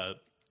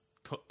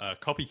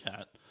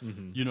Copycat.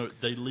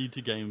 They lead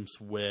to games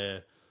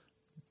where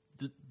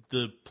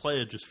the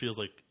player just feels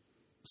like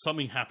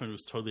something happened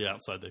was totally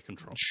outside their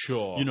control.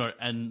 Sure.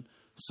 And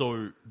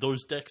so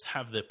those decks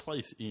have their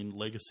place in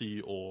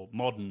Legacy or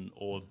Modern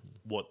or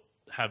what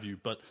have you,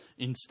 but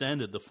in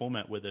Standard, the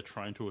format where they're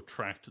trying to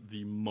attract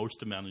the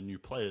most amount of new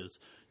players,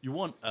 you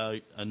want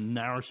a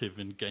narrative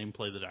and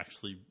gameplay that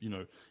actually,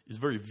 is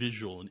very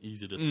visual and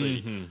easy to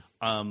see.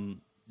 I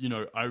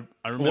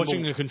remember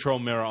watching a control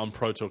mirror on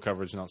Pro Tour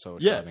coverage, not so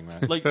exciting,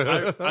 man. Like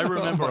I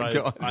remember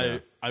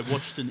I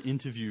watched an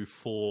interview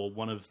for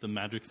one of the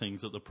Magic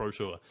things at the Pro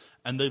Tour,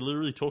 and they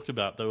literally talked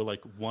about, they were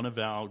like, one of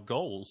our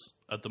goals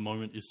at the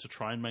moment is to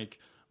try and make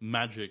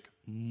Magic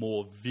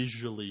more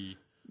visually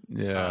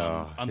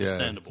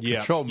understandable. Yeah.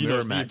 Control You know,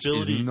 mirror the match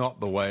ability- is not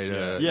the way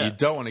to. Yeah. You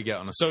don't want to get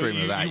on a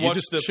stream of that. You watch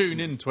just tune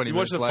in 20 You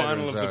watch minutes the later. final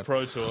and of the say,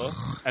 Pro Tour,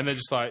 and they're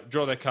just like,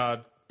 draw their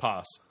card,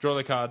 pass. Draw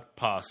their card,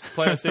 pass.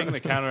 Play a thing, they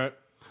counter it.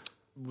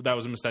 That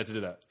was a mistake to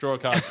do that. Draw a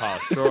card,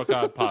 pass. Draw a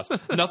card, pass.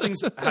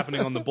 Nothing's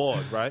happening on the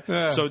board, right?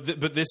 Yeah. So,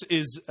 but this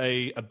is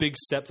a big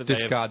step that they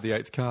have. discard the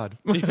 8th card.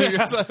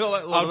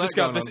 I'll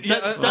discard this. Yeah,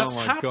 that's oh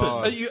my happened.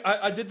 God.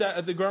 I did that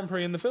at the Grand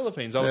Prix in the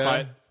Philippines. I was Yeah.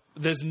 like,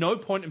 there's no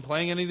point in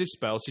playing any of these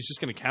spells. He's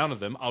just going to counter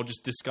them. I'll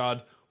just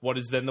discard what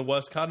is then the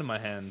worst card in my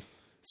hand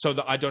so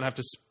that I don't have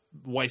to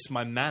waste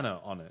my mana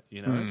on it,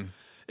 you know?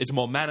 It's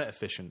more mana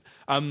efficient.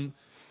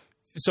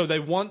 So they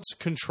want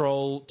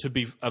control to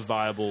be a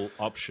viable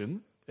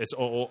option. It's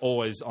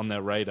always on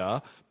their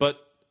radar,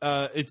 but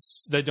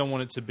they don't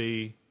want it to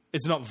be.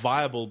 It's not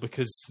viable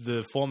because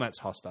the format's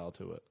hostile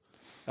to it.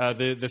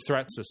 The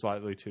threats are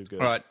slightly too good.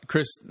 All right,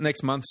 Chris,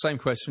 next month, same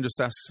question, just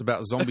asks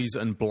about zombies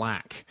and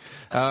black.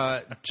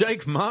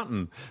 Jake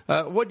Martin,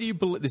 what do you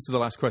believe? This is the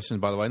last question,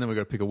 by the way, and then we've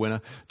got to pick a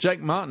winner.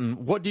 Jake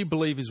Martin, what do you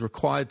believe is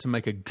required to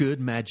make a good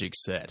Magic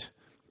set?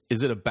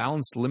 Is it a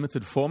balanced,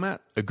 limited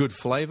format, a good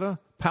flavor,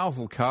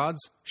 powerful cards?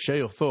 Share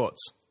your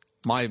thoughts.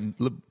 My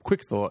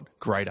quick thought,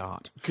 great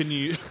art. Can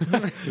you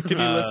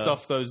list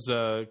off those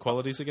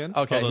qualities again?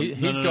 Okay, Hold on.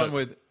 he's No. gone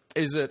with,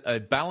 is it a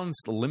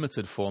balanced,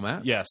 limited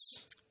format? Yes.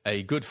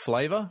 A good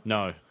flavor?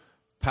 No.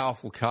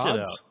 Powerful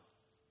cards?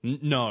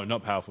 No,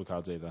 not powerful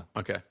cards either.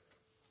 Okay.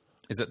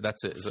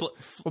 That's it? Is it?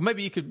 Fl- Well,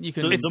 maybe you can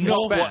It's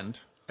expand.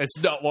 It's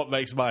not what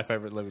makes my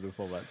favorite limited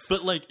formats.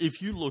 But like,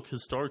 if you look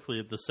historically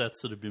at the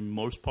sets that have been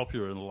most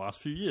popular in the last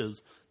few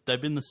years,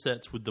 they've been the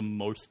sets with the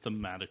most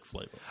thematic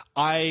flavor.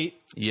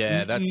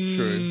 Yeah, that's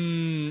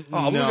true.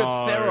 Oh, no. look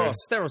at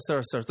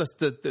Theros. That's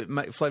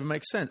the flavor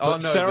makes sense.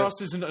 But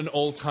Theros isn't an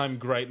all-time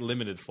great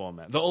limited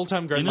format. The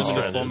all-time great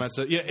limited Innistrad formats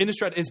are... Yeah,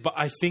 Innistrad is, but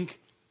I think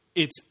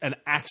it's an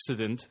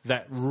accident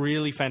that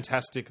really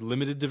fantastic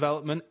limited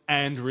development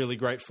and really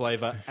great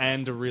flavor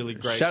and a really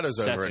great Shadows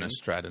setting. over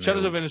Innistrad.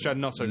 Shadows over Innistrad,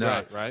 not so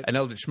great, right? And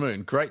Eldritch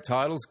Moon, great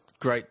titles,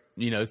 great,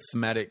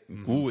 thematic.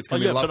 Ooh, it's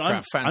going to be but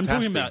Lovecraft, I'm fantastic,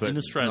 talking about but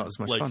Innistrad, not as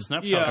much like fun.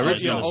 Snapchat, Yeah,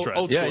 original old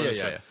Innistrad. school Yeah.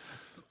 Innistrad.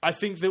 I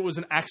think there was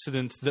an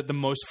accident that the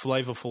most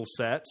flavorful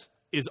set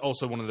is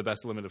also one of the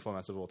best limited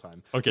formats of all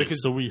time. Okay,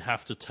 because so we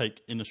have to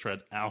take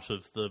Innistrad out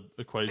of the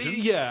equation.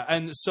 yeah,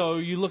 and so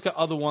you look at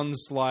other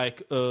ones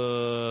like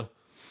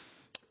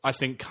I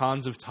think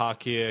Khans of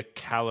Tarkir,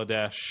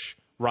 Kaladesh,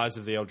 Rise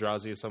of the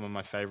Eldrazi are some of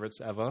my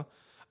favorites ever,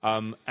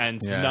 and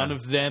none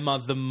of them are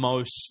the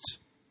most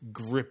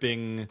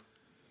gripping.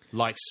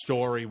 Like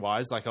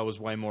story-wise, like I was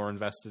way more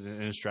invested in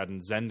Innistrad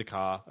and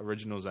Zendikar,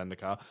 original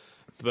Zendikar,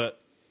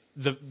 but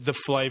the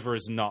flavor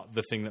is not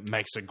the thing that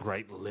makes a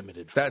great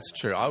limited. That's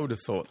true. I would have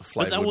thought the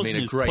flavor that would wasn't mean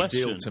a his great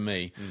deal question. to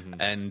me.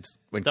 And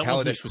when That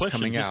wasn't his Kaladesh was question.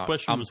 coming His out,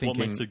 question I'm was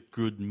thinking what makes a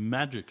good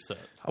Magic set.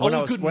 when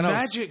I was- good when I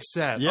was- magic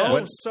set. Yeah. Oh,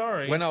 When-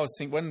 sorry. when I was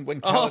thinking when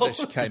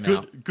Kaladesh came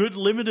out. Good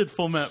limited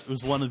format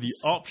was one of the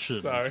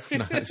options. sorry.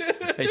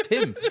 It's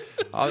him.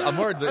 I'm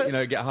worried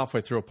that get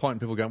halfway through a point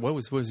and people going,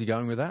 where's he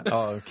going with that?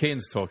 Oh,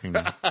 Kian's talking.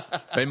 But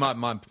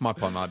my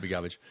point might be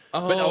garbage.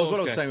 But what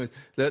I was saying was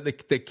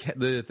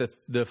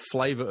the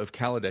flavour of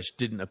Kaladesh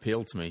didn't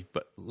appeal to me,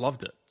 but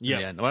loved it. Yeah.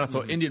 In the end. When I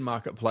thought Indian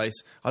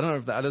Marketplace, I don't know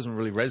if that doesn't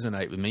really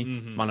resonate with me.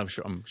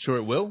 I'm sure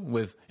it will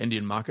with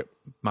Indian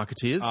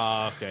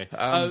marketeers. Okay.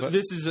 But-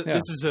 this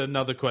is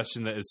another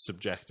question that is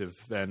subjective.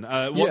 Then,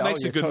 what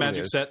makes a good totally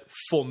magic is. set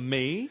for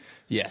me?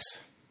 Yes.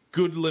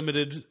 Good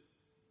limited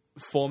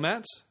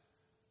format,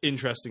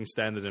 interesting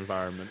standard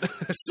environment.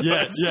 So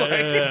Yeah, it's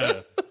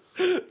like-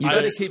 You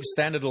got to keep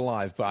standard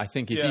alive, but I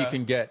think if you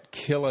can get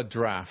killer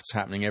drafts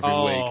happening every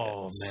week,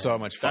 it's so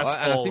much fun. That's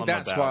And I all think I'm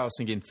that's about. why I was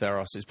thinking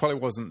Theros. It probably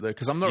wasn't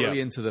because I'm not Yeah.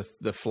 really into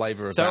the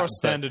flavour of Theros that.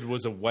 standard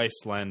was a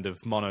wasteland of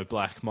mono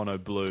black, mono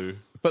blue.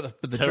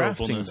 But the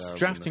Terribleness.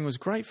 drafting was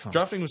great fun.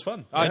 Drafting was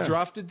fun. I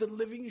drafted the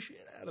living shit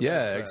out of Yeah,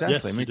 that set.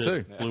 exactly. Yes, Me you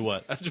too. did. Blue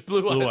white. Just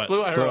blue white, Blue white. blue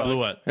white, Blue heroic.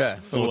 white. Yeah,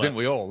 well, Blue didn't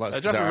we all? That's I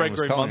 'cause drafted Aaron red was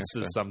green telling us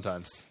monsters that.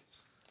 sometimes.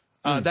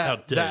 How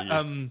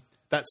dare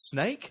That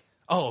snake?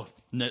 Oh,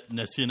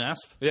 Nessian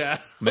Asp. yeah.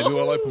 Maybe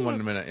we'll open one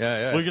in a minute.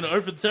 Yeah. We're going to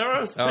open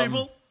Theros,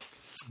 people.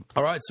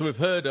 All right, so we've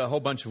heard a whole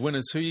bunch of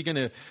winners. Who are you going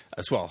to,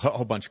 as well, a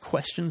whole bunch of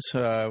questions.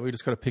 We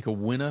just got to pick a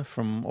winner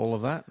from all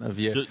of that.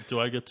 Do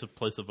I get to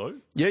place a vote?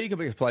 Yeah, you can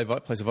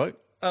place a vote.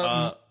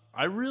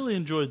 I really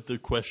enjoyed the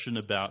question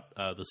about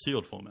the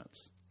sealed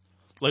formats.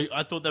 Like,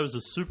 I thought that was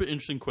a super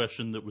interesting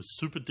question that was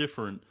super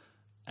different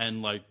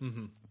and,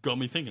 got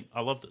me thinking. I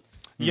loved it.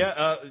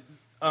 Yeah,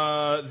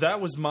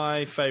 that was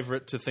my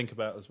favorite to think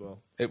about as well.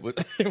 It was.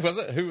 Was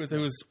it? Who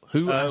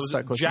asked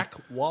that question? Jack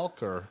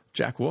Walker.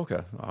 Jack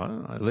Walker.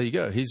 Oh, there you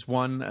go. He's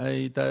won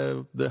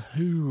the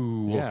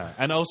Who. Yeah,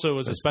 and also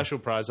as a special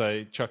prize,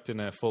 I chucked in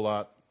a full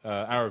art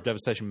Hour of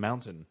Devastation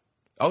Mountain.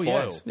 Oh, foil.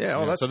 yes. Yeah.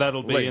 Oh, that's, so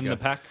that'll there be you in go. the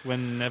pack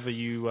whenever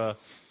you. I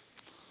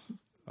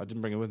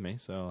didn't bring it with me,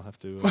 so I'll have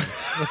to.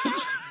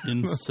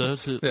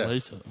 Insert it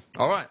later.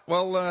 All right.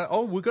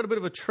 Well, we've got a bit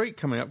of a treat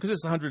coming up because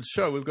it's the 100th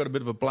show. We've got a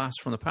bit of a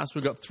blast from the past.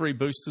 We've got 3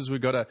 boosters.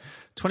 We've got a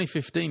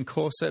 2015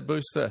 Corset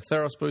booster, a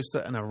Theros booster,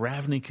 and a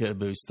Ravnica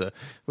booster.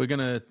 We're going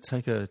to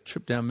take a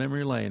trip down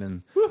memory lane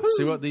and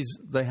see what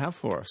they have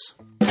for us.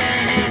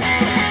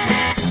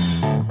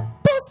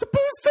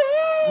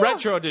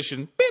 Retro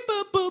edition. Beep,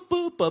 boop, boop,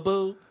 boop, boop,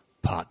 boop.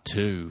 Part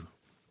 2.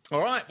 All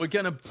right, we're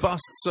going to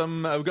bust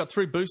some... we've got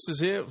 3 boosters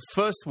here.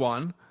 First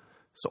one,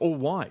 it's all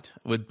white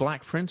with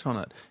black print on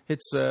it. It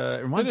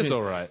reminds me,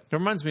 all right. It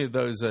reminds me of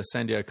those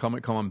San Diego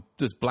Comic-Con,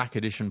 just black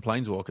edition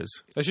Planeswalkers.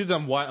 They should have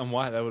done white on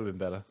white. That would have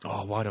been better.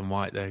 Oh, white and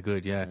white, they're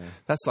good, yeah.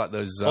 That's like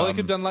those... Or they could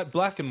have done like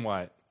black and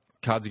white.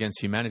 Cards Against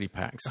Humanity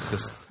packs.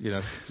 Just,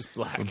 Just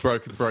black. a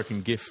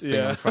broken GIF thing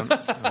on the front.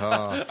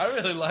 Oh. I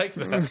really like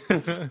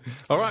that.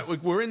 All right,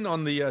 we're in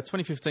on the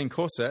 2015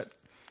 Corset.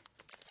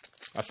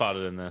 I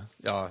farted in there.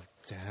 Oh,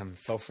 damn,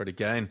 fell for it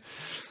again.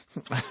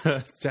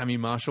 Damn you,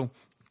 Marshall.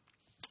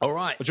 All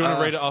right. Do you want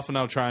to read it off and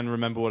I'll try and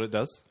remember what it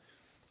does?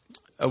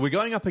 We're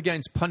going up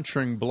against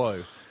Puncturing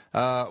Blow.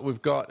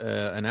 We've got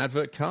an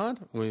advert card.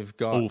 We've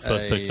got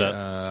first pick that.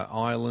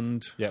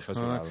 Island. Yeah, first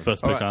pick Island.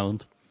 First pick All right.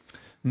 Island.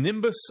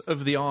 Nimbus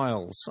of the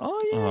Isles. Oh,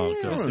 yeah. Oh,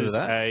 I God. This remember is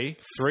that. a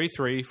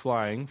 3/3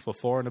 flying for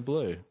 4 and a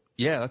blue.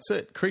 Yeah, that's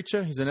it.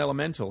 Creature, he's an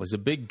elemental. He's a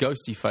big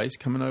ghosty face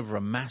coming over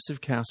a massive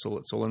castle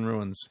that's all in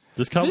ruins.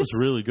 This card was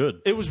really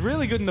good. It was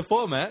really good in the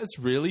format. It's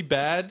really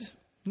bad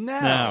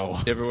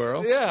now. Everywhere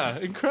else? Yeah,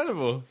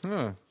 incredible.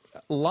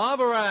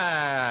 Lava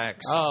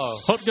Axe. Oh,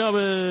 Hot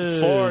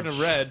garbage. 4 and a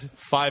red,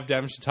 5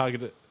 damage to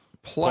target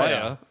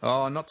Player.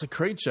 Oh, not to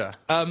creature.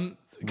 Cards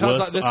Worst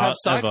like this have art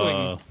cycling.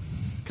 ever.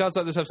 Cards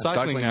like this have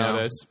cycling now.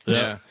 nowadays.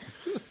 Yeah.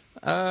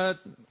 I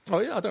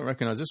don't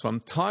recognize this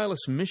one.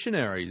 Tireless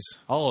Missionaries.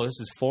 Oh, this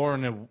is 4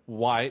 and a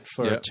white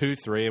for Yeah. a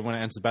 2/3, and when it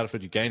enters the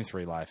battlefield, you gain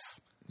 3 life.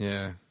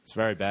 Yeah. It's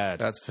very bad.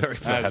 That's very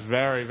bad. That's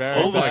very,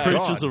 very All the bad.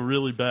 creatures are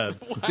really bad.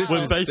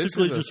 We're is-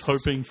 basically this is just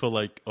hoping for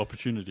like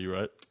opportunity,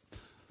 right?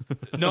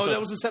 No, that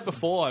was a set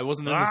before. I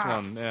wasn't in this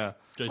one. Yeah.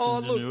 Jason's Oh,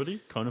 look.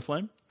 Ingenuity, Cone of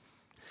Flame.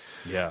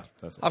 Yeah.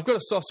 That's I've got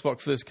a soft spot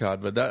for this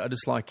card, but I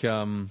just like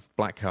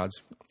black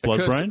cards.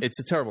 Bloodbrain? It's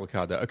a terrible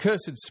card, though.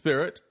 Accursed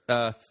Spirit.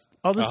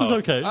 Oh, this is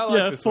okay. I like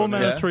Yeah, this 4 one,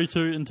 mana, yeah.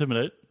 3/2,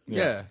 Intimidate.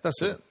 Yeah,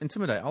 that's it.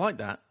 Intimidate. I like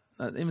that.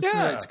 Intimidate's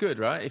Yeah. good,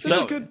 right? If This is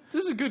you a good.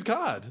 This is a good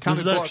card. Can't This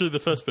is be blocked. actually the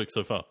first pick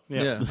so far.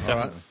 Yeah, all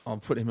right. I'll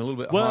put him a little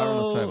bit higher on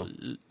the Well,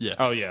 table. yeah.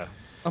 Oh yeah.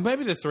 Or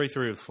maybe the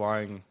 3/3 with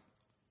flying.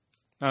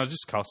 No, it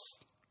just costs.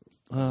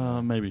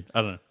 Maybe.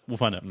 I don't know. We'll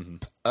find out.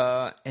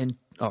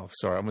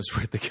 Sorry, I almost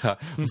read the card.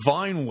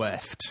 Vine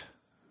Weft.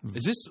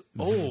 Is this?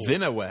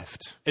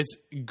 Vinaweft. It's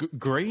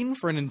green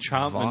for an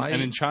enchantment. Vi- An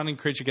enchanting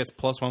creature gets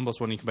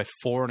 +1/+1. You can pay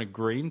 4 and a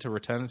green to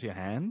return it to your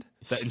hand.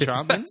 That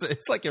enchantment.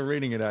 It's like you're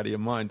reading it out of your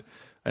mind.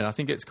 And I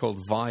think it's called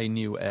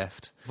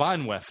Vineweft.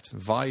 Vineweft.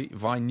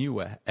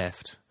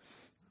 Vineweft.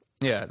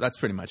 Yeah, that's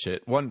pretty much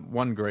it.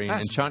 One green.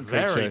 That's enchant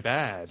very creature.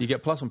 bad. You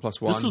get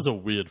 +1/+1. This was a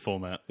weird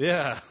format.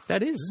 Yeah.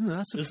 That is, isn't it?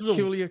 That's a This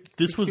peculiar.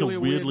 This was a peculiar,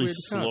 weirdly weird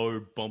card. slow,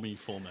 bomby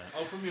format.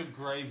 Oh, from your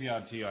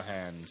graveyard to your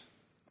hand.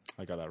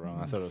 I got that wrong.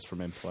 I thought it was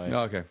from in play.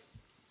 Oh, okay.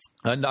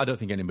 No, I don't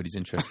think anybody's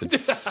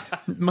interested.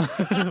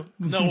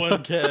 No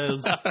one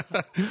cares.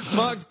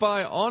 Marked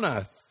by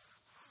honor.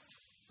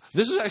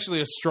 This was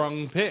actually a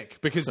strong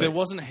pick because there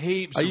wasn't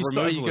heaps Are of you st-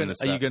 are removal you in gonna-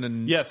 this are you set.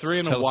 gonna Yeah, 3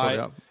 and a tell us what white. they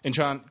are?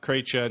 Enchanted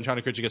creature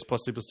gets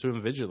 +2/+2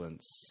 and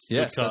vigilance.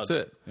 Yes, card. that's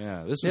it.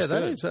 Yeah, this was Yeah,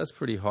 good. that's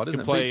pretty hot, You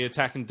isn't can it? play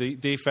attack and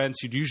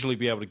defense. You'd usually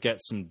be able to get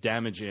some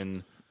damage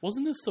in.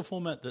 Wasn't this the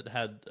format that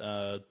had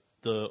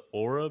the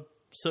aura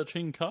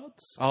searching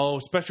cards? Oh,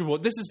 Spectral War.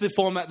 This is the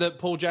format that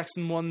Paul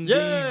Jackson won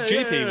Yeah, the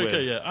GP yeah, with.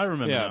 Okay, yeah, I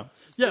remember Yeah. now.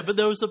 Yeah, but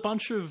there was a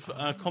bunch of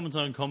commons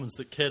and uncommons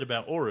that cared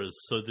about auras,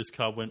 so this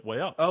card went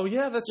way up. Oh,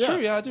 yeah, that's Yeah.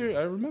 true. Yeah, I do.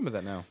 I remember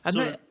that now. And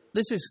So- then-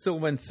 this is still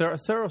when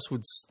Theros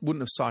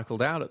wouldn't have cycled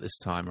out at this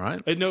time,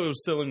 right? No, it was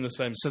still in the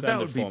same So that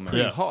standard would be format.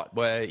 pretty Yeah. hot,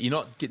 where you're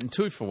not getting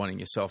 2 for 1ing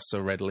yourself so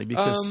readily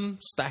because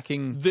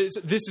stacking. This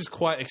is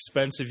quite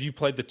expensive. You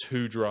played the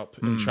 2-drop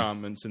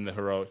enchantments in the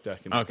heroic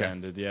deck in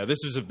standard. Yeah, this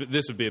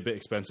would be a bit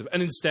expensive.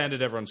 And in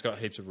standard, everyone's got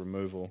heaps of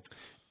removal.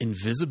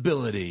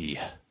 Invisibility.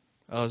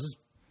 Oh, is this?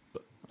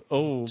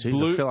 Oh, Jeez,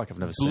 blue. I feel like I've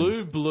never seen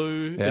this.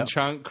 Blue Yeah.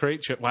 enchant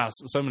creature. Wow,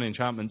 so many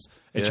enchantments.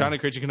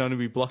 Enchanted creature can only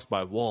be blocked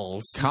by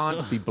walls.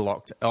 Can't be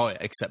blocked. Oh, yeah,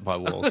 except by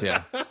walls,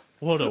 yeah.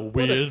 What a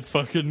weird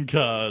fucking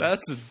card.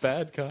 That's a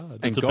bad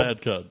card. And a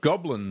bad card.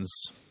 Goblins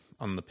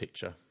on the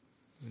picture.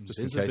 Just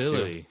in case you...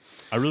 Invisibility.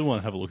 I really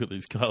want to have a look at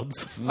these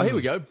cards. Oh, here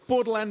we go.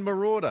 Borderland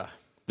Marauder.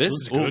 This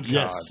is a good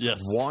yes, card. yes.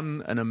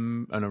 1 and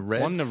a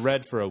red. 1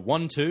 red for a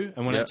 1/2,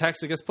 and when Yeah. it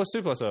attacks, it gets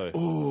 +2/+0.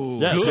 Ooh,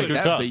 Yeah, it's a good. good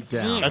That card. beat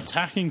down.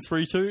 Attacking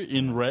 3/2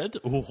 in red.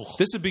 Ooh.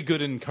 This would be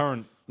good in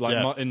current, like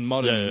Yeah. in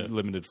modern Yeah, yeah.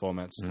 limited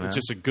formats. It's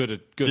just a good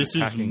This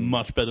attacking. is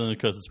much better than a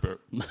Cursed Spirit.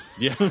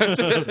 Yeah,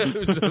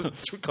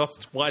 it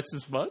costs twice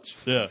as much.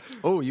 Yeah.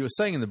 Oh, you were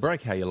saying in the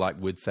break how you like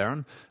Wood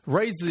Theron.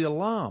 Raise the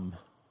alarm.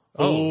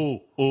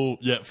 Oh,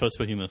 yeah, first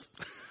picking this.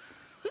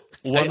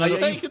 One Are you of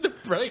taking the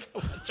break?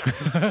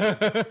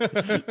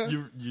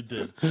 you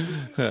did.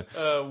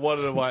 One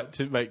of the white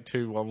to make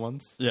 2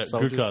 1/1s. Yeah,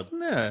 soldiers. good card.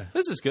 Yeah.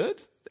 This is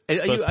good.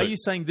 Are you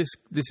saying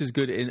this is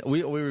good? Are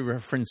we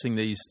referencing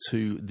these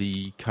to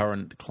the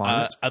current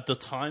climate? At the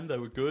time, they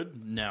were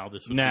good. Now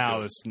this would Now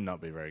be this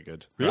not be very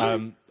good.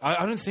 Really?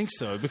 I don't think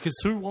so because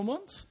good. 2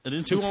 1/1s? At 2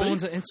 instant 1/1s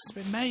speed? at instant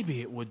speed.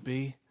 Maybe it would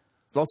be.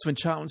 Lots of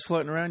enchantments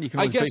floating around. You can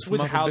I always guess beef them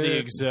with up a how the bit.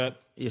 exert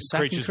You're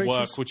sacking creatures creatures?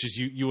 work, which is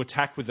you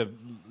attack with a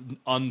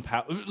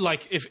unpowered.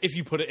 Like if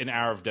you put it in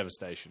Hour of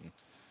Devastation,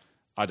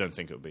 I don't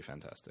think it would be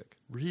fantastic.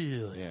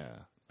 Really? Yeah,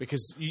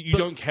 because you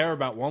don't care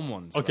about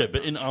 1/1s. Okay, right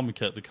but now. in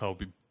Armaket, the card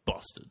would be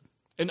busted.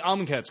 In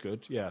Armancat's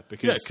good, yeah,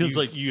 because 'cause,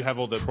 like, you have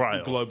all the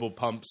trial. global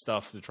pump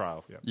stuff, the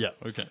trial, yeah. Yeah,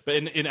 okay. But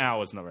in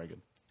Hours, not very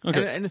good.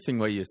 Okay. Anything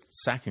where you're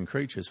sacking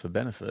creatures for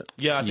benefit.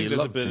 Yeah, I think You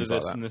there's a love bit of things like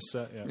this that. in this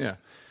set. Yeah.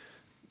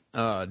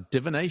 Yeah.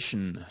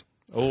 Divination.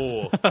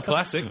 Oh,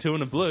 classic 2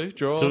 and a blue.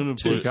 Draw 2 and a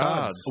 2 blue.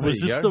 cards. Was There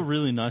you this go. Hmm. the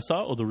really nice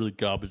art or the really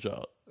garbage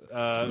art?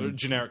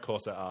 Generic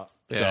corset art.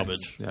 Yeah.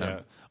 Garbage. Yeah. Yeah.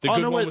 The Oh,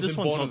 good no, one wait, was this in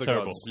one's Born not of the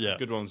terrible. Gods. Yeah.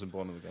 Good one's in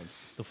Born of the Gods.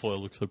 The foil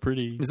looks so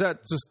pretty. Is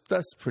that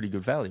that's pretty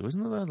good value, isn't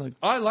it? Though? Like,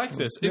 I like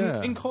this.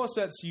 Yeah. In core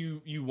sets,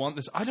 you want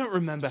this. I don't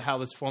remember how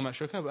this format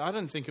shook out, but I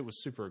don't think it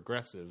was super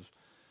aggressive.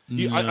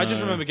 I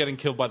just remember getting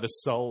killed by the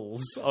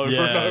souls over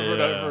Yeah, and over and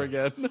yeah. over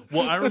again.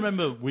 Well, I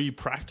remember we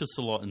practiced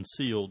a lot in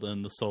Sealed,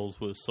 and the souls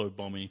were so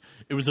bomby.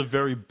 It was a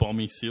very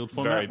bomby Sealed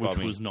format, Very which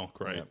bomby. was not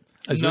great.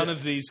 Yeah. None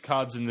of these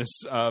cards in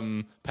this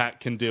pack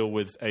can deal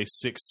with a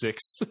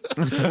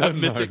 6/6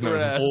 mythic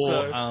rare. Or,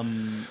 So.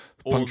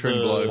 Or Puncturing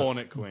blow.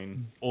 Hornet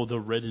Queen. or the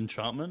red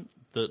enchantment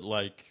that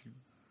like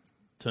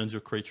turns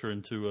your creature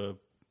into a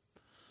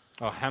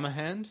Oh,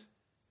 Hammerhand?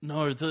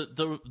 no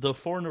the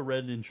foreigner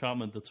red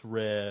enchantment that's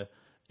rare.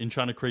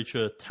 Enchant a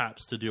creature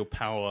taps to deal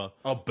power.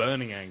 Oh,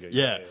 Burning Anger.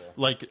 Yeah,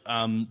 like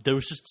there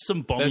was just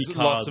some bomby There's cards.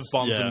 lots of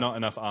bombs yeah. and not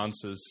enough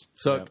answers.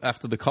 so Yeah.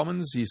 after the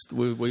commons, are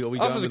we going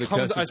After with the the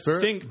commons, Cursed I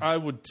Spirit? think I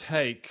would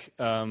take.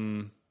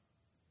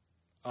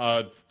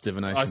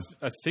 Divination.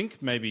 I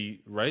think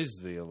maybe Raise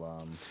the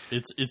Alarm.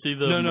 It's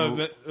either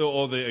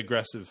Or the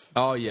aggressive.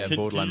 oh yeah, Can you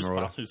Borderland just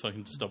Marauder. pass me so I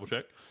can just double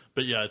check?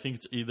 But yeah, I think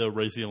it's either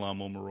Raise the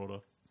Alarm or Marauder.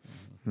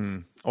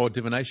 Or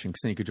Divination,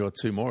 because then you could draw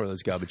 2 more of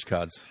those garbage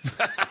cards.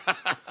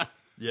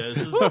 Yeah, this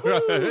is,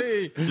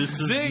 Hey, this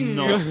has Zing!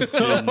 not been,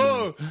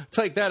 oh,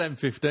 take that,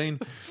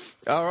 M15.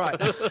 All right.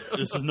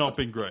 this has not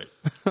been great.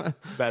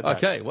 Bad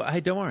Okay. Well, hey,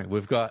 don't worry.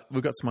 We've got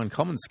some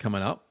uncommons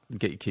coming up.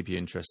 Keep you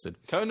interested.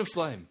 Cone of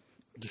Flame.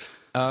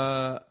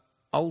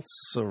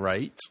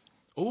 Ulcerate.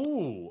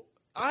 Ooh.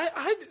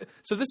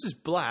 So this is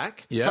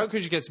black. Yeah. Target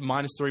creature gets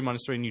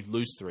 -3/-3, and you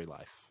lose 3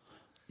 life.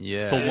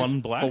 Yeah. For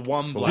one black? For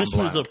one black. This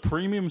was a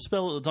premium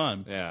spell at the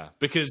time. Yeah,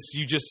 because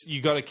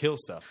you got to kill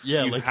stuff.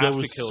 Yeah, you like have there to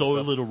was kill so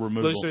stuff. little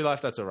removal. Lose 3 life,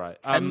 that's all right.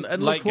 And late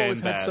look what game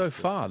we've had bad. so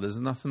far. There's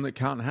nothing that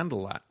can't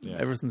handle that. Yeah.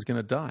 Everything's going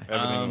to die.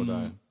 Everything will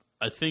die.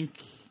 I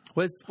think...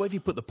 Where have you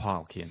put the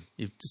pile, Ken?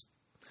 You've just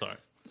Sorry.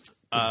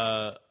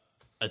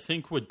 I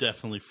think we're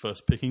definitely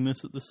first picking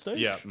this at this stage.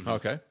 Yeah.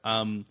 okay.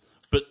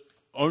 But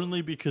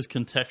only because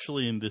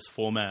contextually in this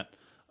format,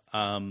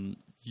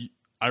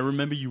 I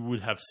remember you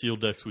would have sealed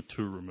decks with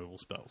 2 removal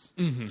spells.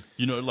 Mm-hmm.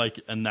 You know, like,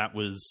 and that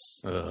was...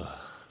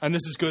 And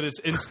this is good. It's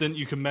instant.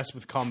 You can mess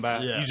with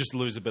combat. Yeah. You just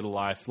lose a bit of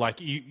life. Like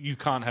you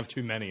can't have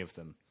too many of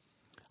them.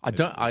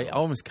 I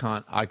almost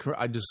can't. I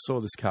just saw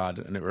this card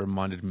and it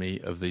reminded me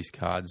of these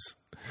cards.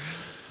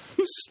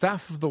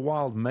 Staff of the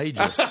Wild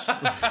Magus.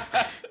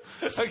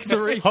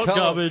 3 Hot colour-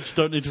 garbage,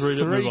 don't need to read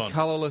it, move 3 on.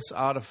 colorless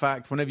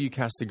artifact. Whenever you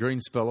cast a green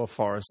spell or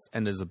forest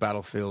enters a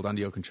battlefield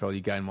under your control,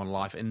 you gain 1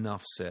 life.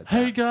 Enough said.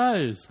 Hey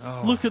guys,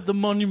 look at the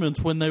monuments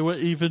when they were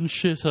even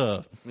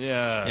shitter.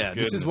 Yeah. Yeah,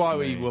 this is why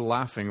we were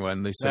laughing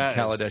when they said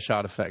That is- Kaladesh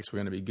artifacts were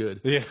going to be good.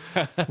 Yeah.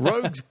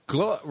 Rogue's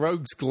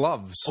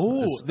Gloves.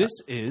 Oh, this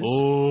is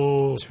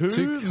Oh,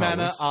 2 mana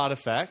colours.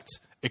 artifact.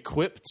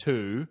 Equip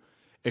 2.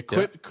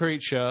 Equip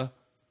creature.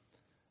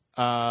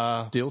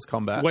 Deals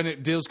combat. When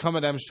it deals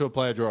combat damage to a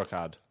player, draw a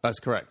card. That's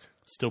correct.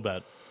 still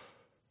bad.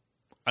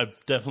 I've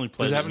definitely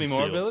played Does it it have in any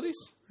more sealed. abilities?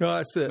 No,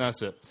 that's it.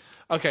 That's it.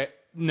 Okay.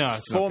 No,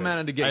 it's 4 not good.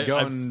 mana to get I've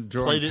going.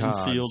 Drawing played it cards.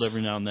 in sealed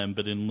every now and then,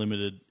 but in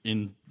limited,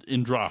 in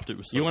draft, it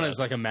was so You want it bad. as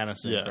like a mana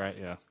sink, Yeah. right?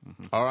 Yeah.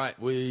 All right,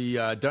 we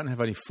don't have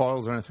any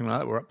foils or anything like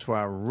that. We're up to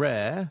our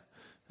rare,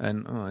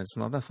 and it's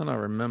not nothing I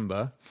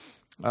remember.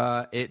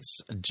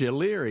 It's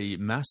Jeliri,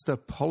 Master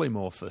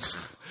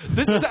Polymorphist.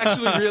 This is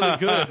actually really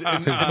good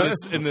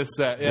in this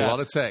set. A Yeah. lot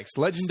of text.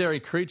 Legendary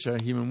creature,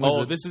 human wizard.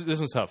 Oh, this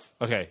one's tough.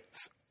 Okay.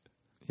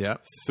 yeah.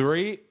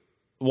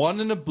 1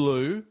 in a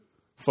blue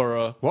for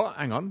a What?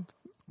 Hang on.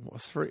 What,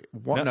 3?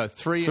 What? No,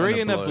 3. 3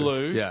 in a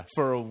blue. Yeah.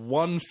 for a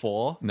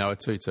 1/4. No, a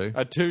 2/2.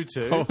 A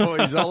 2/2. Oh,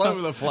 he's all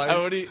over the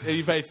place. And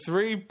you pay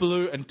 3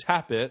 blue and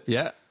tap it.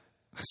 Yeah.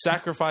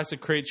 Sacrifice a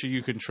creature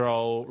you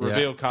control.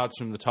 Reveal cards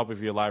from the top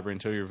of your library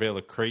until you reveal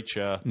a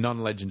creature.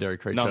 Non-legendary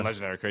creature.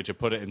 Non-legendary creature.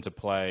 Put it into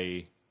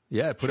play.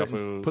 Yeah, put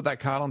Shuffle- that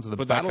card onto the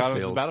Put that battlefield. card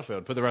onto the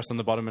battlefield. Put the rest on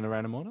the bottom in a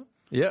random order.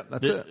 Yeah,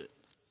 that's it.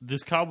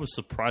 this card was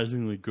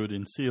surprisingly good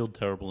in sealed,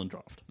 terrible in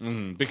draft.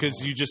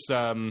 Because you just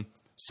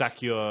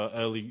sack your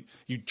early...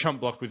 You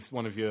chump block with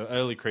one of your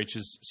early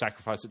creatures,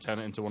 sacrifice it, turn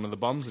it into one of the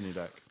bombs in your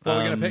deck. What are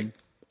we going to pick?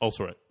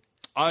 Also right.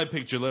 I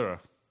picked Jalura.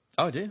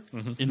 Oh, dear.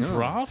 In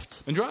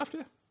draft? In draft,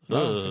 yeah.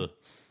 All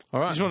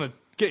right. You just want to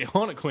get your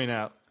Hornet Queen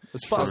out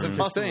as fast as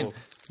possible.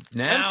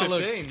 Now,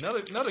 look.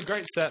 M15. Not a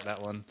great set,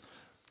 that one.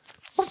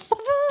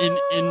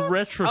 In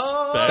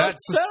retrospect...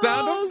 That's the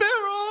sound of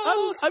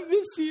Feroz! I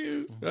miss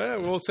you. Yeah,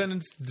 we're all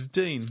turning to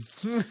Dean.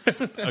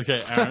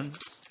 Okay, Aaron,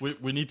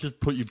 we need to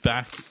put you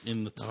back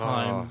in the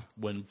time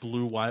when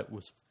blue-white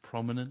was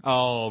prominent.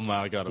 Oh,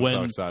 my God. I'm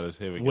so excited.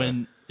 Here we go.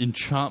 When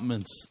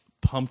enchantments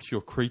pumped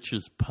your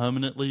creatures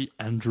permanently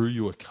and drew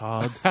you a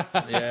card.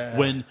 Yeah.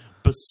 When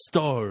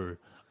Bestow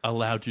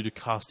allowed you to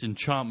cast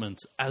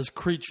enchantments as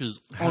creatures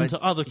onto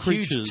other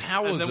creatures. Huge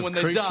towers And then of when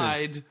creatures.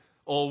 they died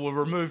or were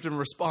removed in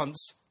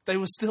response, they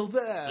were still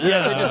there.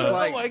 Yeah. They just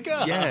Like, oh, my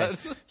God. Yeah.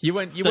 You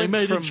went They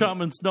made from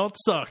enchantments not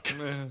suck.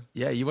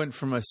 you went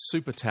from a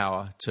super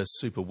tower to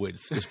super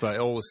width just by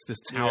all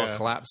this tower Yeah.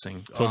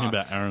 collapsing. Talking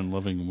about Aaron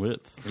loving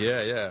width.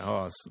 Yeah.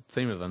 Oh, it's the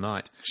theme of the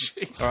night.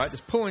 All right,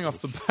 just pulling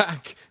off the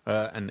back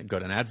and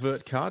got an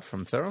advert card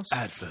from Theros.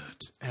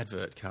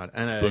 Advert card.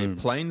 And a Boom.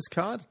 Planes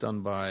card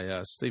done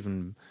by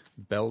Stephen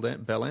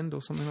Bellend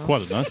or something like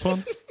Quite a nice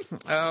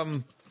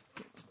one.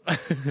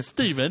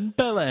 Stephen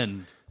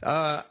Bellend.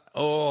 that.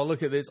 Oh,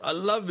 look at this. I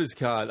love this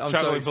card. I'm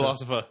Traveling so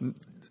excited. philosopher.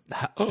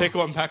 Pick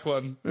one, pack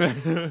one.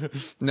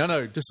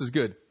 No, just as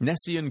good.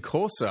 Nessian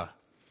Corsa.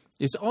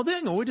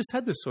 Hang on, we just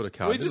had this sort of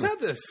card. We just didn't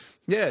had this.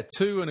 Yeah,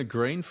 2 and a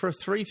green for a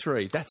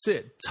 3/3. That's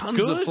it. Tons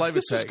of Good. flavor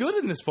This was text. good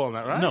in this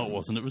format, right? No, it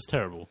wasn't. It was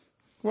terrible.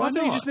 Well, I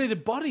thought you not? just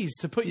needed bodies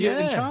to put your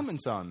Yeah.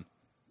 enchantments on.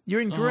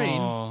 You're in green.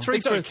 Aw. 3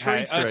 It's for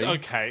okay. a 3/3. It's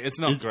okay. It's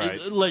not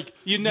great.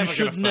 You never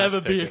should gonna never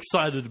first be pick it.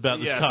 excited about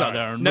this Yeah, card, sorry.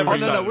 Aaron. Never Oh,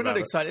 excited no, we're not about it.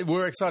 excited.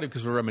 We're excited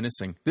because we're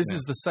reminiscing. This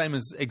is the same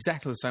as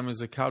exactly the same as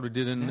the card we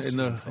did in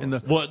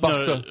the What? No,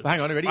 Buster.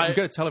 Hang on, ready? I'm I-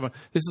 going to tell everyone.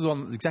 This is the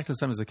one exactly the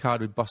same as the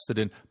card we busted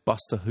in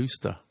Buster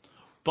Hooster.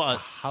 But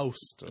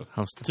Houster.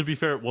 to be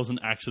fair, it wasn't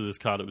actually this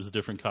card. It was a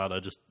different card. I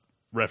just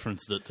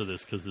referenced it to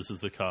this because this is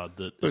the card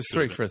that... It was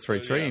 3 for a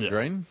 3/3 in Yeah.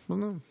 green,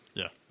 wasn't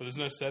Yeah. But there's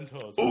no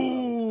centaurs. it?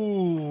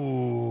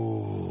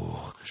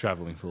 Ooh.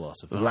 Traveling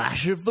philosopher.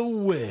 Lash of the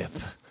Whip.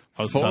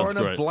 Oh, 4 sounds and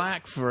a great.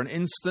 black for an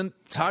instant.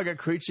 Target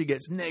creature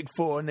gets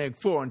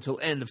 -4 until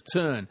end of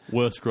turn.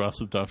 Worst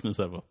Grasp of Darkness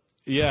ever.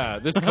 Yeah,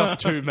 this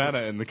costs 2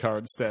 mana in the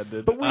current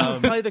standard. But we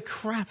play the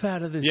crap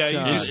out of this yeah,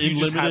 card. you just In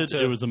had limited,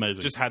 to. it was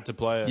amazing. Just had to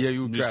play it. Yeah,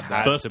 you just grabbed had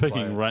that. First to play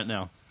picking it. right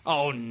now.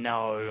 Oh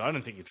no, I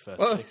don't think you'd first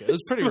pick it. It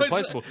was pretty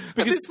replaceable. At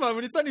Because this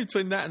moment, it's only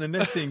between that and the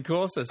Nessian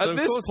Corsa. So at of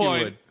this course you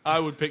point, would. I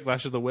would pick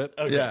Lash of the Whip.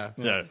 Yeah.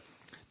 Yeah.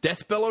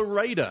 Deathbellow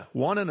Raider,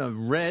 1 and a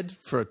red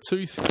for a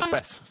 2/3. I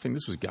think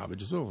this was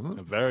garbage as well, wasn't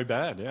it? Very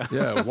bad, yeah.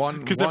 Yeah, one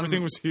Because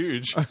everything was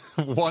huge.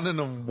 1 and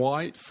a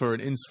white for an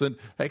instant.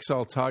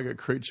 Exile target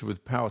creature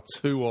with power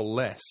 2 or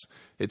less.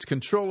 Its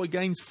controller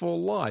gains 4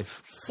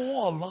 life.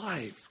 4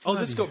 life. Oh,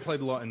 this got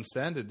played a lot in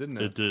standard, didn't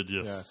it? It did,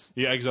 yes.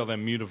 Yeah. You exile their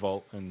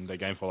Mutavault and they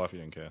gain 4 life. You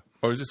don't care.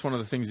 Or is this one of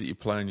the things that you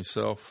play on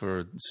yourself for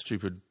a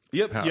stupid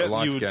Yep,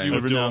 life you would, game? you would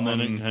Every do now it and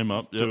then on- it came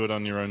up. Do Yep. it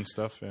on your own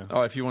stuff, yeah.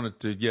 Oh, if you wanted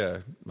to,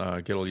 get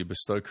all your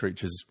bestow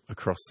creatures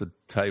across the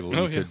table,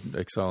 Oh, you could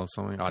exile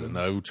something. I don't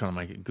know. We're trying to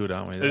make it good,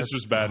 aren't we? This That's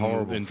was bad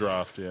horrible. in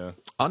draft, yeah.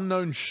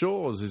 Unknown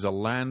Shores is a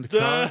land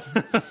card.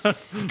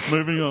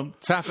 Moving on.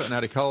 Tap it and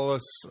add a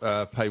colorless.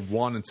 Pay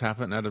 1 and tap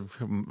it and add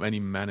any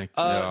mana.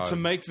 To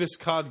make this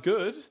card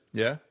good,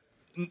 Yeah?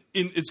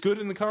 it's good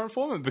in the current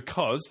format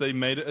because they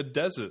made it a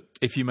desert.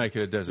 If you make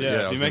it a desert. Yeah, I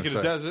if was you make gonna it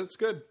a say. desert, it's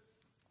good.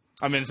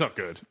 I mean, it's not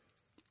good.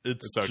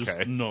 It's okay.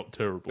 just not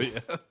terrible.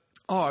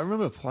 Oh, I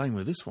remember playing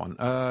with this one.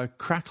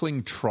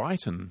 Crackling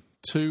Triton.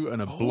 2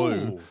 and a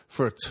blue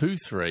for a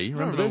 2/3. I don't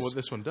Remember know this? what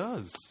this one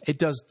does. It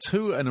does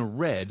 2 and a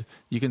red.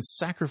 You can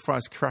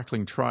sacrifice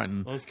Crackling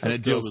Triton, it's and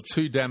it deals garbage.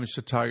 2 damage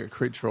to target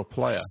creature or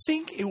player. I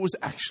think it was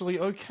actually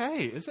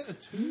okay. Is it a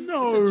 2?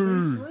 No. Is it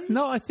 2/3?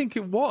 No, I think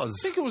it was.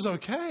 I think it was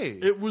okay.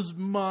 It was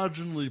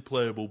marginally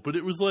playable, but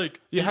it was like...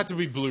 You had to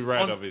be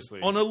blue-red, on,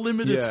 obviously. On a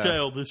limited Yeah.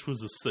 scale, this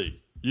was a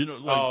C. You know,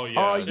 like, oh, yeah.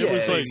 Oh, It yeah. was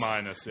It's- C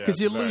minus, yeah. Because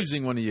you're Very-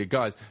 losing one of your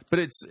guys. But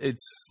it's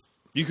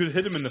You could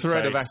hit him in the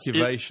threat of face.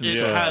 activation it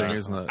sort of had thing,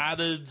 isn't it?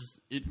 added...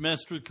 It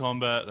messed with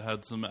combat,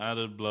 had some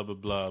added blah, blah,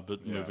 blah,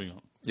 but moving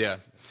on. Yeah.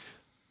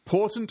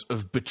 Portent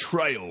of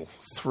Betrayal.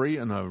 3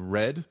 and a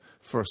red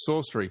for a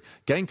sorcery.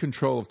 Gain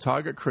control of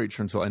target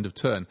creature until end of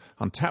turn.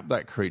 Untap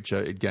that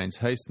creature. It gains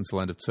haste until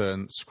end of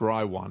turn.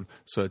 Scry 1.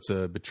 So it's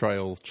a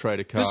Betrayal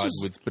trader card is-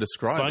 with a bit of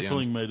scry at the end.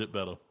 Cycling made it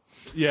better.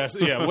 Yes,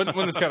 yeah. When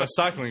this kind of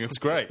cycling, it's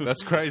great.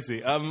 That's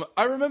crazy.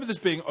 I remember this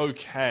being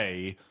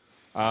okay,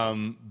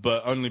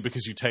 but only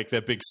because you take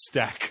their big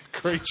stack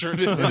creature and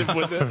hit them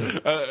with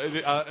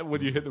it,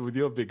 when you hit them with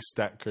your big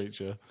stack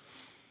creature.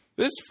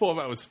 This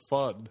format was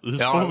fun. This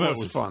Yeah, it format was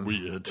was fun.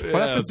 weird. What Yeah,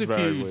 happens it's if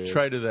very you weird.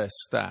 traded their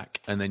stack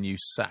and then you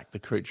sack the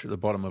creature at the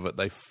bottom of it?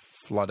 They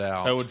flood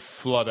out. They would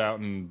flood out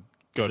and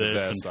go to Their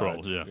their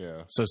control, side.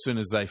 yeah. So as soon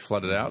as they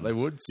flooded out, they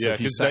would. So Yeah,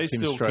 if you because they sacked him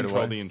still straight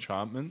control away, the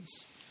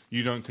enchantments.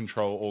 you don't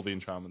control all the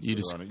enchantments You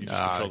that just- are on it. You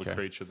just control the okay.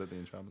 creature that the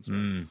enchantments are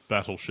on.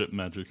 Battleship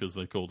magic, as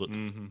they called it.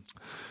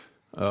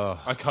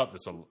 I cut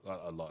this a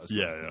lot. It's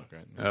Yeah, not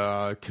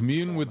great.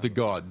 Commune with the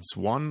gods.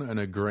 1 and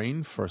a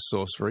green for a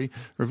sorcery.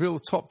 Reveal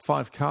the top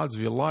 5 cards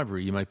of your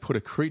library. You may put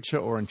a creature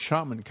or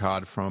enchantment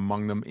card from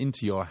among them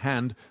into your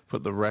hand.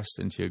 Put the rest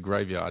into your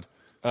graveyard.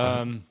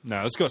 No,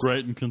 it's got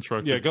Great and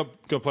constructed. Yeah,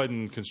 got played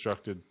and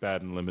constructed,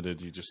 bad and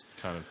limited. You just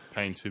kind of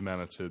paying 2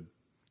 mana to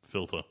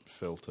filter.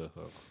 filter.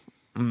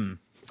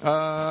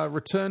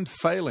 Returned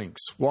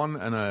Phalanx. 1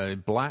 and a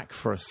black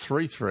for a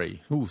 3/3.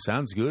 Ooh,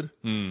 sounds good.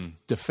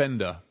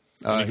 Defender.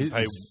 you can His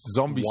pay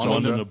zombie one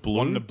soldier. and a blue.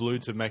 One in the blue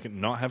to make it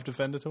not have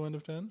defender till end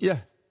of turn. Yeah.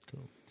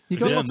 You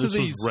got Yeah, and lots of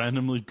this these. was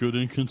randomly good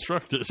and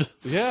constructed.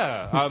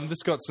 Yeah,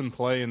 this got some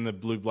play in the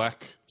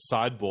blue-black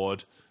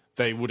sideboard.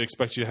 They would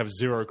expect you to have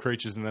 0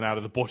 creatures, and then out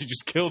of the board you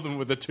just kill them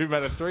with a 2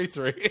 mana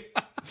 3/3.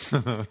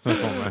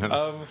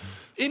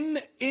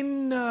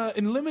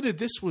 In limited,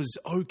 this was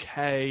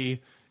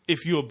okay.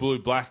 If you're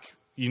blue-black,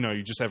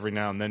 you just every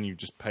now and then you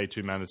just pay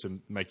 2 mana to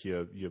make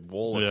your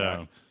wall Yeah.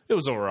 attack. It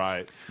was all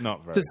right,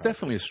 not very. There's hard.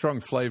 definitely a strong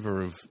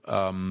flavour of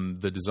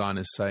the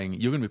designers saying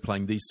you're going to be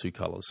playing these 2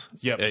 colours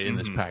in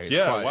this pack. It's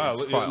yeah, quite, wow.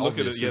 it's quite Look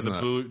obvious, at it. Yeah,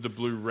 isn't the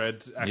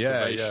blue-red Yeah,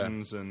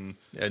 activations and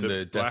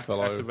the black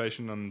Deathbellow.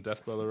 activation on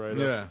Deathbellow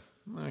Radar. Yeah.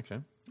 Okay.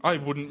 I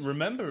wouldn't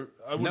remember.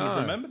 I wouldn't have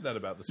No. remembered that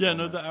about this. Yeah,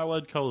 format. no, the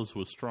allied colours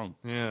were strong.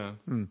 Yeah.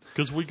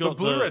 Because we But got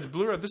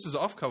blue-red. This is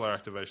off-color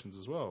activations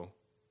as well.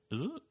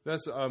 Is it?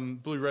 That's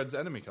blue-red's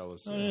enemy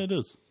colors. Oh, yeah, it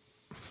is.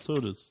 So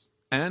it is.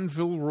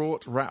 Anvil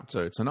Wrought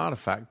Raptor. It's an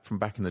artifact from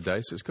back in the day,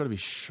 so it's got to be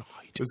shite.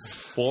 It's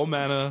 4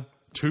 mana,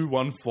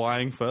 2/1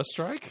 flying first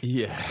strike.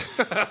 Yeah.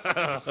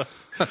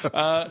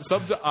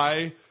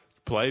 I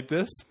played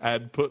this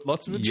and put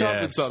lots of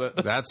enchantments on it.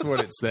 That's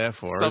what it's there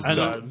for. Some- isn't it?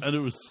 Times. And it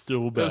was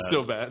still bad. It was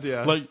still bad,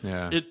 yeah. Like,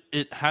 Yeah.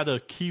 it had a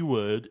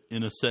keyword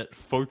in a set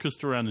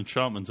focused around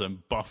enchantments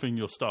and buffing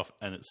your stuff,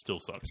 and it still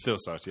sucks. Still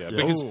sucked, yeah.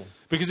 Ooh.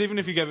 Because even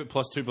if you gave it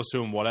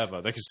 +2/+2 and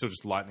whatever, they could still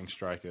just lightning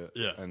strike it.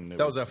 Yeah. And it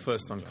That was our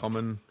first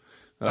uncommon.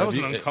 that was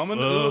an have you- uncommon.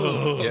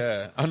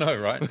 Yeah, I know,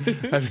 right?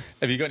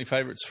 have you got any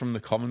favourites from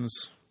the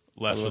commons?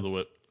 Lash of the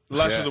Whip.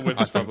 Lash Yeah. of the Whip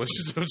is probably.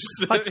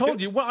 I told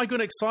you. Well, I got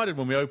excited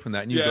when we opened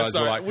that, and you Yeah, guys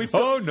sorry. were like, We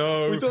thought- "Oh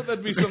no!" We thought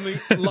that'd be something.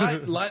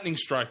 Lightning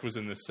Strike was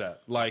in this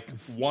set. Like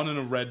 1 and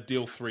a red,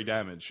 deal 3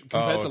 damage.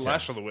 Compared to okay.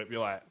 Lash of the Whip, you're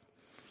like,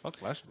 fuck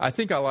Lash of the Whip. I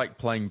think I like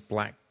playing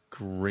black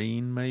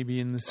green maybe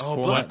in this.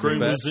 format Black the green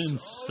best. was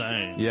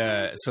insane.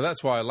 Yeah, so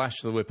that's why I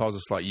Lash of the Whip. I was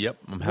just like, "Yep,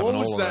 I'm having What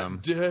was all of that them."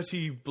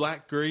 dirty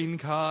black green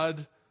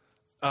card?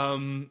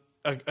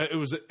 It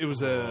was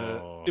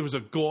a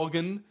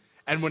Gorgon,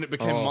 and when it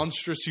became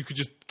monstrous, you could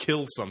just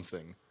kill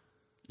something.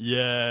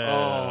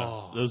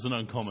 Yeah. There was an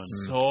uncommon.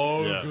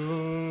 So Yeah.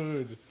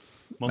 good.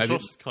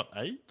 Monstrous got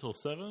 8 or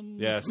 7?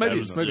 Yeah,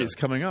 Maybe seven. it's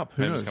coming up.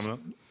 Who Maybe knows? it's coming up.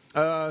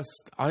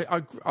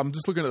 I'm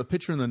just looking at the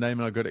picture and the name,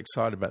 and I got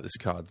excited about this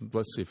card.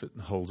 Let's see if it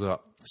holds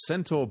up.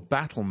 Centaur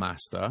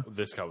Battlemaster.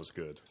 This card was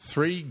good.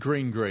 3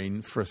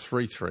 green for a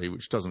 3/3,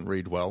 which doesn't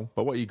read well.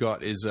 But what you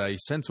got is a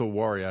Centaur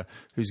warrior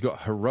who's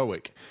got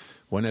heroic.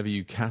 Whenever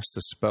you cast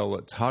a spell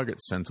that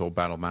targets Centaur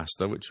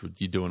Battlemaster, which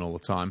you're doing all the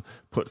time,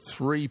 put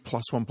 3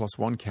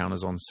 +1/+1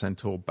 counters on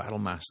Centaur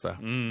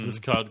Battlemaster. This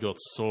card got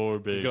so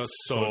big, It got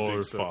so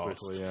big so fast.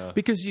 quickly, yeah.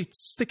 Because you're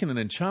sticking an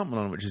enchantment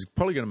on it, which is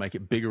probably going to make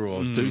it bigger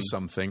or do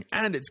something,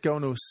 and it's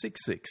going to a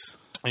 6/6.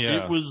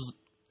 Yeah. It was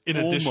in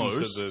addition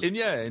almost, to the.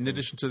 In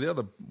addition to the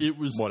other, it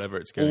was whatever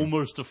it's getting.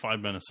 almost a 5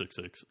 mana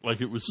 6/6. Like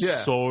it was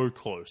Yeah. so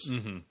close.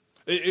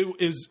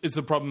 It's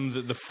the problem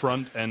that the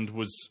front end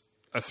was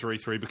a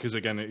 3/3 because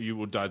again you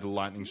would die to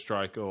Lightning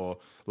Strike or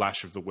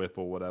Lash of the Whip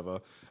or whatever.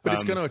 But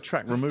it's going to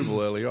attract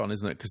removal early on,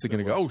 isn't it? Because they're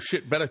going to go, "Oh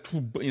shit, better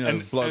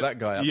blow that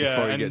guy up yeah,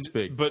 before he and- gets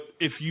big." But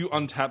if you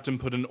untapped and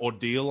put an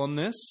Ordeal on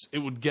this, it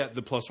would get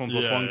the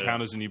 +1/+1 Yeah.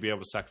 counters, and you'd be able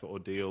to sack the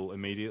Ordeal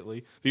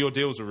immediately. The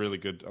Ordeals are really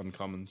good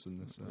uncommons in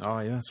this. Oh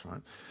yeah, that's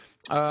right.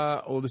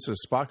 This is a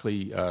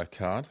sparkly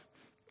card.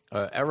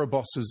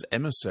 Erebos's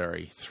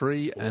Emissary,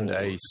 3 and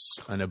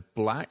a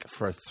black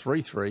for a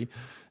 3/3,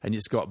 and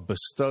it's got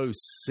Bestow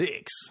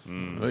 6.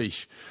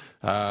 Eesh.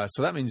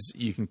 So that means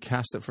you can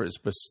cast it for its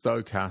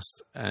Bestow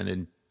cast and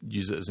then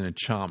use it as an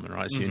enchantment,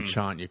 right? So you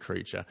enchant your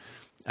creature,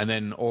 and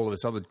then all of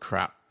this other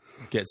crap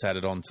gets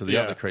added on to the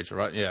Yeah. other creature,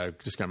 right? Yeah,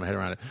 just got my head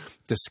around it.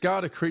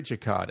 Discard a creature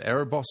card.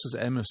 Erebos's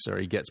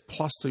Emissary gets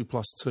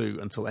 +2/+2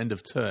 until end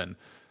of turn.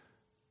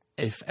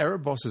 If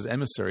Erebos's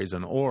Emissary is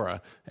an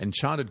aura,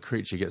 enchanted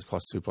creature gets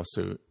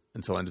 +2/+2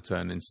 until end of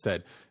turn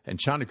instead.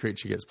 Enchanted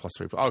creature gets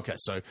 +3. Okay,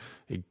 so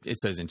it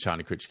says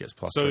enchanted creature gets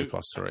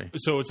 +3/+3.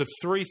 So it's a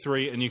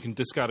 3/3, and you can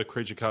discard a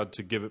creature card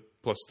to give it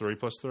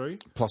 +3/+3,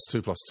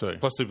 +2/+2.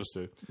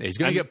 +2/+2. He's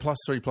going to get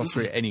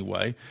 +3/+3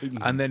 anyway,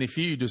 and then if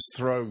you just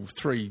throw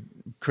 3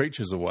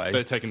 creatures away,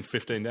 They're taking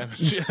 15 damage.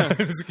 Yeah.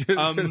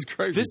 it's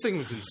crazy. This thing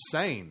was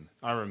insane.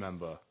 I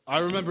remember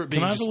it being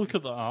Can I have just, a look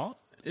at the art?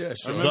 yeah,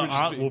 sure. remember The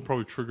just art being- will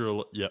probably trigger a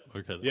lot. Yeah,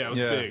 okay. yeah, it was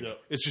Yeah. big. Yeah.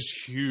 It's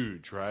just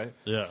huge, right?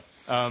 Yeah.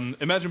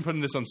 Imagine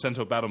putting this on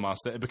Centaur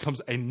Battlemaster. It becomes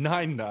a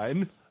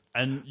 9/9.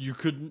 And you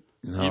couldn't.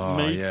 it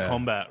made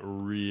combat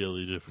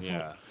really difficult.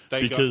 Yeah.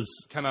 Because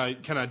can I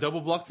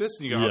double block this?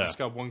 And you go, I'll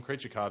discard one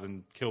creature card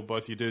and kill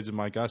both your dudes, and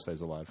my guy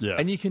stays alive. yeah,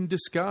 And you can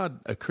discard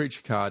a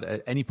creature card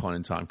at any point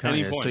in time, can't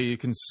Any you? point. So you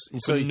can.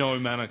 For no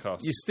mana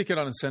cost. You stick it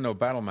on Ascendo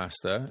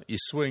Battlemaster. You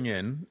swing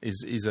in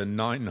is a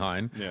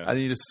 9/9, Yeah. and then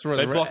you just throw.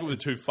 They the block it with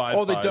 2 5/5s.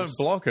 Or they don't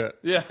block it.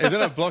 Yeah. If they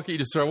don't block it, you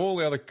just throw all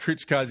the other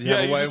creature cards you Yeah,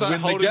 have you away just and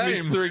like win the holding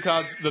these game. 3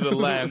 cards that are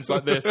lands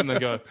like this, and they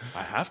go,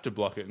 I have to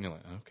block it. And you're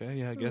like, okay,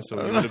 yeah, I guess so.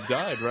 We would have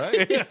died,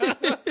 right?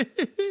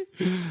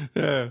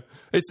 Yeah,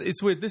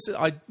 it's weird. This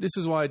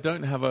is why I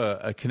don't have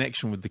a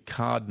connection with the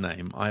card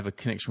name. I have a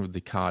connection with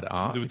the card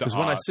art, With the because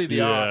when I art. see the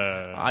Yeah.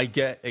 art, I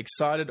get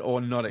excited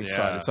or not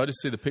excited. Yeah. So I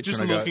just see the picture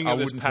Just and I looking go, at I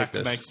this wouldn't pack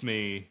pick this. makes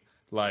me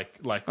like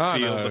I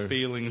feel know. the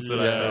feelings that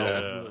Yeah.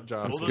 I felt.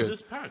 That's Although good.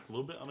 this pack a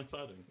little bit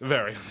unexciting.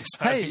 Very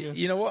exciting. Hey,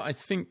 you know what? I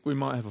think we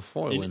might have a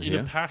foil in In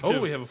here. a pack Oh,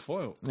 of, we have a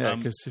foil. Yeah,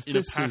 because if in a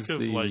this pack is of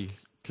the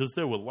because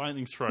there were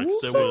lightning strikes,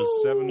 there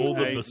was 7, all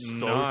the 8,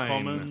 bestow 9.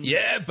 commons.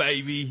 yeah,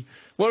 baby.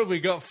 What have we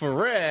got for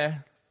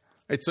rare?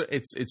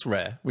 It's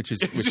rare, which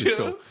is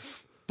cool.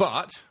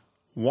 But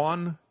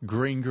 1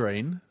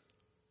 green.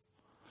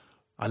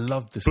 I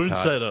love this card.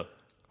 Boonsetter.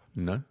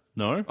 No,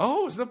 No?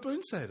 Oh, it's not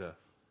Boonsetter.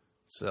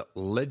 it's a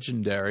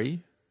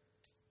legendary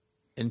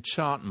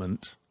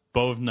enchantment.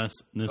 Bow of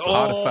Nissa.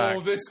 Artifact. Oh,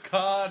 this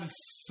card is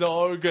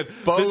so good.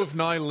 Bow This- of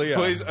Nylea.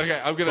 Please,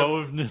 okay, I'm Bow gonna.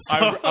 of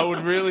Nissa. I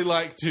would really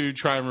like to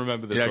try and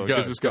remember this Yeah, one go,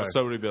 because it's got go.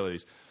 so many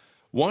abilities.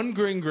 1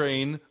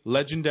 green,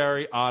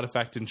 legendary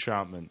artifact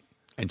enchantment.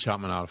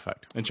 Enchantment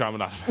artifact.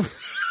 Enchantment artifact.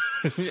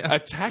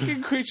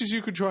 Attacking creatures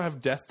you control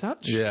have death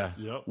touch. Yeah.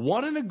 Yep.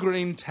 1 in a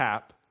green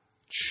tap.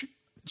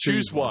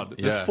 Choose one.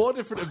 Yeah. There's 4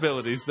 different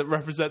abilities that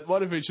represent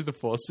one of each of the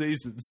 4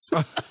 seasons.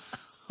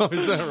 Oh,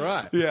 is that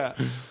right? Yeah.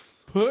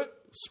 Put.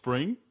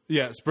 Spring?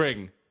 Yeah,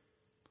 spring.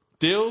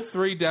 Deal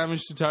 3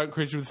 damage to target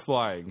creature with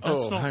flying.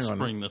 That's not hang on.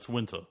 spring, that's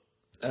winter.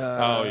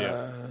 Oh,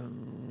 yeah.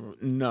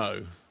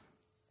 No.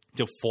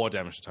 Deal 4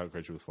 damage to target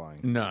creature with flying.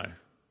 No.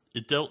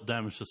 It dealt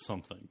damage to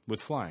something.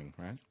 With flying,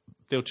 right?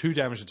 Deal 2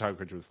 damage to target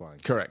creature with flying.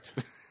 Correct.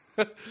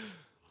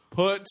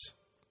 Put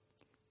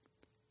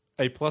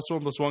a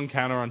 +1/+1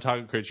 counter on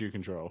target creature you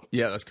control.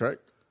 Yeah, that's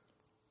correct.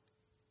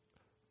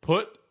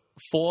 Put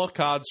 4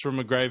 cards from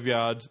a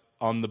graveyard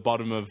on the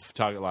bottom of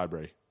target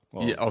library.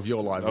 Well, Yeah, of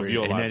your library. Of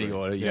your in library. any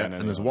order, Yeah, yeah. in any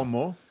And there's order. one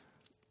more.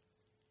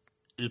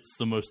 It's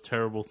the most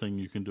terrible thing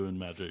you can do in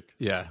Magic.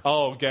 Yeah.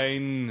 Oh,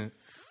 gain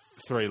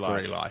 3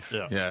 life. 3 life.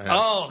 Yeah. Yeah.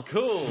 Oh,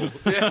 cool.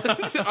 Yeah.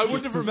 I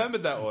wouldn't have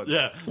remembered that one.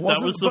 Yeah, that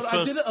Wasn't- was the But first.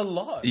 I did it a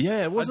lot.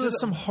 Yeah, wasn't I there did-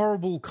 some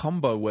horrible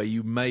combo where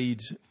you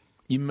made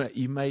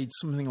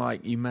something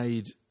like you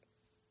made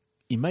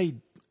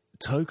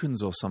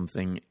tokens or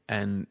something,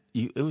 and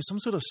it was some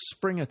sort of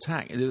spring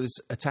attack. It was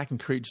attacking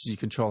creatures you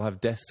control have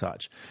death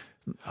touch.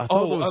 I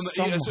thought there was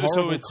some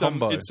horrible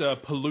combo. it's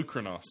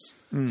Pelucranos.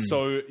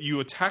 So you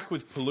attack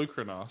with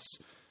Pelucranos.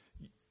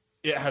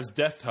 It has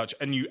death touch,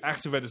 and you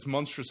activate its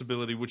monstrous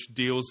ability, which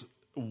deals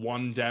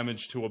 1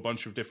 damage to a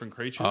bunch of different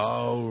creatures.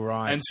 Oh,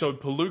 right. And so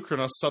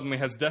Pelucranos suddenly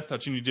has death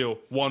touch, and you deal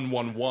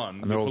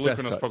 1/1/1. they're all death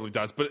Pelucranos touch. probably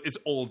dies, but it's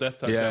all death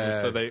touch Yeah,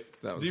 damage. So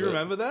that was do you it.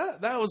 remember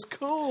that? That was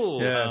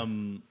cool. Yeah.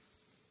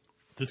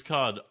 This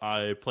card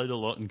I played a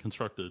lot and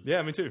constructed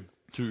Yeah, me too.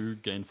 to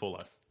gain 4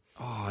 life.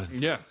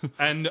 Yeah,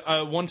 and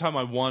one time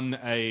I won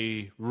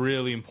a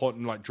really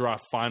important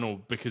draft final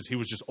because he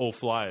was just all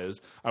flyers.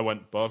 I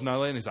went Bow of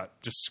Nylea, and he's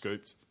like, just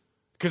scooped.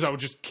 Because I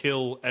would just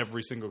kill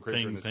every single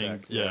creature in Ping, his ping.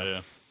 deck.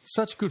 Yeah.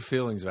 Such good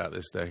feelings about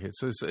this deck.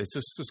 It's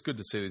just good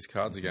to see these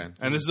cards again.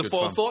 And this is the good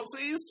 4 fun.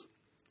 Thoughtseize?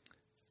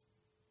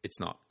 It's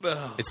not.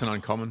 It's an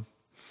uncommon.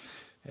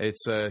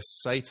 It's a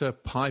Satyr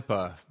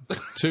Piper.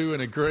 2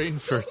 and a green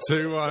for a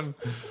 2/1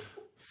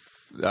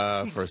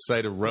 for a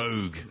Satyr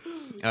Rogue.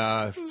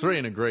 3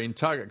 and a green.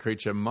 Target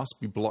creature must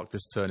be blocked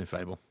this turn if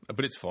able.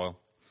 But it's foil.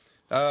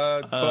 Bow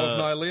of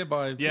Nylea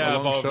by a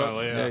long Bow of shot.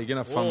 Nylea. Yeah, you're going to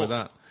have fun with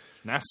that.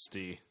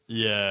 Nasty.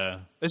 Yeah.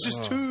 It's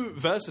just too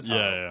versatile.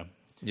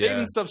 Yeah. It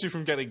even stops you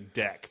from getting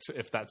decked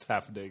if that's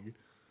happening.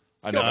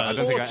 I know. Got I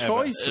don't think I 4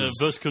 ever. choices.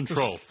 Verse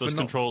control. Just Verse phenom-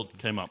 control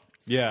came up.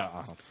 Yeah.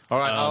 All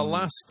right, our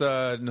last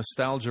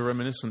nostalgia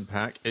reminiscent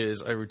pack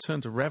is a Return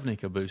to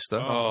Ravnica booster.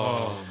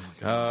 What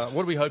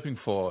are we hoping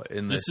for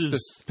in this? This is-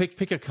 Just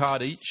pick a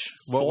card each.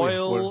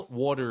 Foil,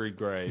 watery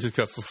grave. Just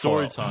go for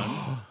Story foil.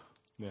 time.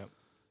 Yeah.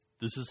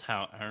 This is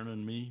how Aaron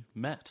and me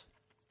met.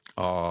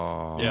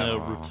 Oh, In a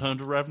Return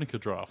to Ravnica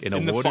draft. in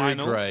In a the watery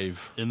final?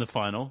 grave. In the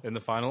final. In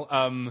the final.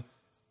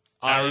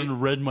 Aaron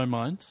read my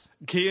mind.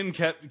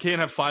 Kian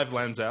had 5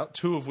 lands out,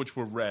 2 of which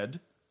were red.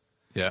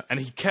 Yeah, And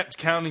he kept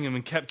counting him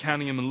and kept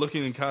counting him and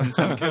looking and counting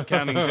him and kept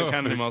counting him and kept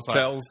counting him. I was like,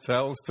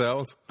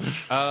 tells.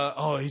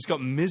 he's got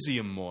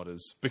Mizium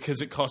Mortars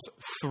because it costs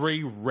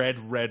 3 red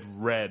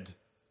to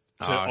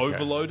okay.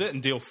 overload it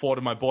and deal 4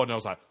 to my board. And I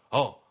was like,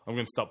 oh, I'm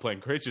going to stop playing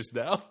creatures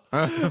now.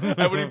 And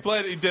when he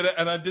played it, he did it.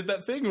 And I did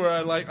that thing where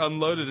I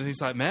unloaded and he's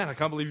like, man, I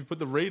can't believe you put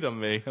the read on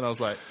me. And I was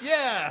like,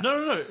 yeah.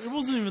 No. It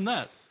wasn't even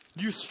that.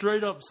 You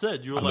straight up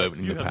said you were I'm like,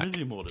 opening you the have pack.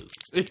 Mizzy Mortars.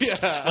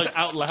 Yeah, like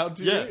out loud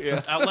to you.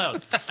 Yeah, out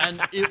loud.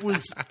 And it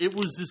was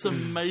this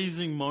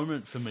amazing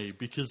moment for me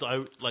because I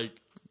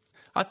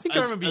think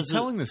I remember you as a-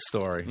 telling this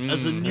story.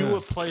 as a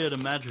newer player to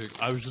Magic,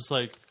 I was just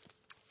like,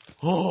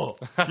 oh,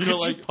 you know,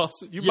 like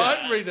you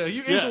mind reader,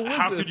 you evil wizard.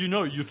 how could you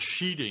know you're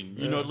cheating?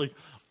 You know, like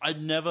I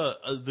never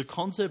the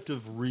concept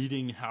of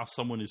reading how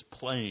someone is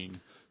playing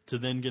to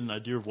then get an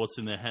idea of what's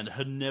in their hand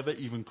had never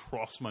even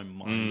crossed my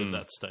mind at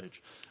that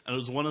stage. And it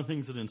was one of the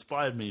things that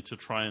inspired me to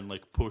try and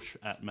like push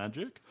at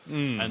Magic.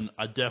 And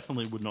I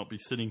definitely would not be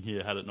sitting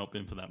here had it not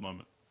been for that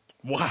moment.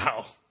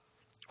 Wow.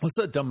 What's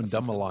that Dumb and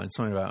Dumber line?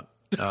 Something about...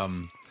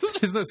 isn't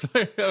that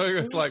something?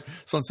 It's like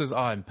someone says,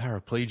 I'm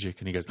paraplegic,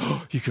 and he goes,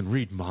 oh, you can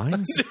read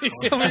minds?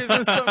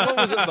 What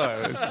was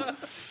it,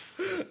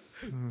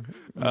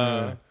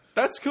 though?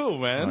 That's cool,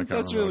 man.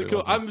 That's really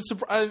cool. remember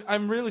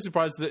I'm really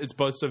surprised that it's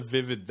both so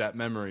vivid, that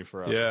memory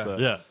for us. Yeah. but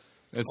Yeah.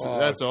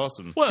 that's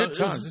awesome. Well, Good it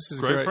times. was This is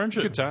great great.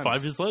 friendship. Good times.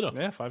 5 years later.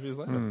 Yeah, 5 years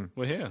later.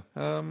 We're here.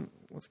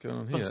 What's going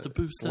on here? What's the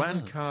boost in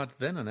Land that? card,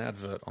 then an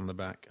advert on the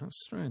back.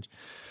 That's strange.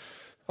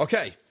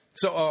 Okay,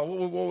 so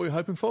what were we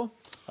hoping for?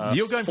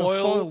 You're going for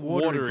foil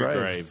watery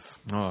grave.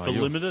 Oh, For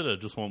limited, I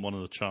just want one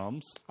of the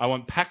charms. I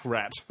want Pack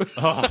Rat.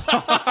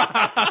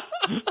 yeah.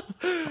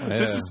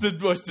 This is the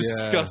most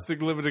disgusting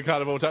limited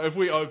card of all time. If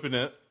we open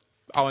it...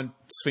 I want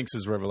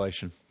Sphinx's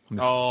Revelation. I'm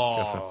just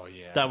go for it.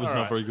 yeah. That was All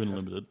not right. very good in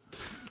limited.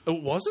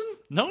 It wasn't?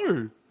 No,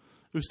 it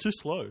was too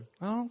slow.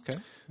 Oh, okay.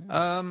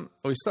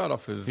 We start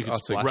off with could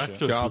Arctic splash it.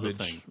 Rakdos was a garbage.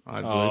 thing.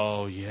 I believe.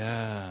 Oh,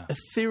 yeah.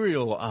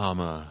 Ethereal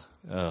armor.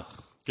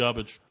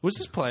 Garbage. Was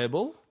this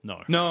playable?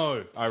 No.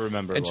 No, I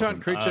remember it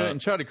wasn't.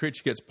 Enchanted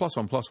creature gets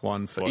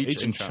 +1/+1 for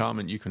each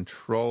enchantment you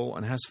control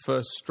and has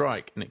first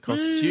strike, and it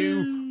costs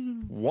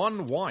you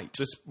 1 white.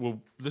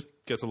 This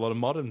gets a lot of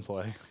modern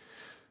play.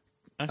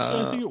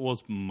 Actually, I think it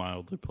was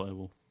mildly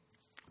playable.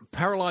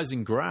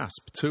 Paralyzing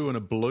Grasp, 2 and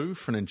a blue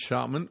for an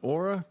enchantment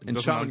aura.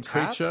 Enchantment untap?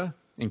 creature.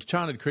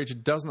 Enchanted creature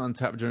doesn't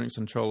untap during its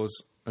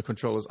controller's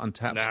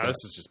untap Nah, step.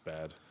 this is just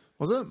bad.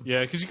 Was it?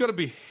 Yeah, because you got to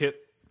be hit.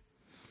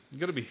 You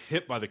got to be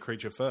hit by the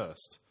creature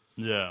first.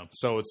 Yeah.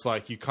 So it's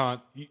like you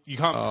can't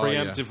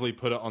preemptively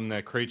put it on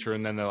their creature,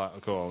 and then they're like,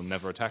 "Okay, I'll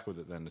never attack with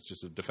it." Then it's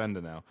just a defender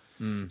now.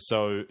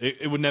 So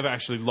it would never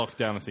actually lock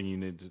down a thing you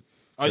need to.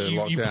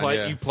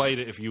 You played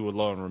it if you were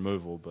low on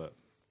removal, but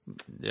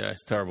Yeah,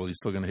 it's terrible. You're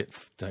still going to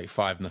take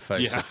 5 in the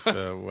face Yeah. if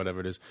whatever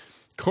it is.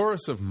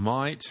 Chorus of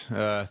Might,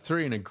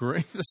 3 and a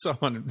green.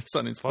 Sun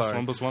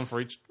inspiring. +1/+1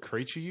 for each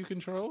creature you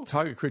control.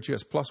 Target creature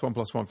gets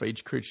 +1/+1 for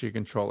each creature you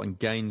control and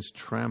gains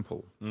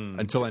trample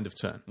until end of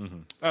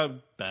turn.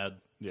 Bad.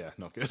 Yeah,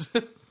 not good.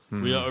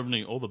 We are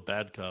opening all the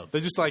bad cards. They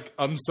just like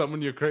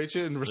unsummon your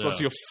creature in response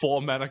to your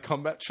 4 mana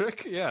combat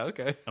trick. Yeah,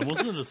 okay. And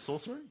wasn't it a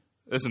sorcery?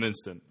 It's an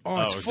instant. Oh,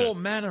 it's okay. 4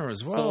 mana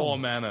as well. 4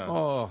 mana.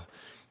 Oh,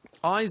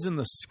 Eyes in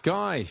the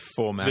Sky,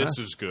 4 mana. This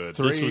is good.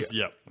 3, This was,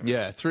 yep.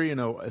 Yeah, 3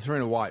 and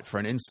a white for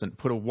an instant.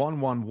 Put a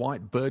 1/1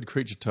 white bird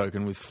creature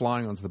token with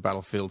flying onto the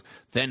battlefield.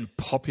 Then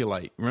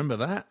populate. Remember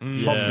that?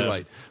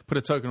 Populate. Put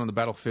a token on the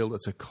battlefield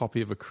that's a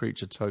copy of a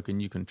creature token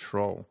you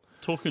control.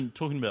 Talking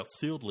about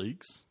sealed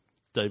leagues,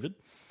 David,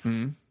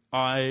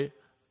 I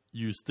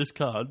used this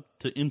card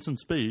to instant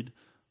speed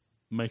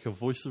make a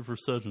Voice of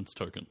Resurgence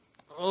token.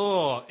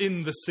 Oh,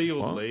 in the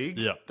sealed league?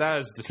 Yeah. That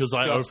is Because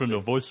disgusting. I opened a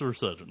Voice of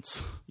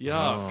Resurgence.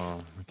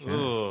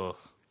 Yuck.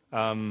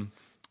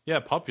 Yeah,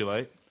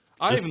 populate.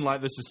 I even like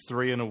this is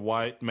 3 and a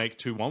white, make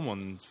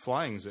 2/1/1s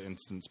flyings at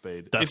instant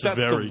speed. That's if that's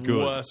very the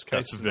good. worst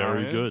case That's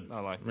very scenario, good. I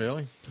like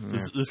Really?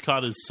 This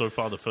card is so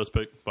far the first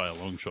pick by a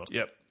long shot.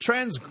 Yep.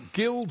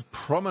 Transguild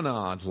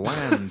Promenade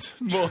land.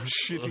 More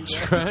shitty.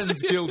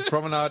 Transguild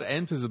Promenade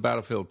enters the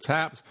battlefield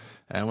tapped,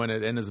 and when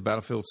it enters the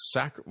battlefield,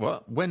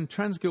 when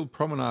Transguild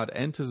Promenade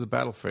enters the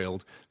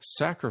battlefield,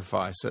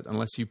 sacrifice it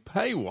unless you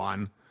pay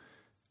 1,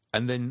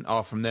 and then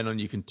from then on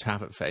you can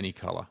tap it for any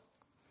color.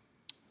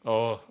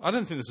 Oh, I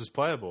don't think this is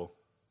playable.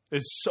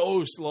 It's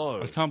so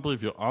slow. I can't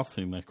believe you're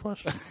asking that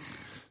question.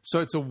 So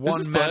it's a is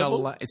 1 mana.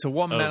 playable? It's a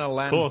 1 mana Of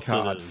land course it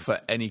card is. for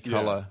any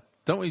color.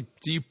 Don't we?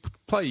 Do you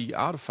play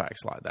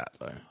artifacts like that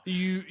though?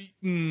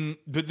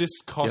 But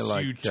this costs Yeah,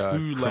 like, you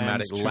 2 Chromatic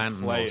lands to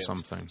Lantern play or it.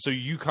 something. So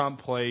you can't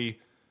play.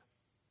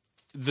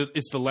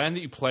 It's the land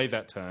that you play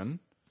that turn,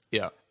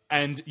 Yeah.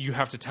 and you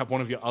have to tap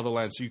one of your other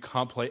lands, so you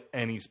can't play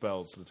any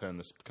spells the turn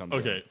this comes in.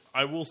 Okay,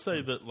 I will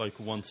say that like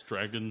once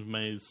Dragon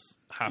Maze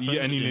happened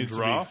Yeah, and you in need to be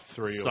draft,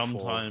 3 or 4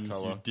 sometimes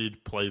colour. you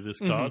did play this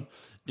card.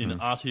 In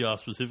RTR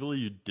specifically,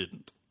 you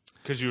didn't.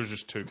 Because you were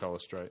just 2 color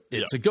straight.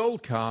 It's a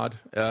gold card,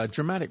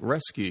 Dramatic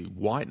Rescue,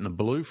 white and a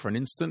blue for an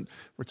instant.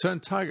 Return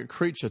target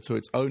creature to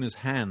its owner's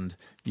hand.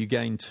 You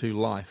gain 2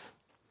 life.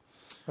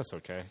 That's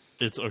okay.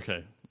 It's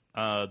okay.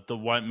 The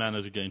white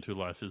mana to gain 2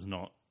 life is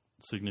not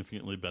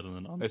significantly better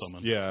than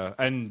unsummon. Yeah,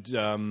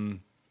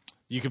 and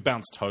you could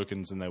bounce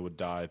tokens and they would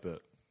die,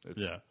 but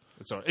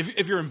it's all right.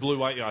 If you're in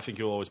blue-white, I think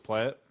you'll always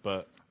play it,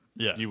 but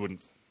Yeah. you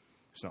wouldn't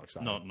It's not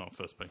exciting. Not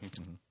first picking.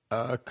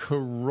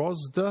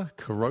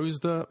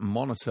 Corrosda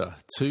Monitor.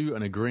 2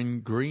 and a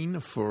green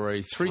for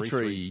a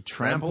 3/3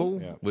 trample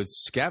Yeah. with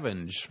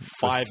Scavenge.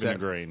 5 and a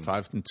green.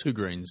 5 and 2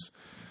 greens.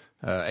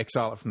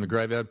 Exile it from the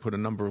graveyard. Put a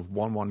number of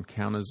 1/1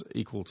 counters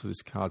equal to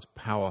this card's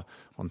power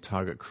on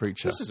target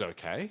creature. This is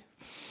okay.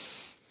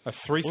 A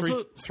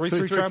 3/3 it?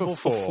 3/3 trample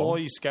for 4. 4.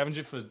 You scavenge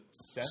it for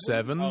 7?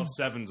 7. Oh,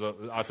 7's.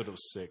 I thought it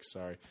was 6.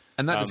 Sorry.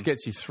 And that just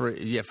gets you 3.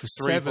 Yeah, for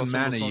 3 7 plus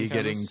mana, 1/1 you're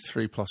getting counters?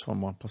 3 plus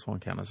 1/1/1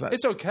 counters.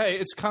 It's okay.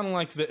 It's kind of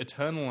like the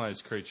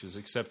Eternalized creatures,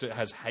 except it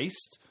has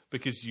haste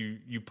because you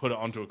put it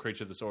onto a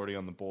creature that's already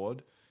on the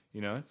board, you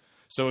know?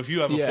 So if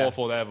you have a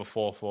 4/4, they have a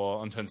 4/4.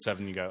 On turn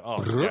 7, you go,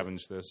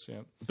 scavenge this.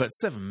 Yeah. But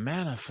 7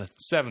 mana for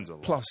 7's a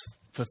lot. plus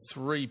for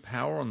 3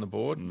 power on the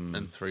board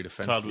and 3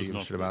 defense. Card if was you give a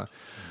not shit about it.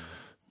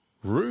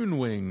 Rune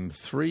Wing,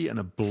 3 and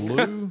a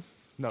blue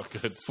Not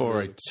good.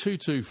 for a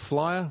 2/2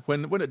 flyer.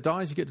 When it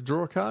dies, you get to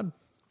draw a card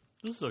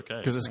This is okay.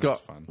 because it's That's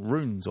got fun.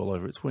 runes all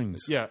over its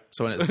wings. Yeah.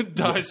 So when it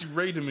dies, you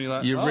read them and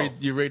you're like,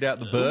 you read out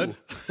the bird.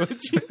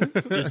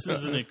 This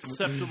is an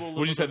acceptable.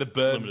 Would you say the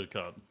bird- limited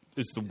card?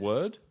 is the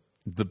word?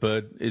 The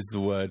bird is the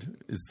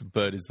word. Is the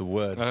bird is the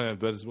word. I don't know,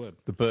 bird is the word.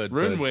 The bird.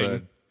 Rune bird,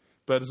 Wing,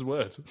 bird is the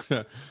word.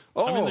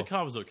 Oh, I mean, the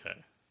card was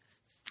okay.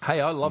 hey,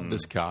 I love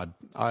this card.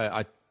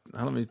 There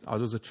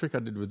was a trick I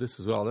did with this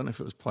as well. I don't know if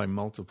it was playing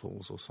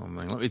multiples or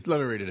something. Let me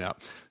read it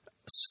out.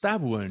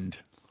 Stab Wound.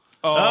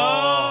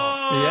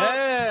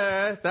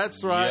 Yeah,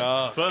 that's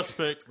right. First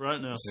pick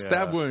right now.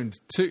 Stab Wound.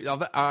 2.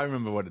 I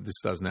remember what this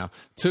does now.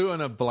 2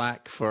 and a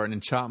black for an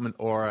enchantment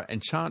aura.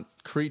 Enchanted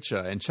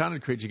creature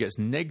gets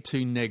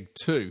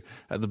 -2/-2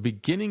 at the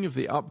beginning of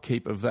the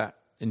upkeep of that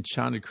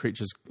enchanted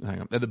creature's.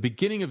 Hang on. At the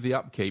beginning of the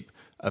upkeep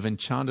of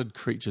enchanted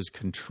creature's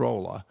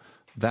controller,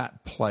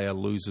 that player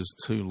loses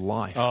 2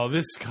 life. Oh,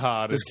 this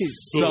card is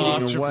keeps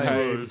such eating a away.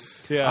 pain.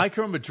 Yeah. I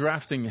can remember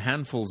drafting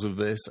handfuls of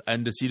this,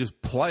 and you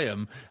just play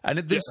them, and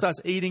it just starts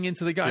eating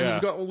into the game. Yeah.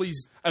 You've got all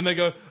these. And they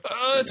go,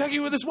 attack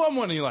you with this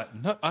 1/1. And you're like,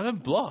 no, I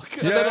don't block.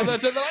 And Yeah. then on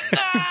they're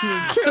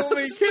like, Kill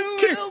me,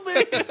 kill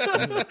me.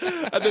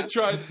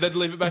 and then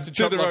leave it back to Do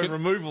chop their block own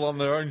removal on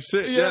their own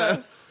shit.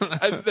 Yeah.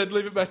 And then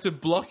leave it back to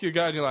block your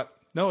guy, and you're like,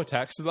 no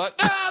attacks. And they're like,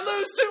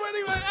 lose 2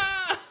 anyway.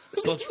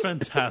 Such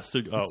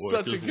fantastic artwork.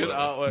 Such a as good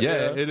well. artwork.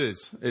 Yeah, it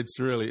is. It's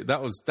really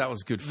that was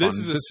good fun. This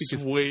is a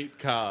sweet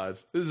card.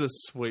 This is a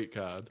sweet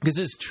card. because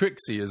it's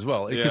tricksy as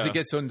well. Because Yeah. it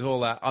gets into all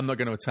that. I'm not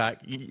going to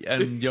attack,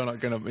 and you're not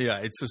going to. Yeah,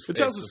 it's just. It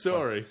tells a it's just fun.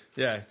 story.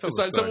 Yeah, it tells It's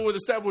a like story. someone with a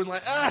stab wound,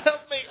 like,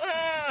 help me.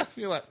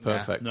 You're like,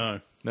 Perfect. No.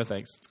 No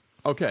thanks.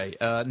 Okay,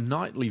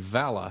 Knightly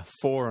Valor,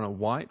 4 and a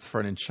white for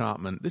an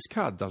enchantment. This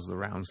card does the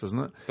rounds, doesn't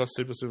it? Plus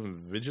super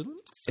vigilance?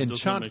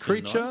 Enchant make it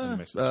creature.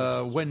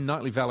 knight? When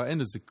Knightly Valor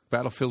enters the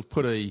battlefield,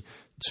 put a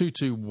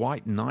 2/2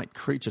 white knight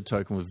creature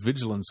token with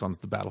vigilance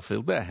onto the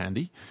battlefield. They're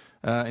handy.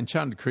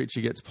 Enchanted creature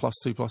gets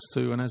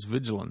 +2/+2 and has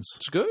vigilance.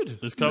 It's good.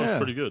 This card Yeah. was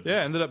pretty good. Yeah,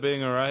 ended up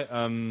being all right.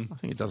 I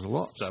think it does a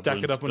lot. Stack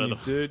it wound's up on your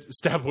better. dude.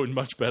 Stab wound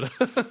much better.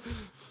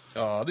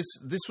 Oh,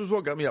 this was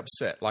what got me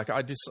upset. Like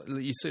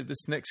you see,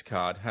 this next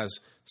card has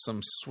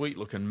some sweet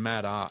looking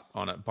mad art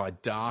on it by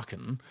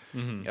Darken.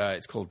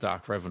 It's called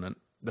Dark Revenant.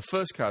 The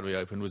first card we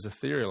opened was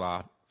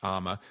Ethereal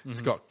Armor. It's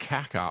got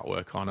CAC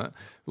artwork on it.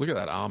 Look at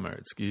that armor.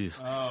 It's good.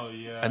 Oh,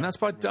 yeah. And that's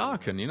by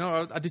Darken. You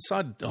know, I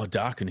decided,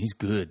 Darken, he's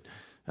good.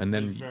 And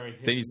then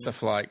they need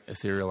stuff like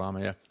Ethereal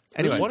Armor. Yeah.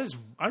 Anyway, What is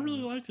I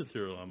really liked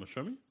Ethereal Armor.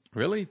 Show me.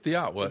 really the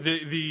artwork?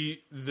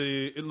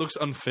 the it looks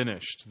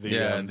unfinished, the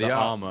art-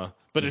 armor,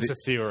 but it's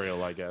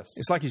ethereal, I guess.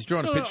 It's like he's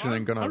drawn a picture and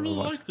then gone I over really the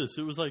like this.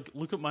 It was like,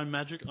 look at my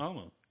magic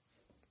armor.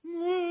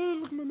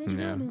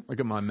 Yeah, look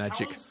at my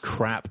magic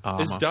crap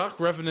armor. Is Dark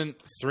Revenant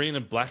 3 and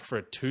a black for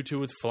a 2/2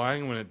 with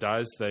flying? When it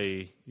dies,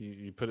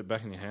 you put it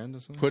back in your hand or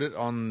something? Put it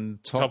on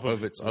top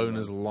of its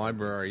owner's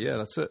library. Yeah,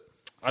 that's it.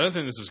 I don't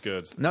think this was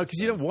good. No, because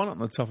you don't want it on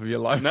the top of your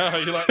library. No,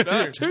 you're like,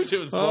 no, 2/2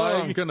 with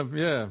flying.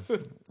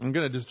 I'm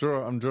gonna just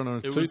draw. I'm drawing on a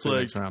It 2/2 was like-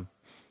 next round.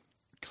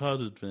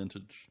 Card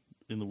advantage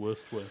in the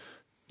worst way.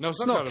 No, it's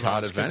not not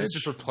card advantage, 'cause advantage. It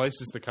just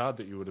replaces the card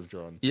that you would have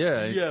drawn.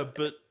 Yeah, Yeah,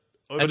 but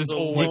But it's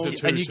always a and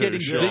 2/2. you're getting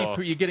sure.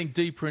 deeper. You're getting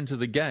deeper into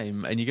the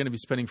game, and you're going to be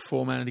spending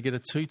 4 mana to get a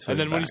 2/2. And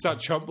then when you start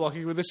chump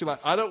blocking with this, you're like,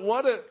 I don't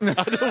want it. I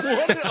don't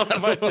want it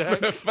on my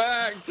deck.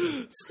 back,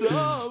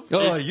 Stop.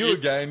 oh, you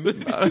again? I'm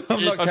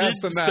not I casting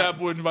just that.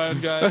 stab wound my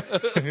own guy.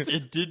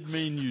 it did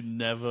mean you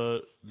never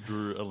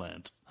drew a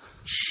land.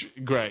 Shh,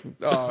 great.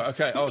 Oh,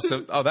 okay.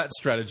 That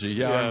strategy.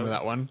 Yeah, I remember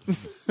that one.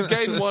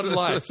 Gain 1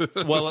 life.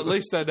 Well, at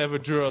least I never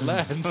drew a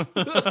land.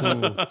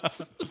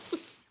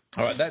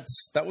 All right,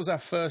 that was our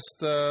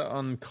first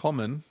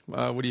uncommon.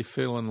 What are you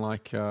feeling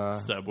like?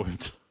 Stab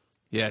wound.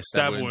 Yeah,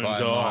 Stab wound wound, by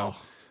a oh.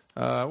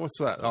 mile. What's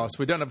that? Oh, so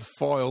we don't have a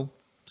foil.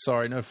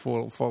 Sorry, no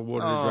foil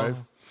watery grave.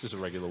 Just a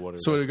regular water.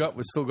 So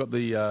we've still got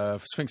the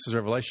Sphinx's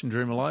Revelation,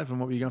 Dream Alive, and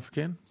what were you going for,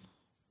 Ken?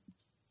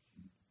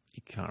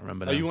 You can't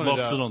remember now. you wanted,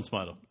 Locks it on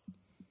Smiter.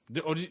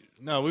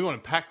 no, we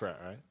wanted pack rat,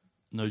 right?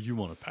 No, you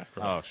want a pack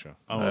rat. Oh, sure.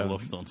 I want a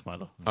Locked On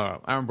Spider. All right,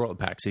 Aaron brought the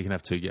pack, so you can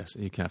have two guesses.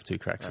 You can have two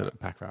cracks at a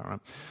pack route, right?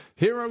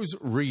 Heroes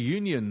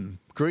Reunion,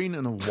 green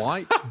and a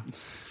white.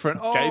 For an,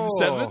 Game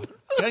 7?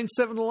 Game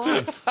 7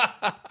 life.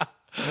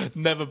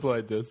 Never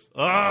played this.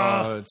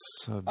 Oh,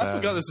 it's so bad. I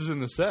forgot this was in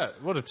the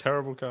set. What a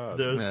terrible card.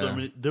 There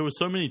were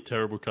so many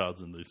terrible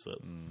cards in these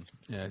sets.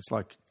 Yeah, it's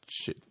like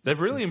shit. They've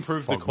really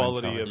improved the Fog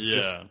quality mentality. of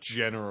Yeah. just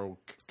general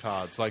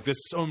cards. Like,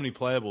 there's so many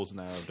playables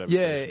now of Yeah,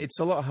 Devastation. it's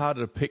a lot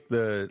harder to pick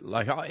the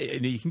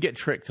you can get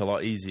tricked a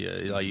lot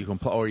easier. Like you can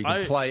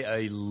play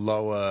a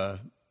lower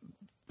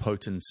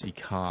potency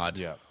card.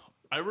 Yeah.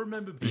 I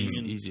remember being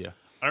Easier.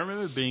 I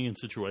remember being in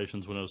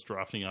situations when I was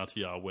drafting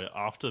RTR where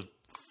after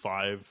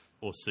 5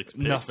 or 6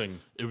 picks, Nothing.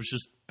 it was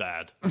just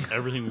bad.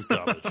 Everything was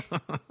garbage.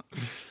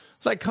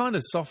 That kind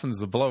of softens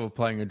the blow of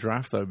playing a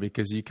draft, though,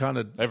 because you kind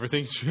of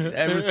Everything's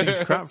everything's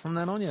crap from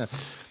then on. Yeah,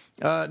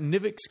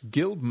 Nivix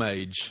Guild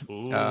Mage,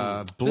 blue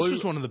This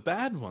was one of the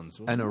bad ones.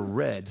 wasn't and a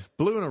red,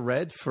 blue and a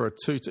red for a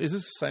 2/2. Is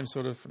this the same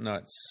sort of?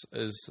 No,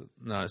 it's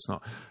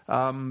not.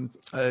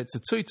 It's a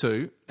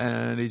 2/2,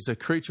 and he's a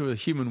creature with a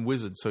human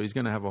wizard, so he's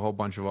going to have a whole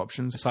bunch of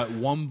options. It's like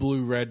 1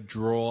 blue-red,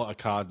 draw a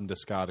card and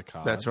discard a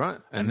card. That's right,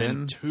 And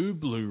then 2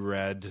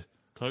 blue-red.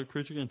 Target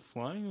creature against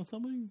flying or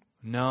something?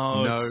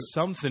 No, No. it's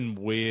something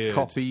weird.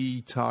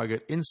 copy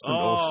target instant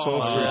or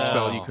sorcery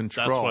spell you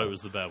control. That's why it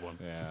was the bad one.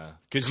 Yeah,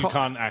 because you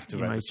can't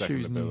activate may the second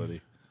choose new-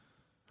 ability.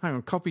 Hang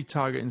on, copy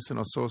target instant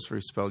or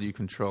sorcery spell you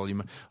control.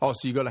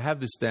 So you got to have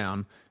this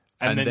down,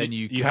 and, then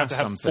you have cast to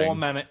have something. 4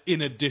 mana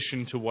in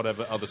addition to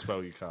whatever other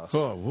spell you cast.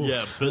 Oh, woof.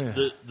 Yeah,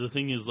 but the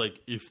thing is, like,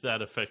 if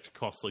that effect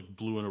costs like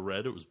blue and a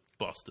red, it was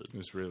busted. It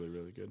was really,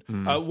 really good.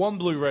 1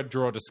 blue-red,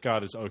 draw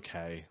discard is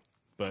okay,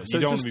 but So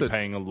you don't it's want to just be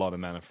paying a lot of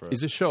mana for it.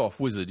 He's a show-off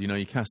wizard. You know,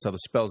 you cast other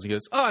spells. He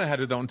goes, "Oh, I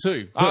had it on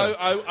too."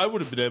 I would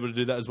have been able to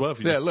do that as well if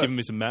you Yeah, just look. given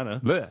me some mana.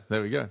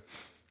 There we go.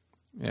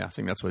 Yeah, I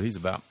think that's what he's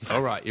about.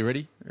 All right, you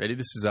ready? Ready?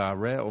 This is our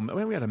rare.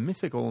 We had a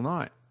mythic all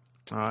night.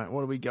 All right,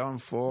 what are we going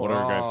for? What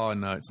are we going for? Oh,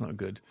 no, it's not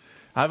good.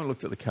 I haven't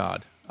looked at the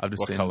card. I've just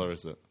What seen color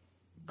is it?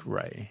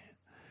 grey.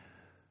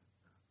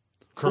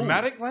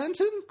 Chromatic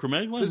Lantern?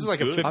 Chromatic Lantern This is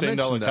like a good. I $15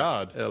 mentioned that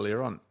card.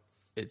 earlier on.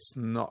 It's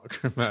not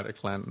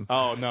Chromatic Lantern.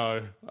 Oh,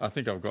 no. I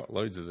think I've got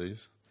loads of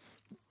these.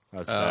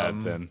 That's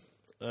bad then.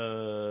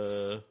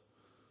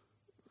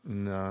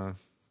 No.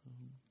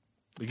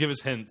 Give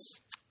us hints.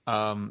 Yeah,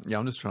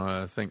 I'm just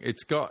trying to think.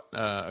 It's got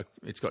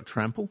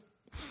trample.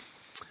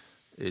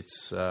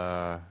 It's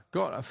got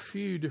a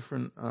few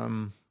different.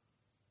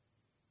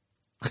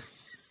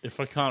 If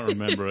I can't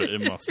remember it,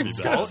 it must be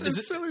bad. Is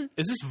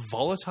this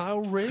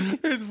Volatile Rig?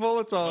 It's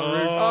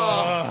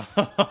volatile.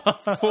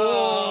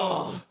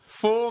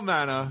 Four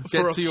mana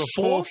gets you a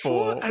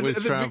 4/4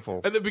 with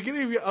trample. At the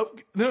beginning of your up...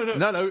 No.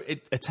 No,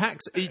 it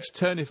attacks each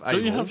turn if able.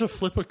 Don't you have to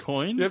flip a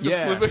coin? You have to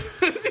Yeah. flip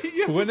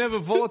it. Whenever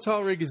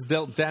Volatile Rig is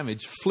dealt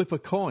damage, flip a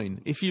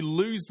coin. If you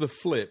lose the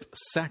flip,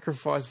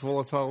 sacrifice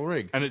Volatile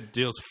Rig. And it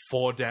deals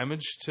 4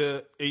 damage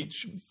to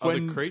each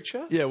other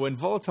creature? Yeah, when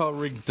Volatile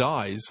Rig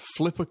dies,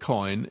 flip a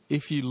coin.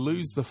 If you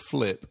lose the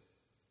flip,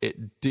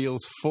 it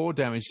deals 4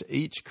 damage to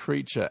each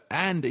creature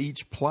and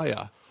each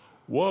player.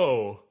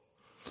 Whoa.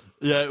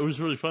 Yeah, it was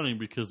really funny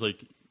because,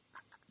 like,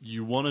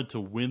 you wanted to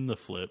win the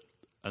flip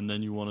and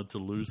then you wanted to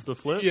lose the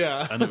flip.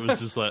 Yeah. And it was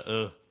just like,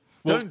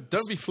 Don't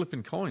be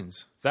flipping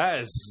coins.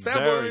 That is Stab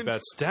very wound.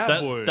 bad.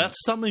 Stab wound. that's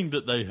something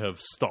that they have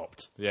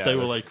stopped. Yeah, they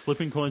were that's- like,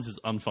 flipping coins is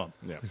unfun.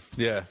 Yeah.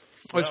 Yeah.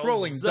 Well, it's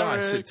rolling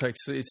dice. Zarek.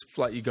 It's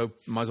like you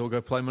might as well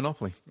go play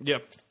Monopoly.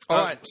 Yep. All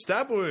right.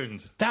 Stab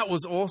wound. That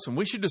was awesome.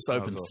 We should just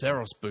open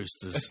Theros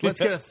boosters. Let's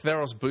get a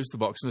Theros booster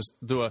box and just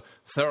do a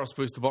Theros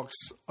booster box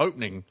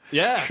opening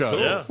show.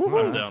 Yeah,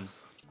 I'm down.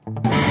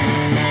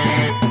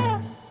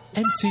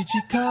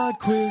 MTG card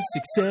quiz,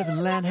 6-7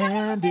 land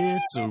hand.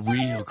 It's a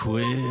real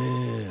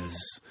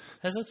quiz.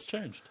 Hey, that's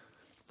changed.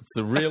 It's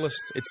the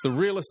realest. It's the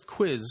realest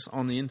quiz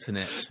on the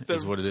internet.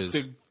 Is what it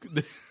is.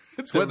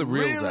 It's where the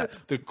real's at.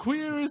 The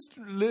queerest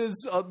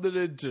lives on the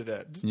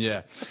internet.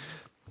 Yeah.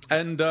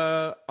 And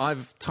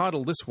I've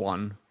titled this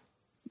one,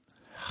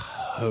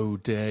 How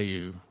Dare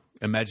You?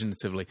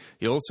 Imaginatively.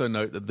 You also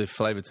note that the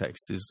flavor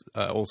text is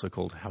also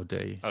called How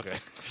Dare You? Okay.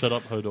 Shut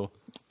up, Hodor.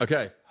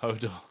 Okay.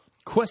 Hold on.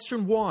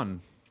 Question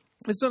 1.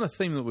 It's on a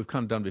theme that we've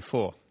kind of done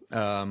before.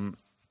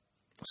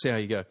 See how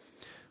you go.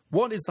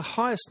 What is the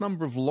highest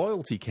number of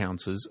loyalty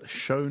counters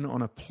shown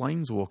on a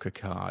Planeswalker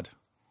card?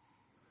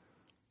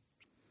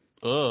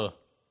 Ugh.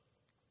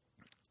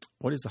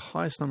 What is the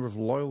highest number of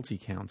loyalty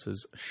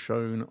counters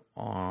shown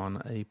on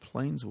a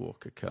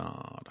Planeswalker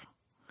card?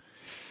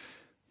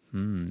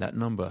 That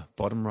number,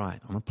 bottom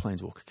right, on a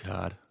Planeswalker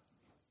card.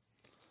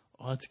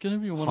 Oh, it's going to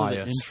be one of the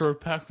Highest. intro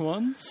pack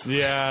ones.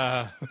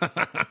 Yeah.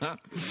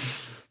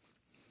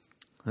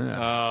 Yeah.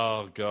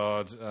 Oh,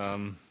 God.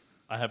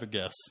 I have a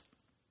guess.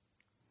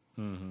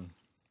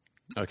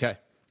 Okay.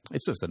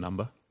 It's just a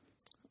number.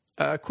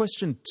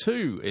 Question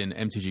 2 in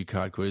MTG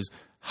Card Quiz.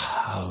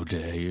 How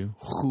dare you?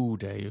 Who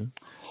dare you?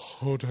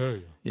 How dare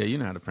you? Yeah, you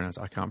know how to pronounce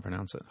it. I can't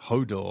pronounce it.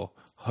 Hodor.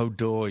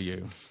 Hodor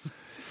you.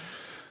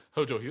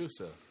 Hodor you,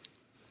 sir.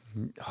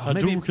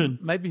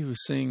 Hadouken. Maybe he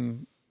was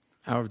seeing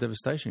Hour of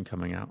Devastation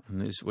coming out,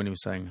 and this when he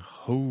was saying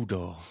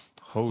Hodor.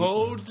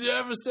 Oh,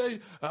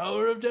 devastation!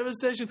 Hour of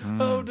devastation!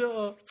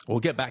 Hodor!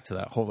 We'll get back to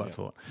that. Hold that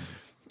thought.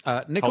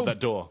 Hold that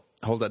door.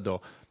 Hold that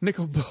door.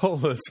 Nicol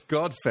Bolas,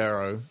 God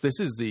Pharaoh. This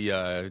is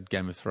the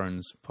Game of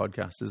Thrones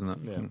podcast, isn't it?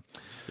 Yeah.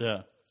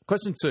 Yeah.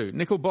 Question 2.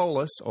 Nicol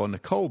Bolas, or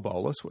Nicole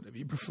Bolas, whatever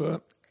you prefer,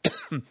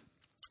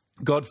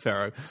 God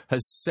Pharaoh,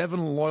 has 7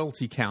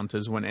 loyalty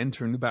counters when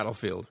entering the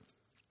battlefield.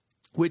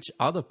 Which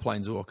other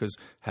planeswalkers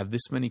have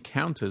this many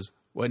counters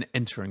when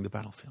entering the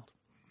battlefield?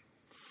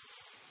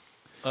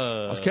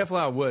 I was careful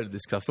how I worded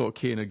this because I thought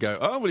Kian would go,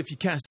 oh, well, if you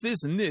cast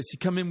this and this, you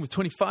come in with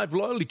 25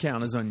 loyalty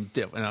counters on your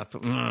deck. And I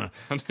thought,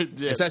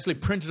 It's actually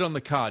printed on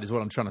the card is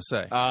what I'm trying to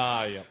say.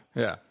 Yeah.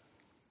 Yeah.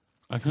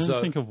 I can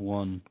only think of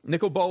one.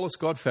 Nicol Bolas,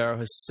 God Pharaoh,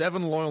 has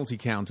 7 loyalty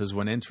counters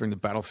when entering the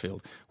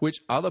battlefield. Which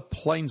other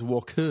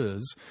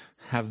planeswalkers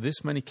have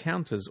this many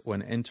counters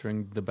when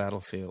entering the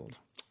battlefield?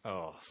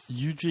 Oh,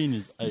 Eugene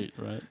is 8,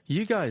 right?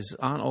 You guys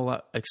aren't all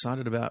that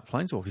excited about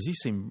planeswalkers. You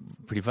seem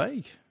pretty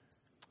vague.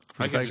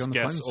 I Pretty can vague just on the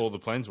guess planes. all the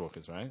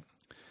planeswalkers, right?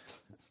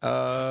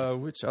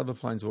 Which other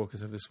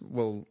planeswalkers have this?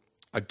 Well,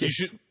 I guess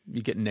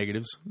you get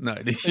negatives. No,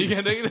 You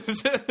get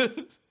negatives.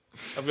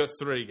 I've got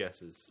 3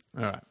 guesses.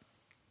 All right.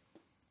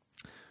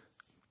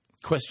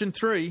 Question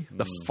 3,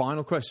 the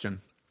final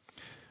question.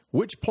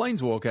 Which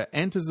planeswalker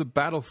enters the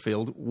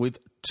battlefield with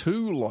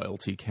 2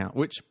 loyalty count?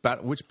 Which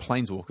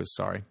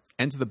planeswalkers,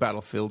 enter the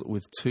battlefield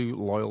with 2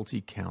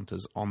 loyalty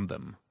counters on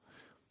them?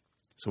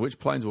 So which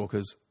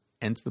planeswalkers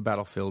enter the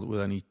battlefield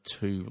with only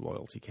 2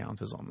 loyalty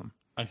counters on them?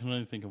 I can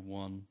only think of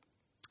one.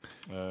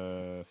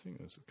 I think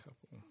there's a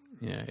couple.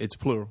 Yeah, it's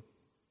plural.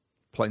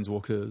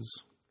 Planeswalkers.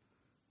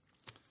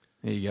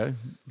 There you go.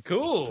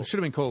 Cool. It should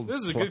have been called.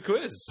 This is a good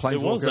quiz.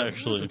 It was Planeswalker.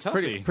 actually. It's a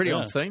toughie. Pretty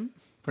on Yeah. theme.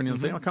 Pretty on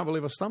theme. I can't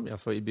believe I stumped you. I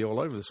thought you'd be all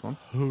over this one.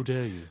 Who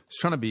dare you? I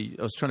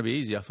was trying to be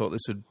easy. I thought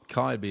this would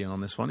Kai be in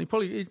on this one.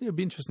 It'd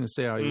be interesting to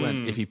see how he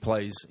went if he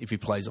plays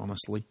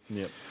honestly.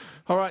 Yep.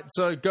 All right.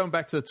 So going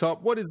back to the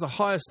top, what is the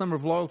highest number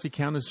of loyalty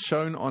counters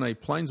shown on a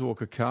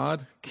Planeswalker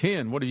card?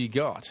 Kian, what have you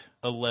got?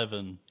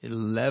 11.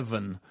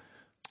 11.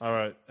 All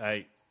right,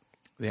 8.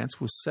 The answer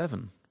was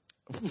 7.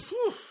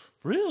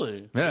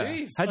 Really? Yeah.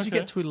 Jeez. How did you Okay.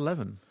 get to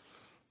 11?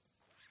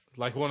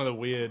 Like one of the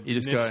weird You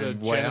just Nissa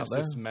go way out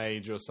Genesis there?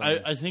 mage or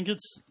something. I think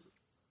it's.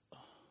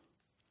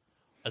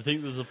 I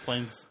think there's a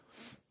planeswalker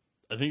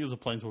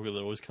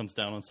that always comes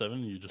down on 7.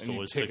 And you just And you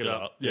always tick pick it it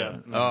up. up. Yeah.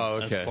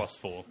 Oh, That's okay.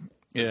 +4.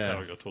 Yeah. That's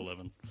how I got to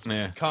 11.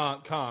 Yeah.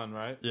 Khan,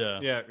 right?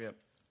 Yeah. Yeah.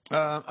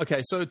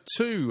 Okay, so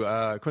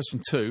question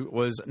 2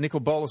 was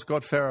Nicol Bolas,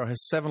 God Pharaoh,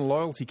 has 7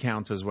 loyalty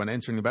counters when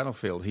entering the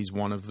battlefield. He's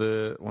one of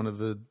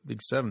the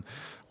big 7.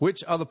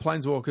 Which other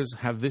planeswalkers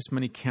have this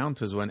many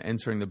counters when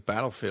entering the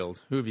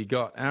battlefield? Who have you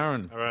got?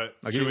 Aaron. All right.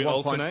 I'll Should give we you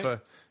 1 point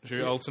alternate? Should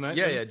we alternate?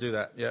 Yeah, then? yeah, do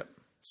that. Yep.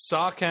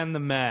 Sarkhan the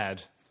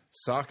Mad.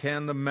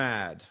 Sarkhan the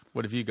Mad.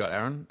 What have you got,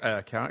 Aaron?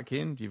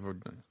 Kian? You've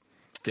already done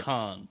it.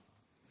 Khan.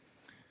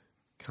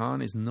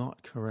 Khan is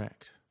not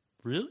correct.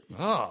 Really?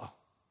 Oh.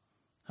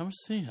 How much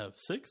does he have?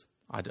 6?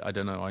 I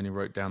don't know. I only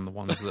wrote down the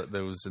ones that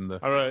there was in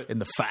the All right. in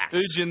the facts.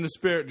 Ujin the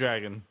Spirit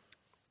Dragon.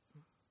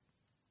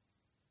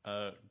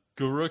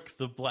 Garruk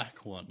the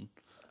Black One.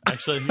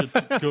 Actually, I think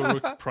it's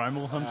Garruk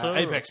Primal Hunter.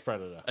 Apex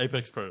Predator.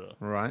 Apex Predator.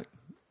 Right.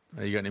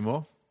 You got any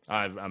more?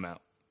 I'm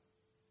out.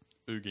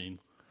 Ugin.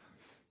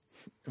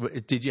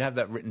 Did you have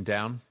that written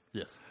down?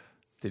 Yes.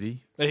 Did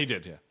he? He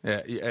did, yeah.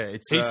 Yeah.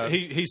 It's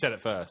He said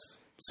it first.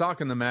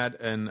 Sarkhan the Mad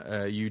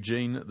and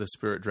Eugene the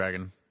Spirit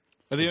Dragon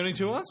Are the only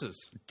 2 answers?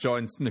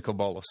 joins Nicol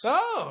Bolas.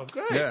 Oh,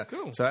 great. Yeah.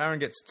 Cool. So Aaron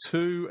gets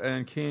 2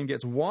 and Kian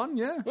gets 1.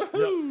 Yeah.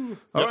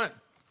 All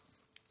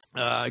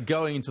right.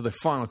 Going into the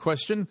final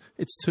question,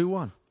 it's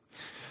 2-1.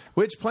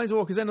 Which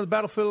planeswalkers enter the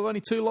battlefield with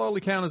only 2 loyalty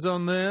counters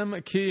on them?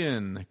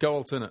 Kian, go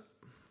alternate.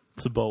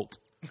 To Bolt.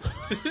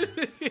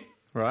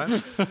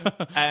 Right.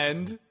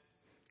 And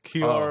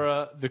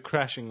Kiora the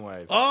Crashing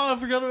Wave. Oh, I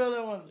forgot about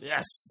that one.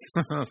 Yes.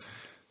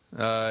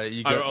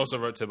 You I go. also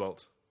wrote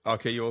Tybalt.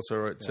 Okay, you also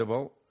wrote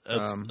Tybalt.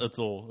 That's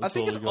all. I That's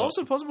think all it's I got.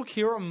 also possible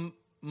Kiora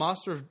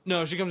Master of...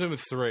 No, she comes in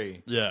with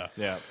 3. Yeah.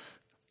 Yeah.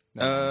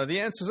 The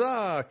answers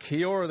are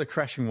Kiora the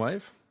Crashing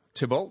Wave,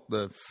 Tybalt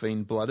the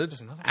Fiend Blooded,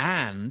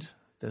 and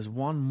there's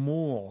one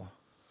more.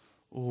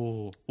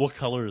 Oh, what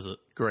color is it?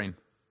 Green.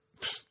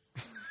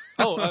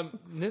 Oh,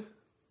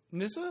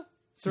 Nissa?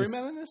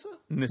 3-mana Nissa?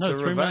 Nissa No,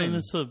 3 mana Ravain.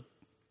 Nissa.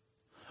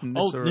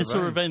 Nissa Nissa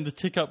Ravain. Ravain. The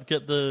tick up,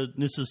 get the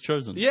Nissa's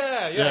chosen.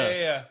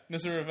 Yeah.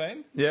 Nissa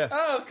Ravain? Yeah.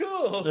 Oh,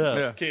 cool. Yeah.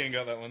 Yeah. Kian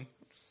got that one.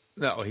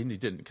 No, he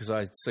didn't, because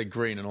I said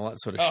green and all that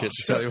sort of shit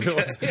to tell you what it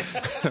was.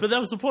 But that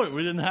was the point.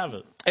 We didn't have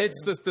it.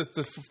 It's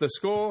the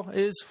score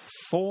is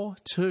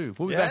 4-2.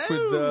 We'll be back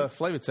with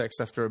flavor text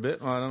after a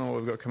bit. I don't know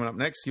what we've got coming up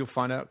next. You'll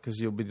find out because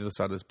you'll be the other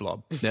side of this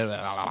blob. Flavor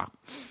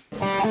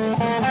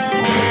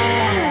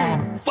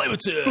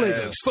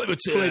text. Flavor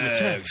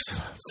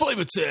text.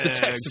 The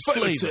text is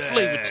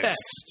flavor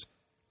text.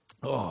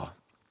 Oh.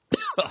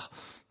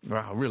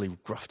 Wow, I really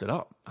gruffed it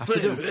up. After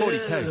doing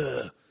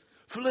 40k.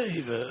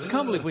 Flavor. I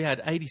can't believe we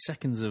had 80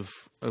 seconds of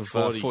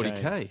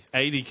 40k.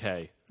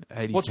 80k.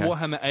 80K. What's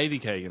Warhammer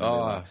 80k going to be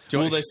like?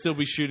 Will they still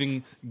be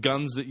shooting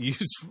guns that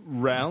use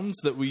rounds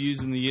that we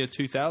use in the year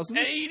 2000?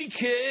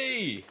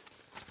 80k!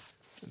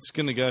 It's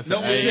going to go for No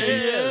one 80.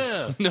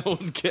 cares. No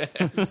one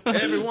cares.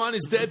 Everyone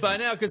is dead by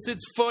now because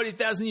it's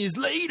 40,000 years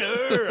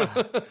later.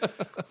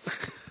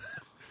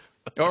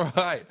 All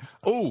right.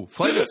 Oh,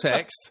 flavor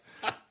text.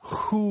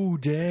 Who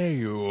dare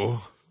you?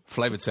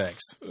 Flavor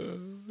text.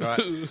 Right.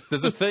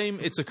 There's a theme.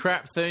 It's a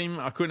crap theme.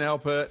 I couldn't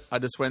help it. I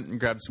just went and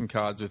grabbed some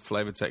cards with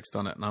flavor text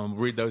on it, and I'll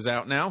read those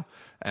out now,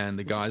 and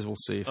the guys will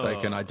see if they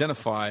can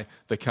identify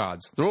the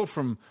cards. They're all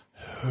from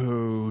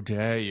Who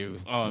Dare You?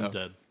 Oh, I'm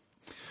dead.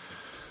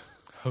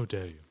 How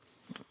dare you?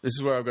 This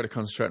is where I've got to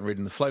concentrate on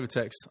reading the flavor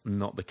text,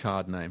 not the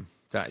card name.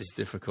 That is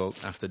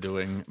difficult after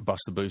doing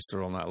Buster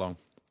Booster all night long.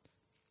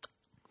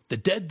 The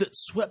dead that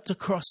swept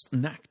across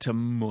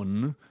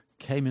Nactamun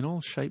came in all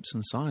shapes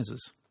and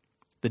sizes.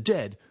 The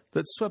dead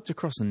that swept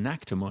across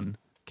Nactamun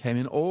came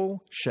in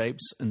all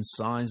shapes and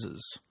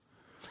sizes.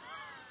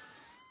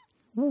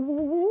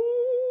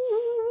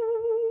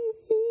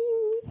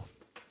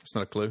 It's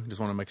not a clue. Just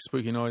want to make a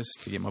spooky noise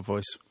to get my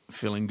voice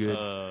feeling good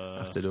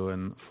after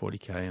doing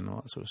 40k and all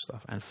that sort of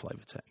stuff, and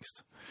flavor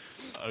text.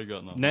 I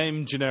got nothing.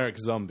 Name generic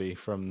zombie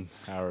from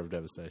Hour of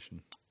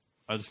Devastation.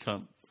 I just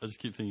can't. I just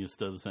keep thinking of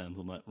Stir the Sands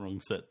on that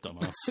wrong set,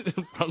 dumbass.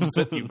 Wrong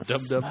set, you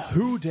dum-dum.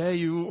 Who dare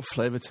you?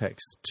 Flavor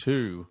text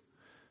 2.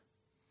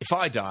 If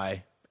I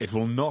die, it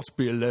will not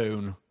be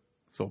alone.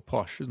 It's all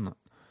posh, isn't it?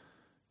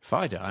 If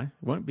I die,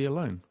 it won't be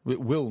alone. It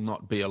will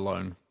not be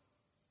alone.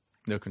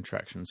 No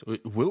contractions.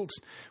 Wilt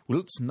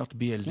not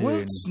be alone.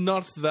 Wilt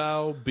not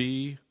thou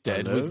be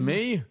Dead alone? with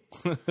me?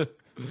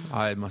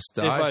 I must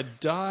die. If I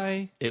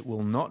die, it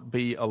will not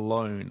be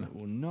alone. it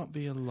will not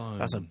be alone.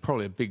 That's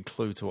probably a big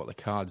clue to what the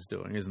card's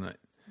doing, isn't it?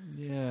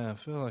 Yeah, I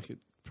feel like it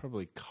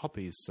probably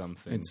copies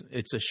something.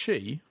 It's a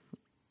she.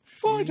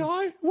 If I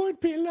die, it won't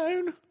be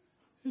alone.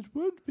 It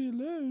won't be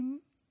alone.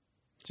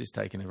 She's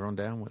taking everyone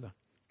down with her.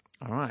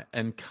 All right,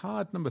 and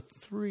card number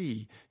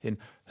 3 in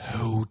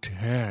Who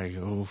Dare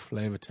You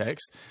flavor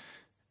text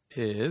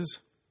is,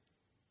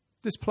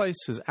 this place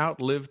has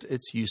outlived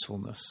its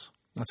usefulness.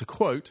 That's a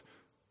quote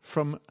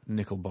from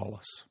Nicol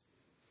Bolas.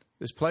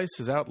 This place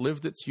has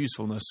outlived its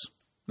usefulness.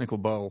 Nicol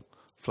Bolas,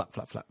 flap,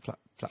 flap, flap, flap,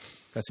 flap.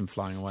 That's him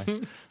flying away.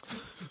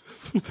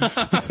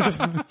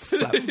 flap,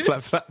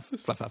 flap, flap,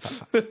 flap, flap,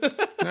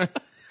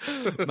 flap.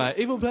 My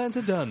evil plans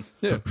are done.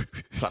 Yeah.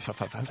 Flap, flap,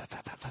 flap, flap, flap,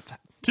 flap, flap, flap.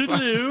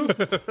 Toodaloo.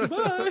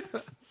 Bye.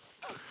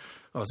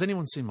 Oh, has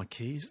anyone seen my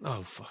keys?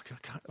 Oh, fuck. I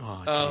can't.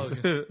 Oh,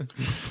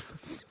 jeez.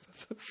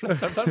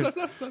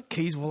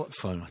 Keys, wallet,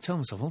 phone. I tell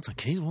myself all the time,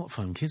 keys, wallet,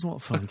 phone, keys,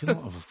 wallet, phone, keys,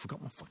 wallet. I've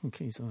forgot my fucking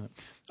keys.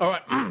 All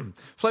right.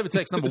 Flavor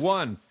text number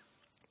 1.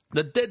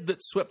 The dead that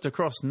swept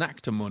across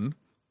Nactamun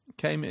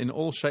came in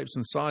all shapes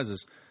and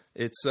sizes.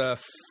 It's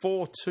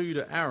 4-2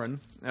 to Aaron.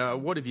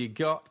 What have you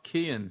got,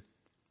 Kian?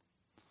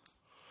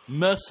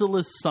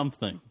 Merciless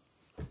something.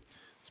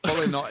 It's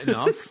probably not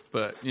enough,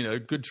 but,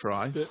 good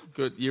try.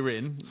 Good, you're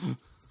in.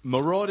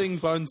 Marauding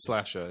Bone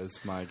Slasher is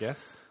my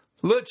guess.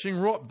 Lurching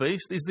Rot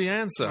Beast is the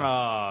answer.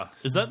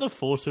 Is that the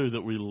 4-2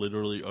 that we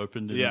literally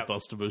opened in Yeah.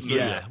 Buster Booster?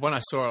 Yeah, when I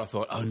saw it, I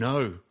thought, oh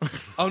no.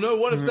 Oh no,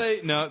 what if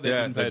they... No, they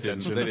didn't pay they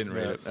attention. They didn't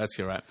read it. That's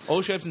all right.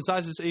 All shapes and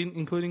sizes,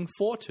 including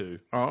 4-2.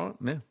 Oh,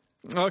 yeah.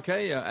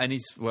 Okay, yeah. And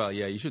he's,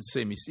 you should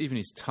see him. Even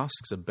his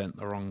tusks are bent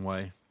the wrong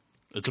way.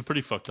 It's a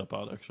pretty fucked up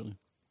art, actually.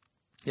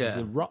 Yeah. He's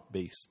a rot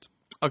beast.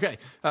 Okay,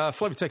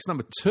 flavor text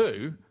number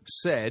 2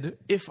 said,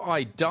 if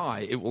I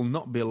die, it will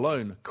not be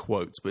alone,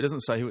 quotes, but it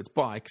doesn't say who it's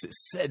by, because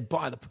it's said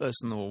by the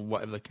person or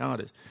whatever the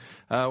card is.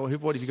 What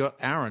have you got,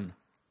 Aaron?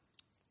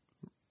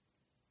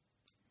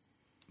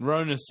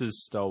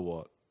 Ronus's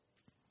Stalwart.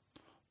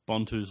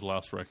 Bontu's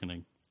Last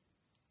Reckoning.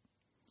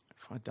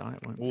 If I die,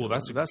 it won't be Oh, alone.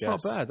 that's a good That's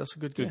not guess. bad. That's a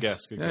good Good guess.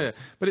 guess, good guess.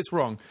 Yeah, but it's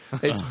wrong.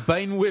 It's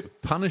Banewhip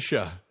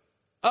Punisher.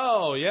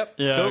 Oh, yep.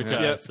 Yeah, cool. okay,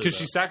 I Yeah, see because that.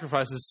 she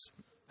sacrifices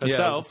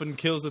herself and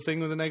kills the thing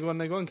with a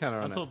neg-1 counter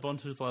on I it. thought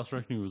Bontu's Last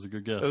Reckoning was a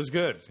good guess. It was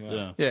good.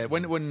 Yeah. Yeah,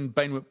 when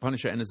Banewhip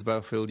Punisher enters the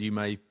battlefield, you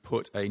may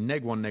put a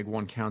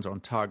neg-1 counter on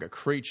target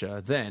creature,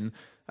 then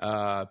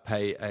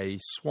pay a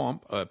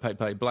swamp,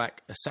 pay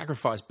black,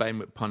 sacrifice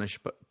Banewhip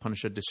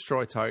Punisher,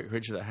 destroy target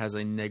creature that has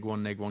a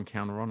neg-1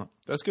 counter on it.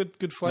 That's good.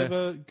 Good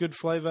flavor. Good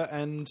flavor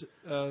and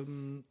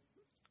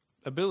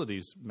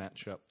abilities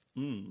match up.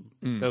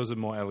 That was a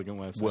more elegant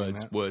way of saying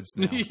that. Words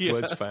now. Yeah.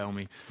 Words fail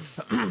me.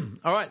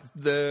 All right,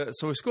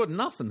 so we've scored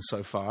nothing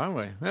so far, haven't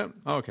we? Yep.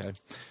 Okay.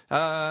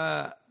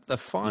 The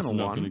This final is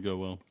not one. going to go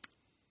well.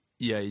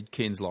 Yeah,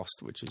 Keen's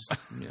lost, which is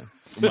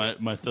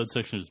My third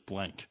section is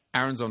blank.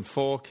 Aaron's on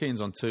 4,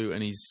 Keen's on 2,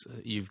 and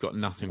you've got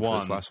nothing for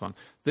this 1. last one.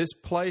 This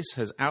place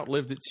has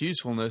outlived its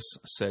usefulness,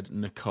 said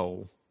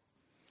Nicol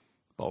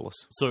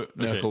Bolas. So,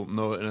 okay. Nicol I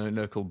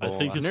Bolas.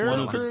 think it's one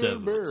of the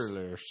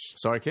deserts.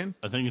 Sorry, Keen?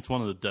 I think it's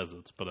one of the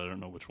deserts, but I don't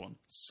know which one.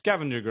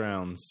 Scavenger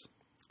grounds.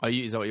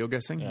 Is that what you're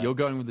guessing? Yeah. You're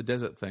going with the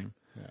desert thing.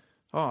 Yeah.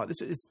 Oh,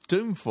 it's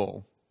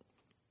Doomfall.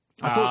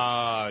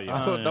 I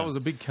thought that was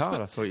a big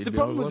card. I thought you'd The be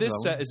problem all with over this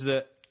that set is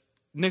that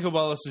Nicol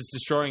Bolas is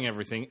destroying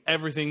everything.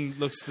 Everything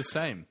looks the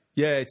same.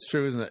 Yeah, it's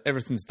true, isn't it?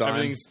 Everything's dying.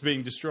 Everything's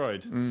being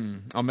destroyed.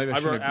 Oh, maybe I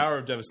should wrote Hour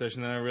of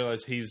Devastation, then I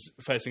realised he's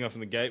facing off in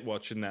the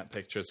Gatewatch in that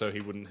picture, so he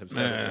wouldn't have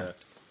said it.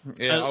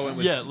 Yeah, I went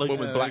with, like, went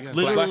with black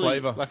literally-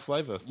 flavor. Black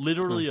Flavor.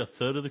 Literally a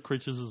third of the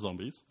creatures are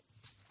zombies.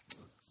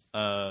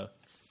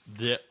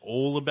 They're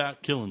all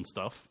about killing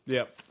stuff.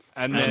 Yep.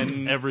 And And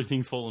then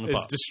everything's falling it's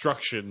apart.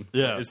 destruction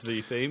Yeah. is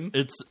the theme.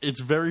 It's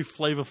very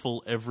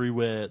flavorful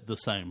everywhere the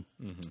same.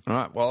 All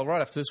right. Well,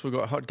 right after this, we've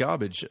got hot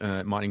garbage.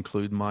 It might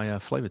include my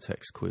flavor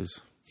text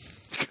quiz.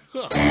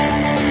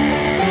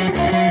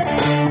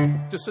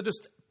 Just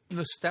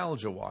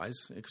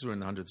nostalgia-wise, because we're in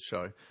the 100th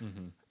show.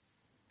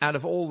 Out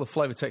of all the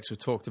flavor texts we've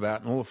talked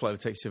about and all the flavor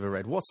texts you've ever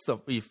read, what's the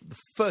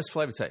first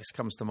flavor text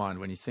comes to mind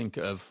when you think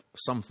of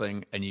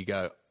something and you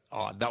go,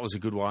 "Oh, that was a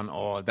good one,"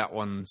 or "That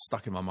one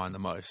stuck in my mind the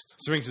most"?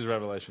 Sphinx's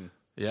Revelation.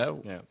 Yeah,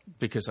 Yeah.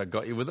 because I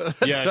got you with it.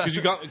 Yeah,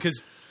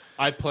 because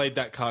I played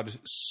that card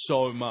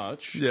so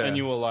much, Yeah. and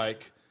you were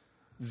like,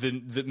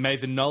 may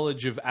the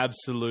knowledge of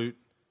absolute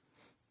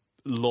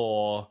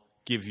law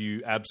give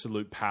you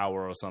absolute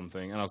power or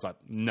something, and I was like,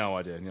 no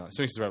idea. And you're like,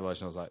 Sphinx's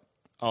Revelation. I was like,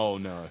 oh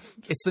no,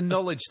 It's the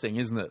knowledge thing,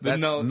 isn't it?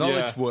 That's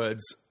knowledge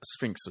words,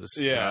 sphinxes.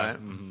 yeah.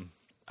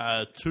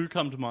 Right? Two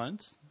come to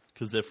mind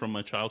because they're from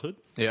my childhood.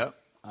 Yeah.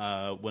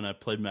 When I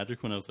played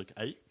Magic when I was like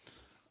 8.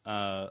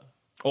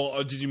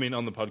 Or did you mean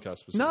on the podcast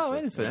specifically? No,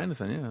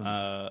 anything,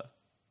 yeah.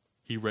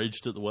 He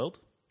raged at the world.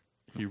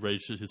 He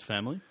raged at his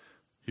family.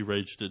 He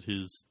raged at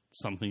his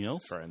something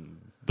else.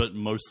 Friend. But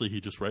mostly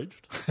he just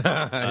raged.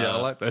 yeah, I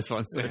like those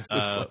ones.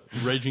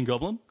 Raging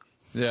Goblin.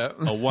 Yeah.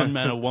 A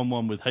 1-mana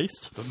 1/1 with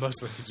haste. But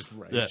mostly he just Yeah.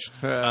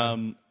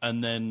 raged.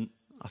 And then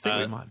I think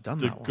we might have done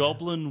the that one.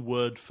 goblin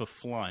word for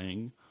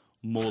flying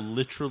more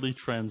literally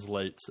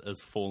translates as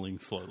falling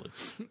slowly.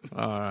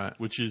 All right.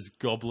 Which is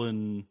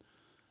Goblin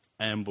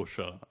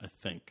Ambusher, I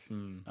think.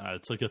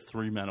 It's like a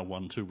 3-mana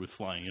 1/2 with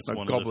flying. It's like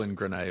one Goblin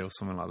Grenade or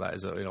something like that.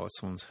 Is it,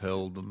 someone's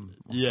hurled them?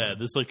 Yeah,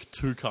 there's like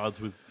 2 cards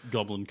with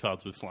Goblin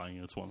cards with flying,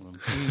 and it's one of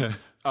them.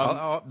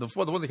 The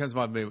one that comes to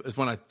mind is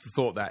when I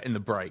thought that in the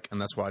break, and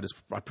that's why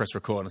I pressed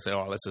record and said,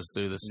 "Oh, let's just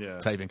do this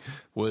taping."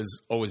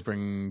 Was always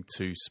bring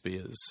 2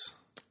 spears.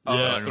 Yeah,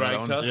 I remember that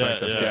one. Thragtusk?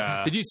 Thragtusk,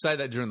 Yeah. Did you say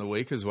that during the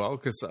week as well?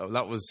 Because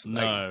that was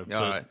No,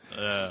 all right.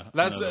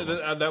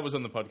 That was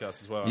on the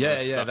podcast as well. and Yeah,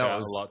 that yeah, stuck that out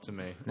was- a lot to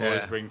me. Yeah.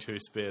 Always bring 2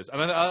 spears, and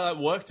I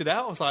worked it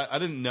out. I was like, I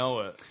didn't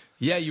know it,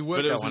 Yeah, you worked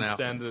but it that was one in out.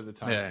 standard at the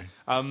time. Yeah.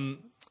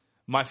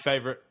 My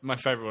favorite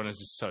one is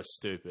just so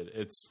stupid.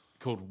 It's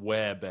called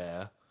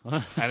Werebear,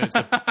 and it's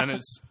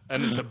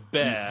a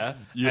bear.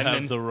 You and have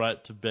then, the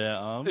right to bear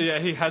arms. yeah,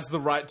 he has the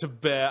right to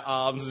bear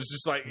arms. It's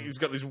just like he's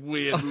got these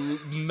weird,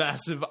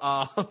 massive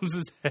arms.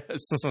 His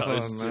hair's so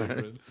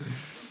stupid.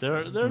 There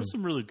are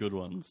some really good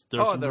ones. There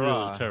are some there really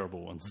are.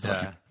 terrible ones. Though.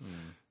 Yeah.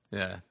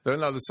 Yeah.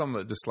 There's some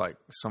that just like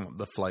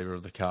the flavour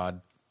of the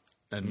card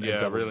and Yeah,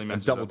 double, really and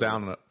matches double up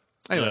down on it.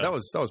 Anyway, Yeah. that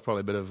was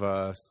probably a bit of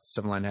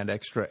 7-line hand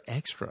extra.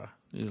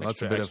 You know,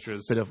 that's a bit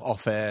extras. of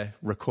off air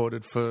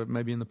recorded for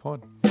maybe in the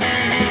pod.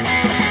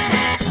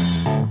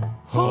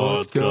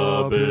 Hot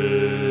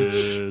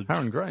garbage.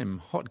 Aaron Graham,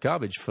 hot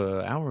garbage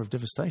for Hour of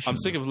Devastation. I'm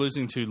sick of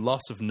losing to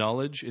Loss of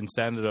Knowledge in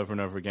Standard over and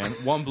over again.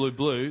 1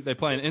 blue. They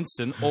play an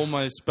instant. All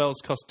my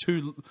spells cost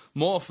 2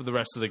 more for the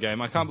rest of the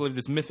game. I can't believe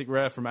this mythic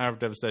rare from Hour of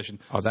Devastation,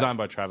 designed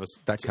by Travis.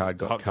 That card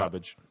got hot cut.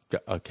 garbage.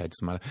 Okay,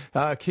 doesn't matter.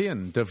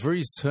 Kian, De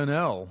Vries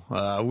Turnell,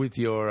 with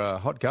your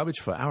hot garbage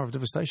for Hour of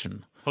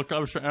Devastation. Hot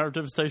garbage for Hour of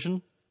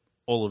Devastation?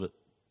 All of it.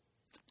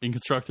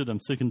 Inconstructed, I'm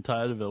sick and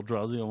tired of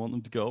Eldrazi. I want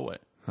them to go away.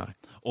 Hi.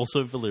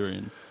 Also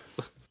Valyrian.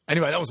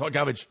 Anyway, that was hot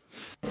garbage.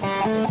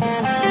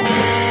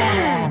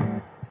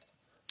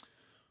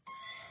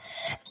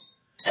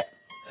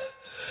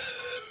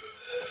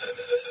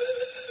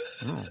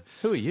 Oh,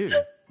 who are you?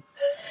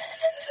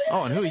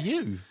 Oh, and who are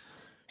you?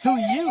 Who are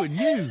you and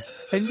you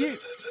and you?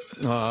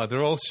 Oh,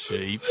 they're all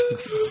sheep.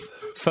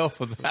 Fell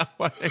for that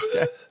one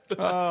again.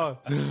 Oh,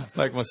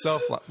 like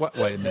myself. Wait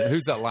a minute.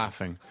 Who's that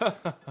laughing?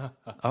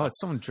 Oh, it's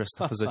someone dressed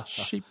up as a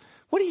sheep.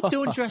 What are you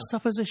doing dressed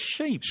up as a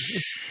sheep?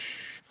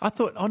 I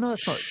thought, oh no,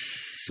 that's not.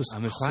 It's just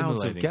I'm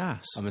clouds of assimilating.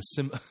 gas. I'm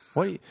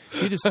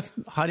You're just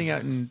hiding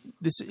out in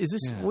this? Is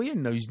this? Yeah. We're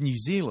in New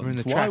Zealand. We're in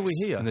the Why tracks, are we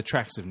here? in the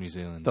tracks of New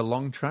Zealand. The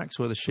long tracks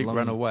where the sheep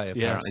run away.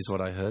 Apparently, is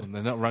what I heard.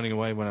 They're not running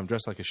away when I'm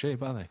dressed like a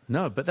sheep, are they?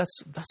 No, but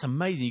that's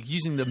amazing. You're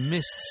using the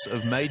mists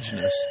of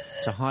mageness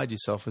to hide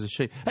yourself as a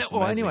sheep. Hey,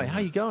 well, amazing, anyway, how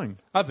are you going?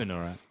 I've been all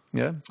right.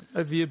 Yeah.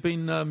 Have you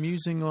been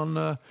musing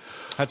on?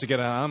 Had to get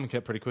an arm and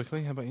kept pretty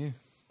quickly. How about you?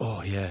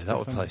 Oh yeah, that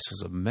place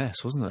was a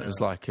mess, wasn't it? It was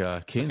like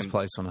Kian's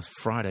place on a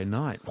Friday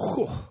night.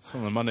 Whew. It's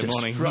on a Monday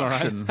morning. All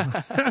right. Destruction.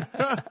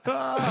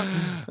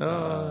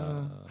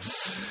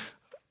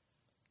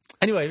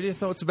 Anyway, what are your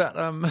thoughts about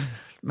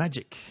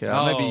magic? Maybe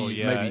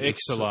Ixalan.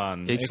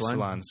 Ixalan.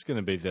 Ixalan. It's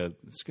going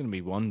to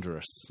be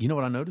wondrous. You know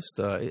what I noticed?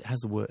 It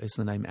has it's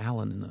the name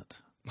Alan in it.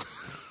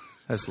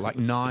 Has like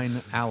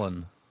 9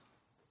 Alan.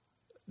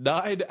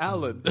 9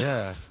 Alan.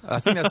 Yeah, I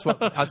think that's what.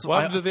 What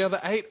happened to the other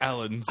 8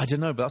 Allens? I don't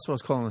know, but that's what I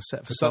was calling the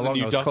set for so that the long.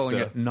 new I was calling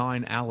Doctor? it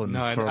 9 Alan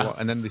 9 for a while, Alan.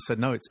 and then they said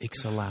no, it's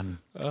Ixalan.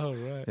 Oh,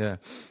 right. Yeah,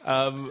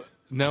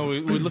 No,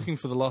 we're looking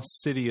for the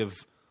lost city of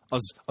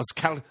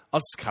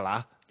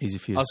Ozkala. easy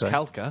for you to say.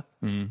 Ozkalka.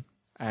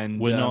 And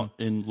We're not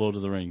in Lord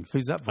of the Rings.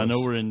 Who's that I know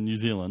voice? we're in New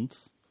Zealand,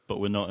 but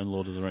we're not in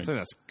Lord of the Rings. I think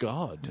that's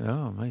God.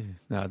 Oh, maybe.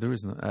 No, there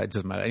isn't. It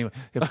doesn't matter. Anyway,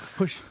 yeah,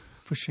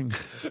 pushing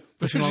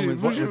on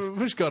with what?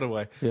 Push God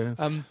away. Yeah.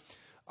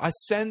 I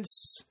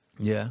sense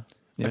Yeah.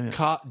 Yeah.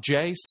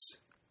 Jace.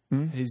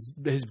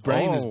 His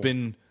brain has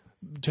been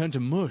turned to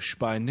mush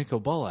by Nicol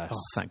Bolas. Oh,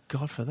 thank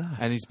God for that.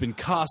 And he's been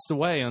cast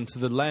away onto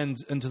the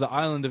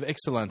island of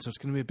Ixalan. So it's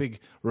going to be a big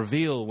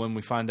reveal when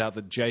we find out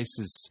that Jace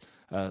is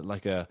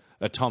like a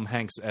Tom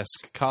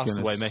Hanks-esque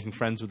castaway making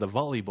friends with a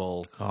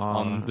volleyball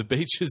on the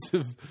beaches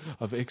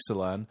of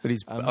Ixalan. But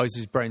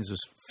his brain's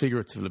just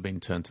figuratively been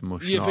turned to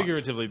mush. Yeah, not-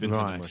 figuratively been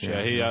turned to Right, mush.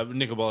 yeah, Yeah,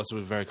 Nicol Bolas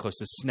was very close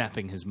to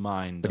snapping his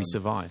mind. But he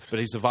survived. But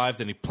he survived,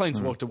 and he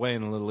walked away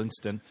in a little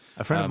instant.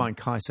 A friend of mine,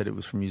 Kai, said it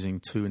was from using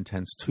too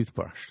intense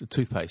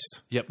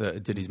toothpaste. Yep. That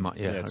it did his mind.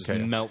 Yeah, Yeah, it just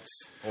okay.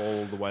 melts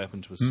all the way up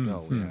into his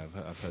skull. Yeah,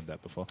 I've heard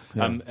that before.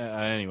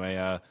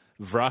 Anyway,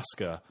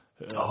 Vraska,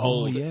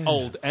 yeah.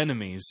 old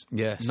enemies.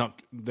 Yes.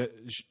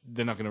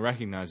 They're not going to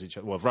recognize each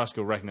other. Well, Vraska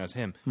will recognize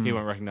him. He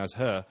won't recognize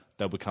her.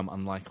 They'll become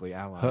unlikely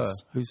allies. Her?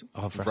 Who's?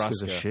 Oh,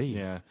 Vraska's a she.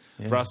 Yeah.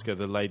 Vraska,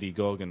 the Lady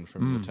Gorgon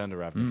from Return to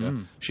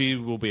Ravnica. She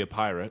will be a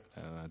pirate.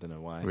 I don't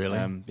know why. Really?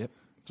 Yep.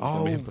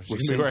 Oh, she's we've going to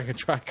seen- be wearing a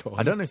track on.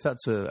 I don't know if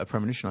that's a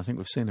premonition. I think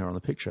we've seen her on the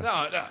picture.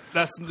 No,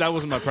 that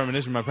wasn't my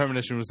premonition. My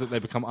premonition was that they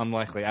become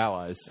unlikely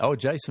allies. Oh,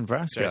 Jason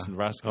Vraska. Jason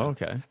Vraska. Oh,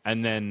 okay.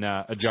 And then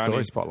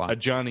Story spotlight.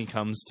 Ajani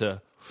comes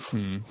to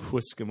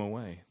whisk him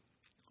away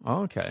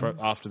Oh, okay.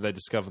 after they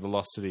discover the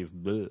lost city of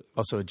Bleh.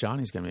 Also,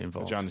 Ajani's going to be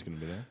involved. Ajani's going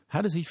to be there.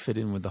 How does he fit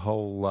in with the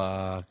whole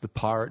the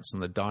pirates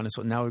and the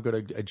dinosaur? Now we've got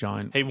a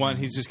giant. He won't.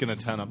 He's just going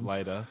to turn up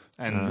later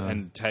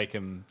and take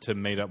him to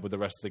meet up with the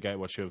rest of the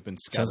Gatewatch who have been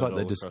scattered. Sounds like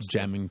they're all just across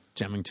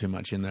jamming too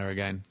much in there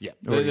again. Yeah.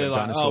 Already They're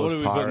got like, oh, what are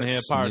we putting here?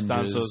 Pirates, ninjas,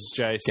 dinosaurs,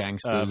 Jace,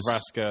 gangsters.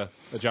 Vraska,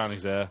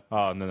 Ajani's there.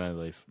 Oh, and then they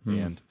leave. The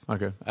end.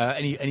 Okay.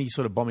 Any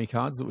sort of bomby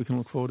cards that we can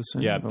look forward to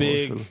seeing? Yeah, Or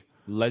big, sort of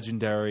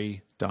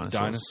legendary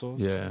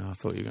dinosaurs. Yeah, I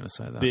thought you were going to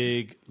say that.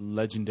 Big,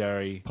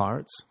 legendary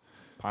Pirates.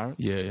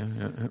 pirates. Yeah.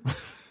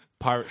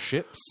 Pirate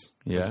ships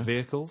as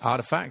vehicles.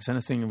 Artifacts.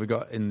 Anything we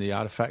got in the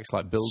artifacts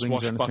like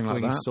buildings or anything like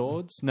Swashbuckling that?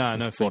 swords. No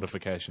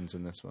fortifications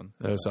in this one.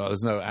 There's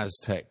no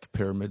Aztec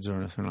pyramids or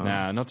anything like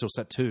that. Nah, not till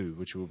set 2,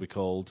 which will be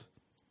called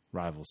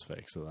Rivals for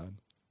Ixalan.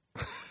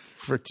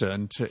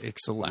 Return to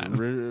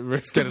Ixalan.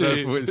 Let's Get it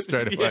over with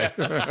straight away.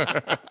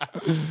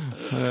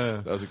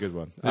 That was a good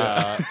one.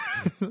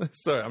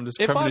 Sorry, I'm just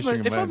If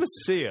premonitioning in my I'm head. a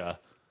seer,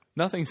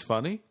 nothing's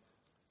funny.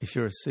 If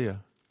you're a seer.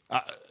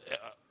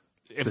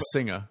 If The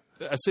singer.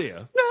 a seer,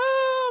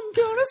 I'm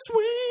gonna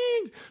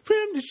swing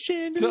from the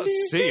chandelier. not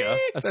seer,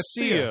 a That's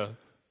seer.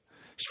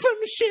 From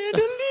the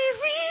chandelier.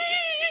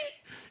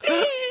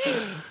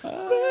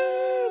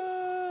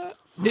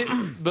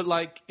 But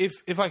like,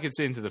 if I could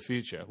see into the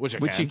future, which I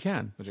Which can, you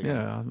can. which I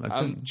Yeah, I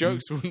don't-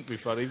 jokes wouldn't be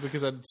funny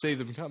because I'd see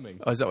them coming.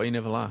 Oh, is that why you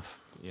never laugh?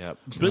 Yeah,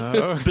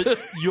 But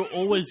you're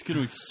always going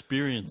to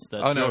experience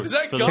that. Oh, no. joke Is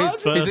that for God? the He's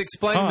first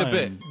explaining the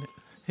time.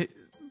 bit.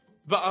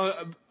 but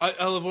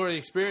I'll have already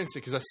experienced it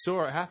because I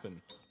saw it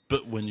happen.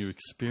 But when you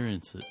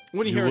experience it,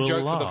 When you hear a will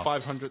joke laugh. for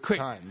the 500th Quick,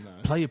 time, no.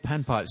 play your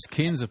panpipes.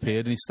 Keen's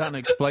appeared and he's starting to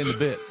explain the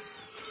bit.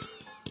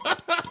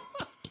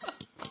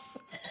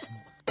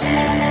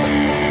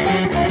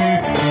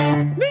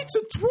 Needs a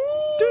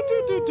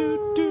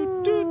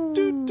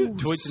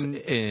Tweets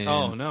in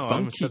Oh no, I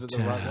almost said it the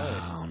right way.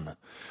 Town.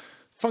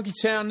 Funky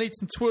Town,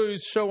 Neats and Twoos,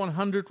 show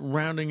 100,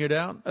 rounding it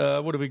out.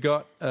 What have we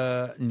got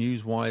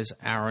news-wise,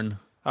 Aaron?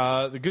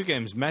 The Good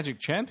Games Magic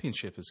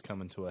Championship is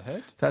coming to a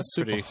head. That's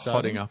super pretty exciting.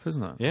 hotting up,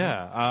 isn't it?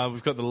 Yeah,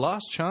 we've got the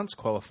Last Chance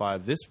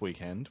qualifier this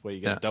weekend where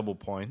you get Yeah. double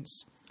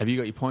points. Have you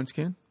got your points,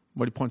 Keen?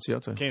 What points are you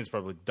up to? Kane's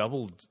probably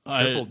tripled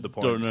I the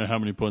points. don't know how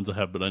many points I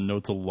have, but I know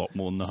it's a lot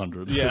more than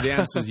 100. So the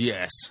answer is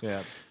yes.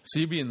 Yeah. So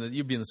you'd be in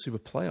the super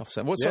playoffs.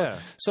 Then. Yeah.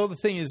 So the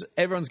thing is,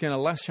 everyone's going to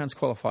last chance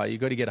qualifier.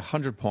 You've got to get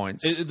 100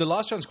 points. The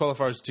Last Chance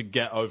qualifier is to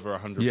get over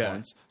 100 Yeah.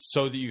 points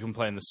so that you can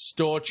play in the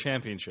Store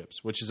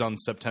Championships, which is on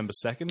September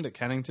 2nd at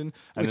Kennington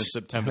and then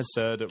September has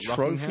 3rd at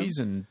Rockingham. trophies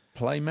and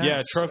playmats.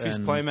 Yeah, trophies,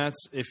 and- playmats.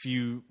 If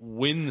you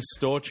win the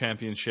Store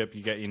Championship,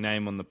 you get your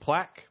name on the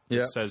plaque that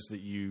Yeah. says that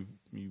you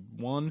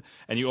won,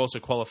 and you also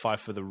qualify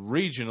for the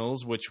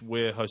regionals, which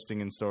we're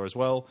hosting in Store as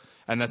well.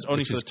 And that's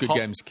only Which for is the Good top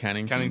Games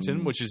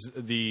Cannington. which is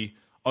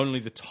only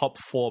the top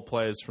 4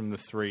 players from the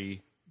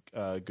 3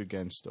 Good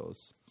Games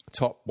stores.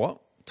 Top what?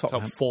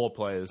 Top 4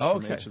 players Oh,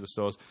 from okay. each of the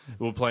stores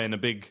will play in a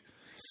big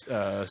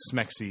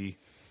smexy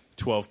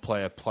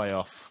 12-player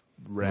playoff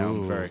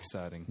round. Ooh. Very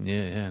exciting.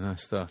 Yeah,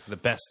 nice stuff. The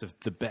best of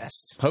the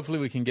best. Hopefully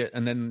we can get,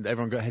 and then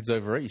everyone heads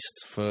over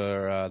east for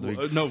the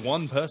big. No,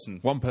 one person.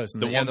 One person.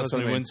 The Yeah, one that's person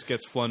what I who mean. wins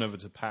gets flown over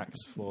to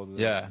PAX for the,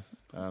 Yeah.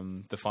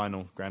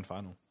 the grand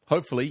final.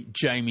 Hopefully,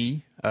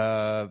 Jamie,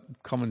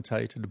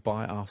 commentated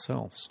by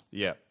ourselves.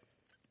 Yeah.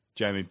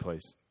 Jamie,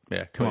 please.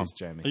 Yeah, come Please,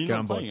 on. Jamie. Are you Get not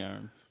on board. playing,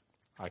 Aaron?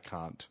 I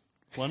can't.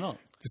 Why not?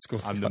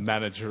 I'm the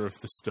manager of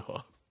the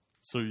store.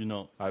 So you're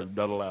not. I'm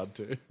not allowed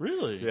to.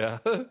 Really? Yeah.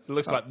 It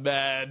looks like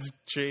mad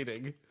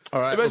cheating. All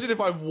right. Imagine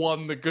if I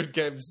won the Good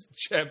Games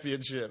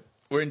Championship.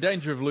 We're in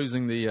danger of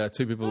losing the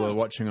two people who are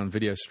watching on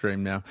video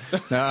stream now.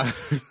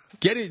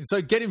 Get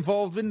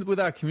involved with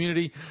our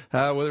community,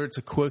 whether it's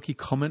a quirky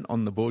comment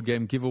on the board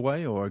game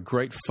giveaway or a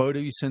great photo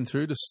you send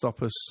through to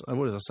stop us.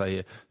 What did I say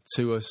here?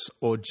 To us,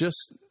 or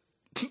just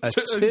a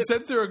tip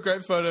Send through a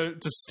great photo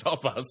to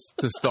stop us.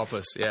 to stop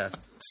us. Yeah,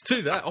 let's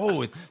do that.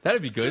 Oh,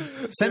 that'd be good.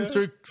 Send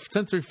through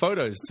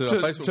photos to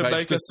our Facebook to page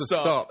make just us to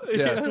stop.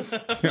 Yeah,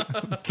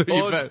 do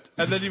your best.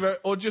 And then you wrote,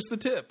 or just the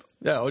tip.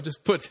 Yeah, or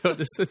just put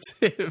just the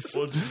tip.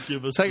 Or just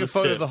give us Take the a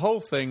photo tip. of the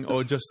whole thing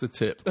or just the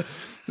tip.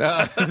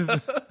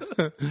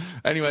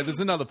 Anyway,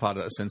 there's another part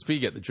of that sense, but you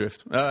get the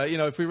drift.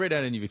 If we read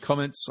out any of your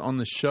comments on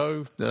the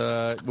show,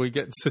 we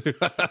get to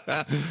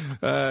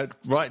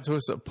write to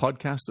us at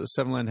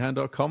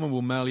podcast@sevenlandhand.com and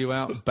we'll mail you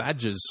out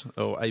badges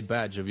or a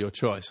badge of your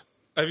choice.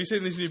 Have you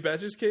seen these new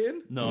badges,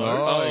 Kean? No.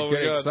 Oh, my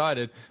get God.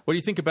 excited. What do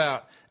you think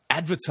about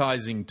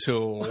advertising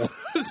tool?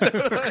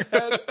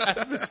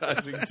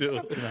 Advertising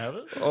tool. Can I have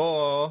it?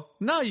 Or,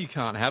 no, you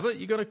can't have it.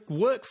 You got to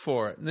work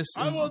for it. And this,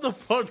 I want the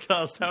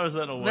podcast. How is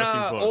that not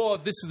working for? or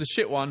this is the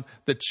shit one,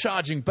 the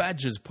Charging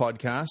Badges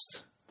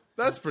podcast.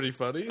 That's pretty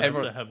funny. I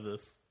have to have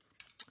this.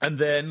 And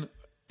then,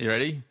 you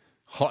ready?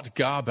 Hot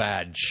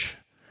Garbage.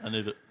 I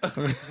need it.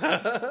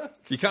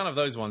 You can't have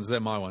those ones.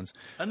 They're my ones.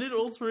 I need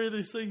all three of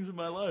these things in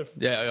my life.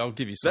 Yeah, I'll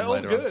give you some They're all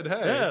later good,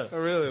 hey? Yeah. I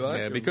really like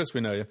Yeah, them. because we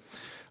know you.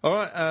 All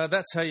right,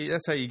 that's how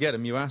you get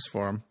them. You ask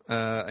for them,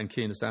 and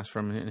Kean just asked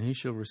for them, and he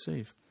shall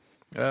receive.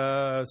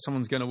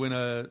 Someone's going to win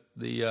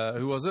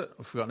who was it?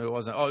 I've forgotten who it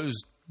was. Oh, it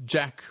was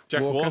Jack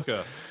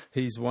Walker.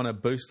 He's won a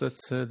booster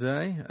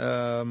today.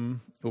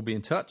 We'll be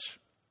in touch.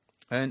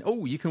 And,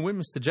 you can win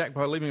Mr. Jack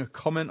by leaving a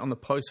comment on the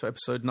post for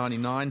episode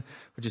 99,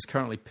 which is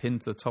currently pinned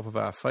to the top of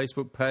our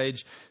Facebook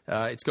page.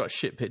 It's got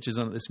shit pictures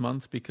on it this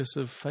month because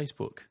of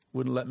Facebook.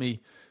 Wouldn't let me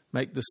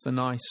make this the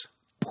nice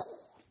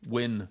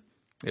win.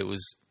 It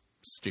was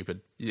stupid.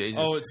 It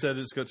said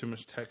it's got too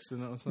much text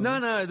in it or something?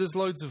 No, there's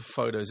loads of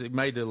photos. It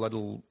made a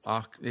little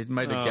it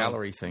made a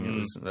gallery thing. It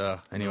was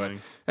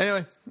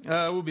anyway.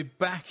 We'll be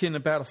back in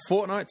about a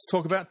fortnight to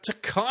talk about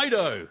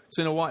Tokaido. It's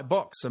in a white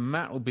box, and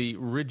Matt will be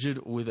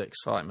rigid with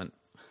excitement.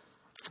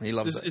 He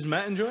loves it. Is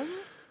Matt enjoying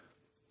it?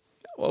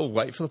 Well,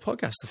 wait for the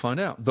podcast to find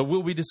out. There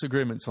will be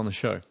disagreements on the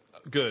show.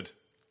 Good.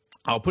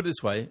 I'll put it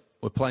this way: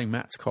 we're playing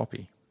Matt's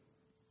copy.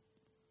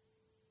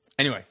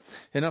 Anyway,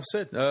 enough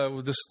said.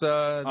 We'll just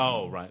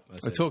Right.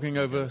 we're talking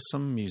over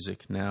some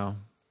music now.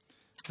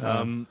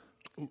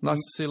 Nice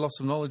to see lots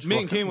of knowledge. Me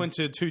and Rocket. Kean went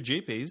to 2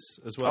 GPs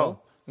as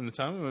well in the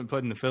time. We went and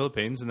played in the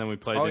Philippines, and then we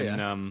played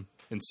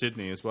in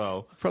Sydney as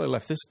well. Probably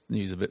left this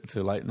news a bit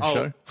too late in the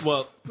show.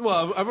 Well,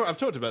 I've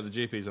talked about the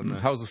GPs on there.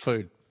 How's the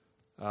food?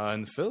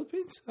 In the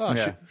Philippines? I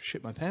Yeah.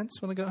 shit my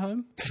pants when I got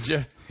home. Did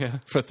you? Yeah.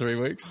 For 3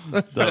 weeks?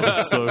 That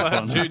was so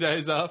fun. 2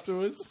 days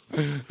afterwards.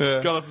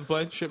 Got off the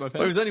plane, shit my It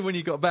pants. was only when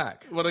you got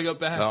back. When I got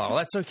back. Oh,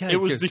 that's okay. It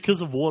was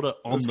because of water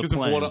on the Because of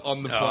plane. water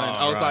on the plane.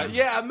 I was right. like,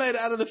 yeah, I made it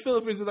out of the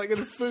Philippines without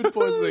getting food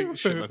poisoning.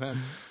 Shit my pants.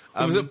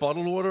 was it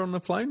bottled water on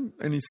the plane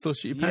and you still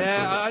shit your pants?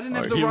 Yeah, I didn't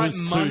have Okay. the It right was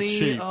too money.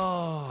 cheap.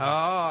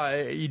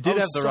 You did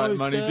have the right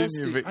money,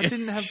 didn't you? But I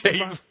didn't have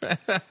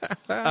the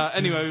right...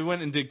 anyway, we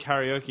went and did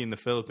karaoke in the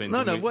Philippines. No,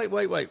 and we-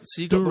 wait.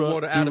 So you got the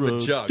water out of a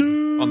jug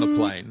on the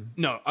plane?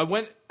 No, I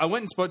went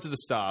and spoke to the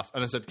staff,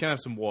 and I said, can I have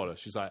some water?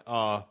 She's like,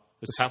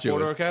 is tap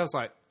steward. water okay? I was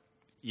like,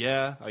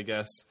 yeah, I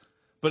guess.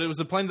 But it was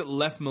the plane that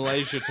left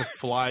Malaysia to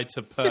fly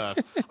to Perth.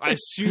 I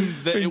assumed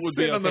that it would be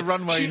sitting on the okay.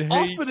 runway She in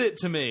heat. offered it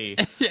to me.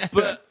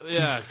 But,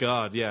 yeah,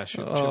 God, yeah.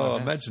 Shit my Oh,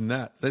 pants. imagine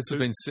that. This has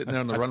been sitting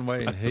there on the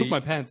runway in heat. Poop my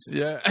pants.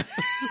 Yeah.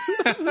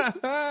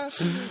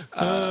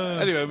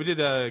 Anyway, we did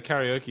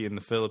karaoke in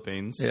the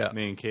Philippines, Yeah.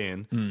 me and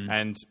Kian,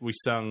 and we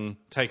sung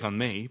 "Take on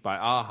Me" by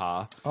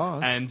Aha. Oh,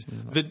 that's- and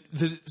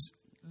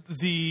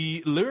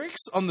the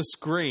lyrics on the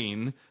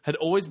screen had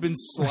always been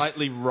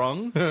slightly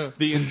wrong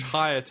the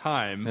entire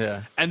time.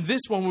 Yeah. And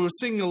this one, we were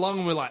singing along,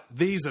 and we're like,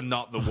 "These are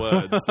not the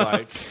words."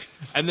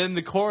 And then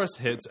the chorus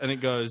hits, and it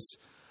goes,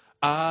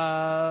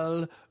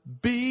 "I'll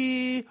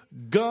be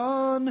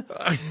gone,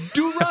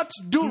 do rot,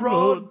 do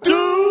ro,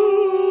 do."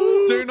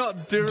 Do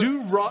not do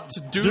Do-rot,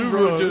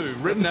 do-ro-do.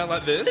 Written out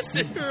like this.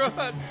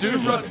 Do-rot,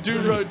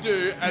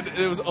 do-ro-do. And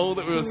it was all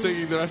that we were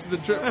singing the rest of the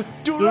trip.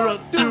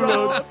 Do-rot,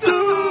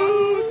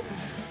 do-ro-do.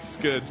 It's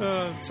good.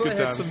 It's So I good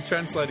had times. some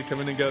translator come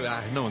in and go,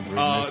 no one's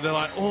reading this. They're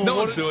like, no what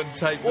one's doing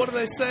take. What are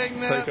they saying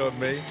there? Take on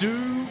me.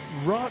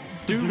 Do-rot,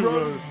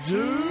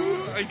 do-ro-do,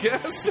 I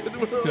guess. And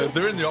we're all- Yeah,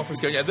 they're in the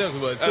office going, those are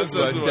the words. Those are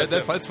the words, Yeah,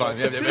 yeah. that's fine.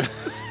 Yeah.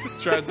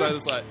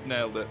 Translator's like,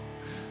 nailed it.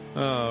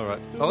 All right.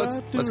 Oh,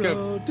 let's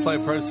go play a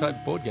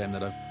prototype board game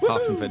that I've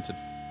half invented.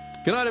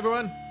 Good night,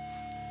 everyone.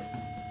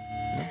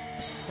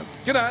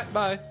 Good night.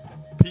 Bye.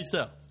 Peace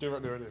out.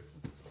 Do-rot, do-ro-do.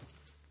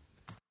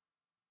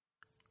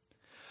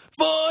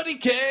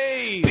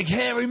 40K! Big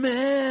hairy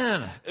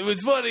man!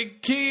 With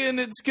 40K and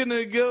it's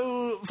gonna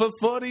go for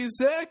 40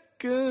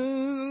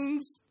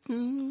 seconds.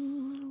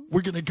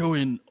 We're going to go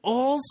in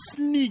all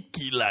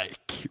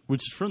sneaky-like,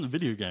 which is from the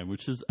video game,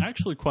 which is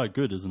actually quite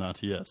good as an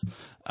RTS.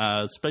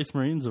 Space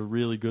Marines are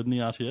really good in the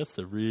RTS.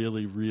 They're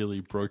really, really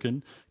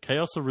broken.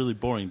 Chaos are really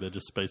boring. They're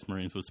just Space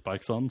Marines with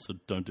spikes on, so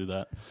don't do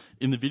that.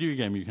 In the video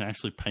game, you can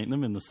actually paint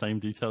them in the same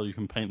detail you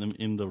can paint them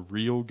in the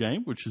real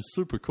game, which is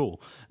super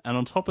cool. And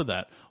on top of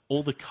that,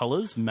 all the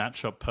colors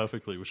match up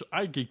perfectly, which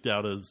I geeked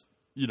out as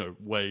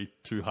way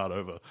too hard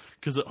over.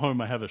 Because at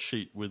home I have a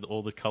sheet with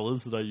all the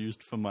colors that I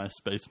used for my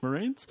Space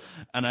Marines,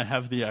 and I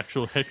have the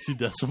actual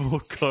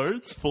hexadecimal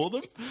codes for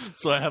them.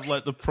 So I have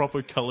the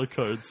proper color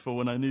codes for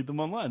when I need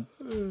them online.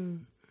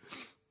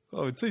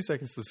 Oh, 2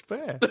 seconds to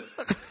spare.